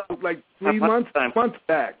about 3 months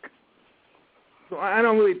back. So I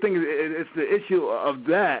don't really think it's the issue of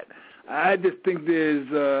that. I just think there's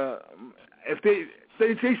if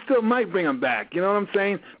they still might bring him back. You know what I'm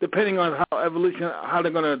saying? Depending on how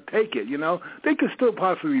they're going to take it. They could still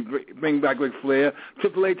possibly bring back Ric Flair.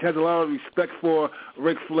 Triple H has a lot of respect for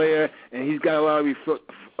Ric Flair, and he's got a lot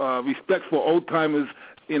of respect for old timers.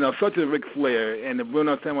 Such as Ric Flair and the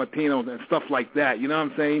Bruno Sammartino and stuff like that. You know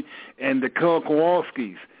what I'm saying? And the Kyle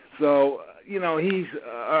Kowalskis. So he's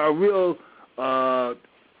a real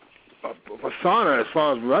persona as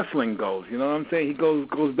far as wrestling goes. You know what I'm saying? He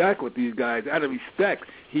goes back with these guys out of respect.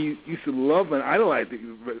 He used to love and idolize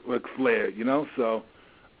Ric Flair, so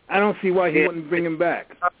I don't see why he wouldn't bring him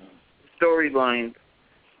back. Storyline.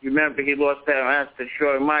 You remember he lost that match to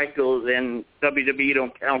Shawn Michaels, and WWE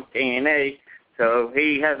don't count TNA, so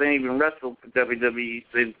he hasn't even wrestled for WWE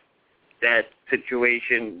since that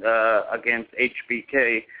situation against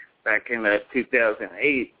HBK back in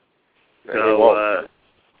 2008. So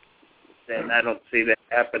then I don't see that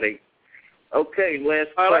happening. Okay,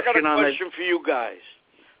 last question I got a question for you guys.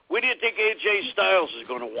 Where do you think AJ Styles is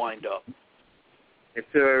going to wind up? It's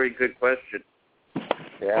a very good question.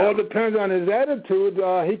 Yeah. All depends on his attitude.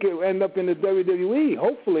 He could end up in the WWE.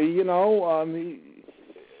 Hopefully,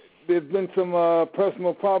 there's been some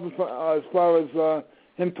personal problems as far as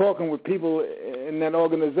him talking with people in that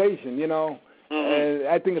organization, And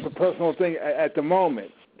I think it's a personal thing at the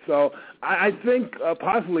moment. So I think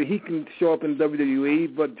possibly he can show up in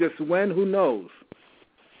WWE, but just when, who knows?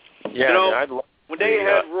 Yeah, when they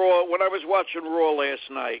had Raw, when I was watching Raw last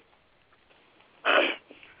night,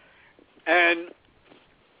 and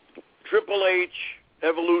Triple H,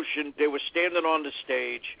 Evolution, they were standing on the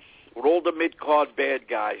stage with all the mid-card bad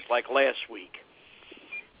guys like last week.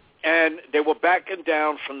 And they were backing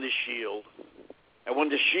down from the Shield. And when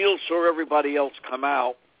the Shield saw everybody else come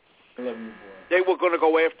out, they were going to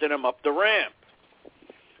go after them up the ramp.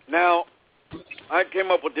 Now, I came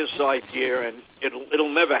up with this idea, and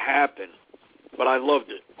it'll never happen, but I loved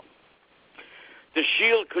it. the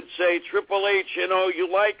Shield could say, Triple H, you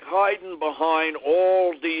like hiding behind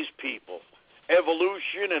all these people,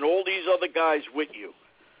 Evolution and all these other guys with you.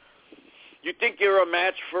 You think you're a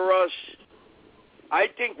match for us? I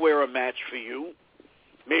think we're a match for you.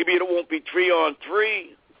 Maybe it won't be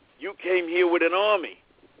 3-on-3. You came here with an army.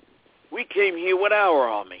 We came here with our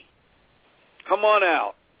army. Come on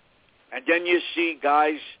out. And then you see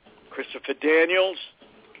guys, Christopher Daniels,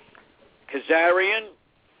 Kazarian,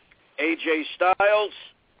 AJ Styles,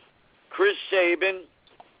 Chris Sabin,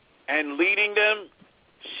 and leading them,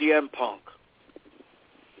 CM Punk.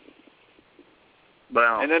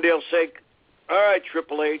 Wow. And then they'll say, all right,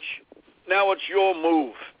 Triple H, now it's your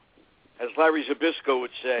move, as Larry Zbyszko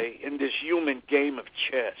would say, in this human game of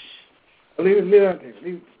chess. Leave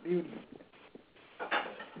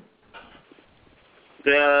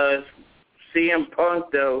CM Punk,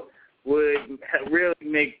 though, would really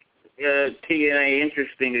make TNA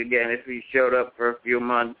interesting again if he showed up for a few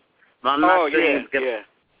months. I'm not saying it's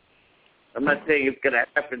going to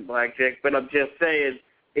happen, Blackjack, but I'm just saying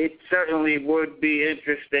it certainly would be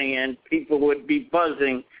interesting, and people would be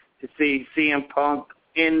buzzing to see CM Punk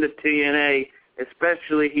in the TNA,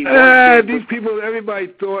 especially these people, everybody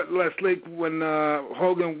thought last week when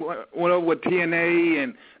Hogan went over with TNA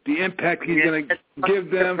and the impact he's going to give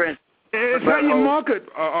them. It's how you market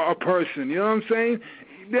a person, you know what I'm saying?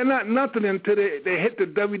 They're not nothing until they hit the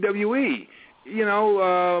WWE.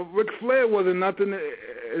 Ric Flair wasn't nothing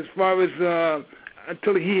as far as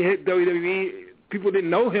until he hit WWE. People didn't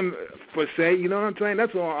know him per se, you know what I'm saying?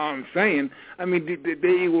 That's all I'm saying. I mean,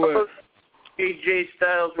 they were... AJ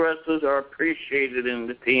Styles wrestlers are appreciated in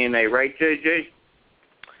the TNA, right, JJ?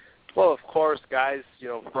 Well, of course, guys,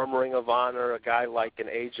 from Ring of Honor, a guy like an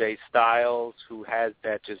AJ Styles who has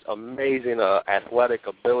that just amazing athletic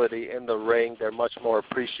ability in the ring, they're much more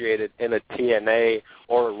appreciated in a TNA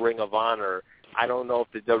or a Ring of Honor. I don't know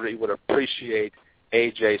if the WWE would appreciate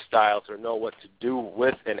AJ Styles or know what to do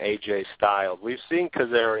with an AJ Styles. We've seen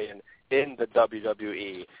Kazarian in the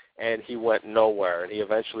WWE, and he went nowhere, and he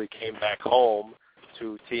eventually came back home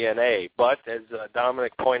to TNA. But as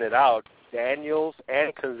Dominic pointed out, Daniels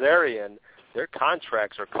and Kazarian, their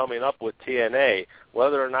contracts are coming up with TNA.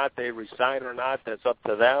 Whether or not they resign or not, that's up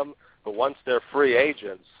to them. But once they're free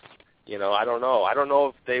agents, I don't know. I don't know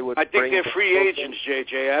if they would. I think they're free agents,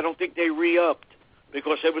 JJ. I don't think they re-upped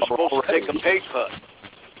because they were supposed to take a pay cut.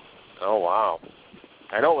 Oh, wow.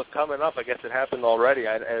 I know it was coming up. I guess it happened already.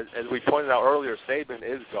 As we pointed out earlier, Sabin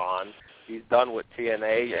is gone. He's done with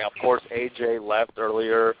TNA. Of course, AJ left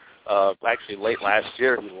earlier. Actually, late last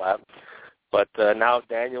year he left. But now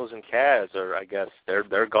Daniels and Kaz are, I guess,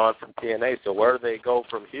 they're gone from TNA. So where they go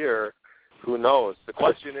from here, who knows? The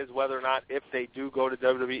question is whether or not if they do go to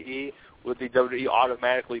WWE, would the WWE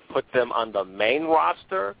automatically put them on the main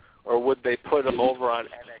roster, or would they put them over on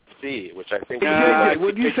NXT, which I think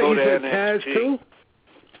would you say Kaz too?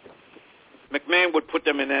 McMahon would put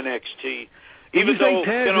them in NXT. Even though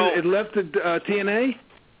Taz had left the TNA?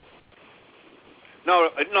 No.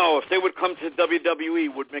 If they would come to WWE,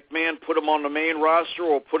 would McMahon put them on the main roster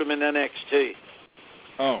or put them in NXT?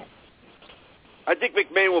 Oh. I think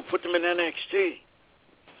McMahon will put them in NXT.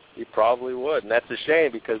 He probably would, and that's a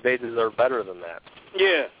shame because they deserve better than that.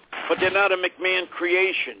 Yeah, but they're not a McMahon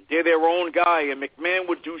creation. They're their own guy, and McMahon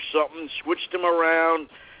would do something, switch them around.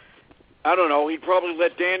 I don't know. He'd probably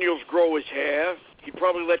let Daniels grow his hair. He'd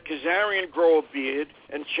probably let Kazarian grow a beard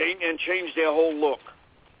and change their whole look.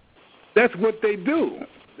 That's what they do.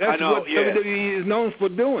 That's what WWE is known for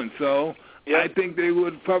doing. So I think they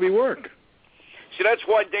would probably work. See, that's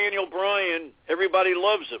why Daniel Bryan, everybody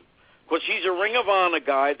loves him. Because he's a Ring of Honor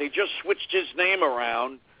guy. They just switched his name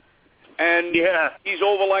around. And he's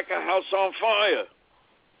over like a house on fire.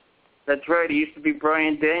 That's right. He used to be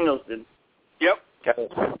Bryan Danielson. Yep.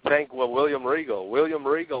 Thank William Regal. William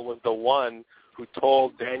Regal was the one who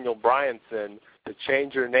told Daniel Bryanson to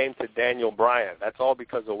change your name to Daniel Bryan. That's all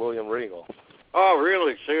because of William Regal. Oh,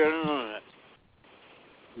 really? See, I didn't know that.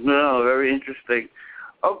 No, very interesting.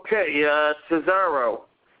 Okay, Cesaro.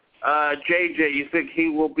 JJ, you think he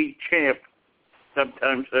will be champ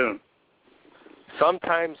sometime soon?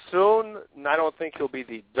 Sometime soon? I don't think he'll be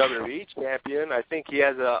the WWE champion. I think he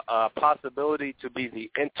has a possibility to be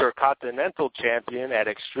the Intercontinental champion at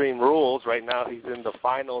Extreme Rules. Right now he's in the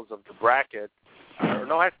finals of the bracket.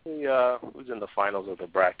 No, actually, who's in the finals of the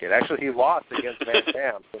bracket? Actually, he lost against Van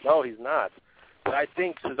Dam. So no, he's not. But I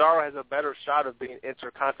think Cesaro has a better shot of being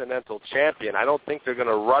Intercontinental champion. I don't think they're going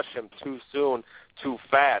to rush him too soon, too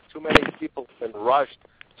fast. Too many people have been rushed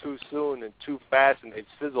too soon and too fast, and they've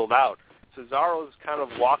fizzled out. Cesaro's kind of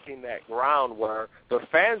walking that ground where the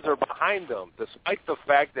fans are behind him, despite the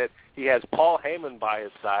fact that he has Paul Heyman by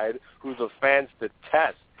his side, who the fans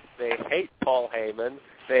detest. They hate Paul Heyman.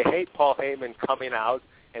 They hate Paul Heyman coming out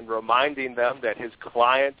and reminding them that his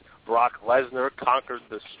client, Brock Lesnar, conquered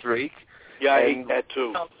the streak. Yeah, I hate that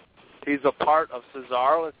too. He's a part of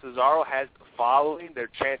Cesaro, and Cesaro has the following. They're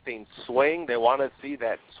chanting swing. They want to see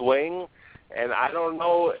that swing. And I don't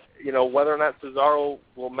know, whether or not Cesaro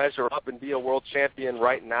will measure up and be a world champion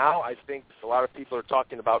right now. I think a lot of people are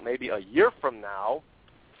talking about maybe a year from now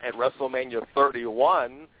at WrestleMania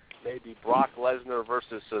 31, maybe Brock Lesnar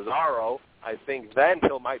versus Cesaro. I think then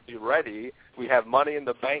he might be ready. We have Money in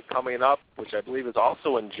the Bank coming up, which I believe is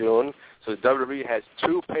also in June. So WWE has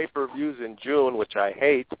 2 pay-per-views in June, which I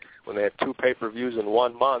hate when they have 2 pay-per-views in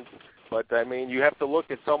 1 month. But, I mean, you have to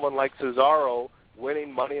look at someone like Cesaro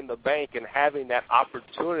winning Money in the Bank and having that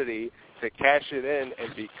opportunity to cash it in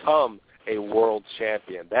and become a world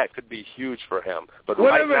champion. That could be huge for him. But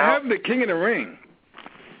whatever right now, happened to King of the Ring?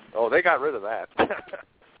 Oh, they got rid of that.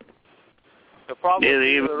 The problem with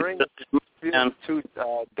King of the Ring is too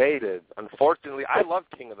dated. Unfortunately, I loved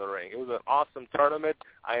King of the Ring. It was an awesome tournament.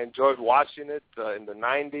 I enjoyed watching it in the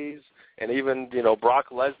 90s. And even, Brock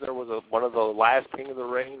Lesnar was one of the last King of the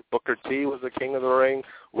Ring. Booker T was a King of the Ring.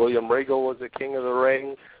 William Regal was a King of the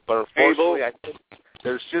Ring. But unfortunately, I think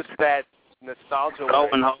there's just that nostalgia.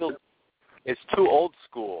 It's too old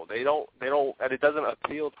school. They don't, and it doesn't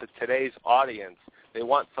appeal to today's audience. They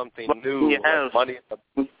want something new, like Money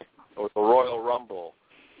or the Royal Rumble.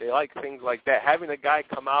 They like things like that. Having a guy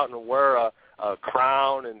come out and wear a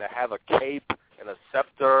crown and to have a cape and a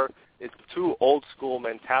scepter, it's too old school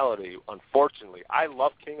mentality, unfortunately. I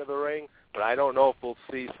love King of the Ring, but I don't know if we'll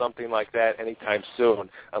see something like that anytime soon,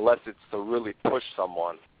 unless it's to really push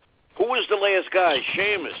someone. Who was the last guy?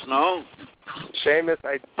 Sheamus, no? Sheamus,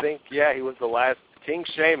 I think, he was the last. King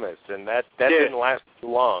Sheamus, and that didn't last too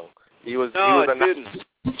long. He didn't.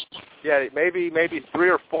 Yeah, maybe 3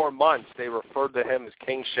 or 4 months they referred to him as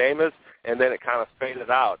King Sheamus, and then it kind of faded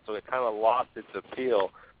out, so it kind of lost its appeal.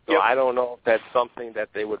 So I don't know if that's something that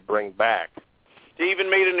they would bring back. They even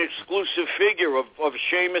made an exclusive figure of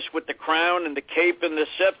Sheamus with the crown and the cape and the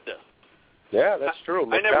scepter. Yeah, that's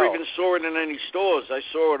true. I never even saw it in any stores. I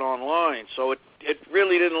saw it online, so it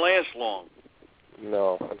really didn't last long.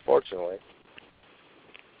 No, unfortunately.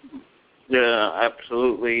 Yeah,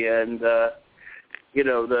 absolutely. And,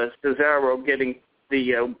 the Cesaro getting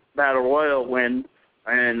the Battle Royal win,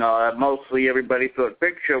 and mostly everybody thought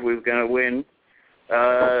Big Show was going to win.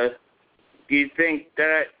 Do you think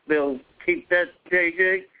that they'll keep that,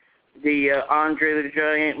 JJ? The Andre the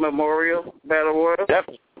Giant Memorial Battle Royal?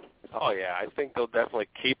 Definitely. Oh, yeah, I think they'll definitely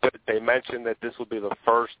keep it. They mentioned that this will be the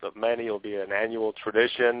first of many. It will be an annual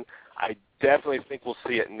tradition. I definitely think we'll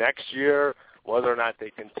see it next year. Whether or not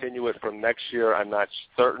they continue it from next year, I'm not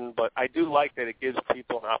certain, but I do like that it gives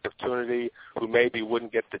people an opportunity who maybe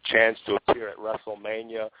wouldn't get the chance to appear at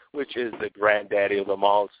WrestleMania, which is the granddaddy of them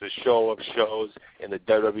all. It's the show of shows in the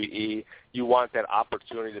WWE. You want that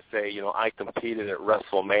opportunity to say, I competed at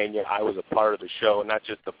WrestleMania. I was a part of the show, not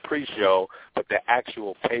just the pre-show, but the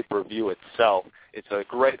actual pay-per-view itself. It's a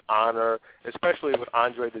great honor, especially with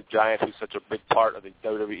Andre the Giant, who's such a big part of the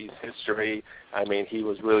WWE's history. I mean, he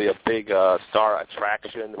was really a big star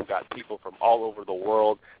attraction who got people from all over the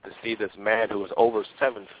world to see this man who was over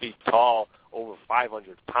 7 feet tall, over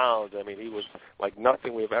 500 pounds. I mean, he was like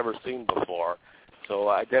nothing we've ever seen before. So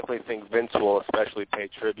I definitely think Vince will especially pay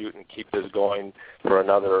tribute and keep this going for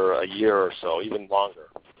another year or so, even longer.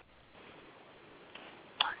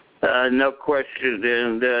 No question.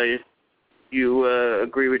 And you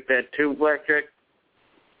agree with that too, Blackjack?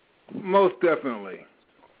 Most definitely.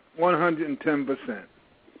 110%.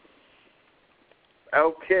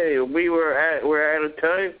 Okay, we're out of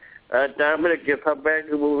time. Dominic, you'll come back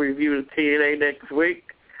and we'll review the TNA next week.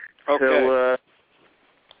 Okay. So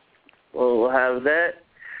we'll have that.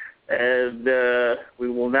 And we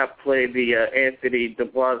will not play the Anthony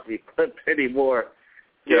DeBlasio clip anymore.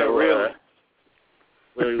 Yeah, so, really.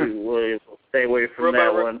 We'll stay away from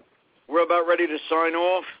that one. We're about ready to sign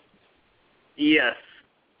off? Yes.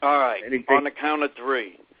 All right. On the count of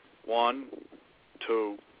 3. 1,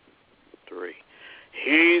 2, 3.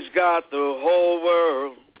 He's got the whole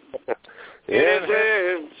world in his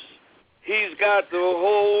hands. He's got the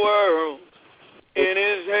whole world in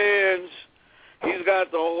his hands. He's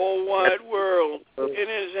got the whole wide world in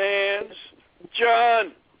his hands.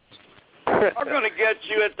 John, I'm going to get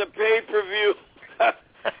you at the pay-per-view.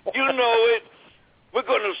 You know it. We're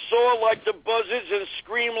going to soar like the buzzards and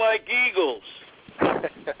scream like eagles.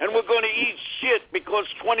 And we're going to eat shit because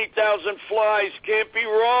 20,000 flies can't be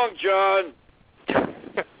wrong, John.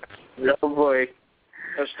 Oh, boy.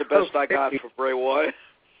 That's the best I got for Bray Wyatt.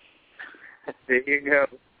 There you go.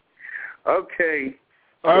 Okay.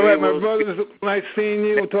 All right, my brothers. Nice seeing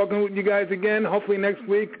you. Talking with you guys again. Hopefully next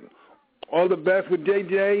week. All the best with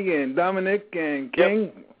JJ and Dominic and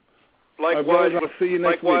King. Yep. Likewise, I'll see you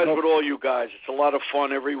next week. with all you guys. It's a lot of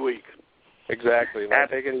fun every week. Exactly, man.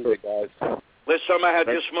 Take it easy, guys. Last time I had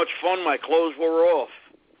this much fun, my clothes were off.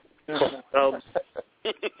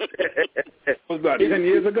 It was about 10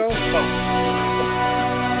 years ago?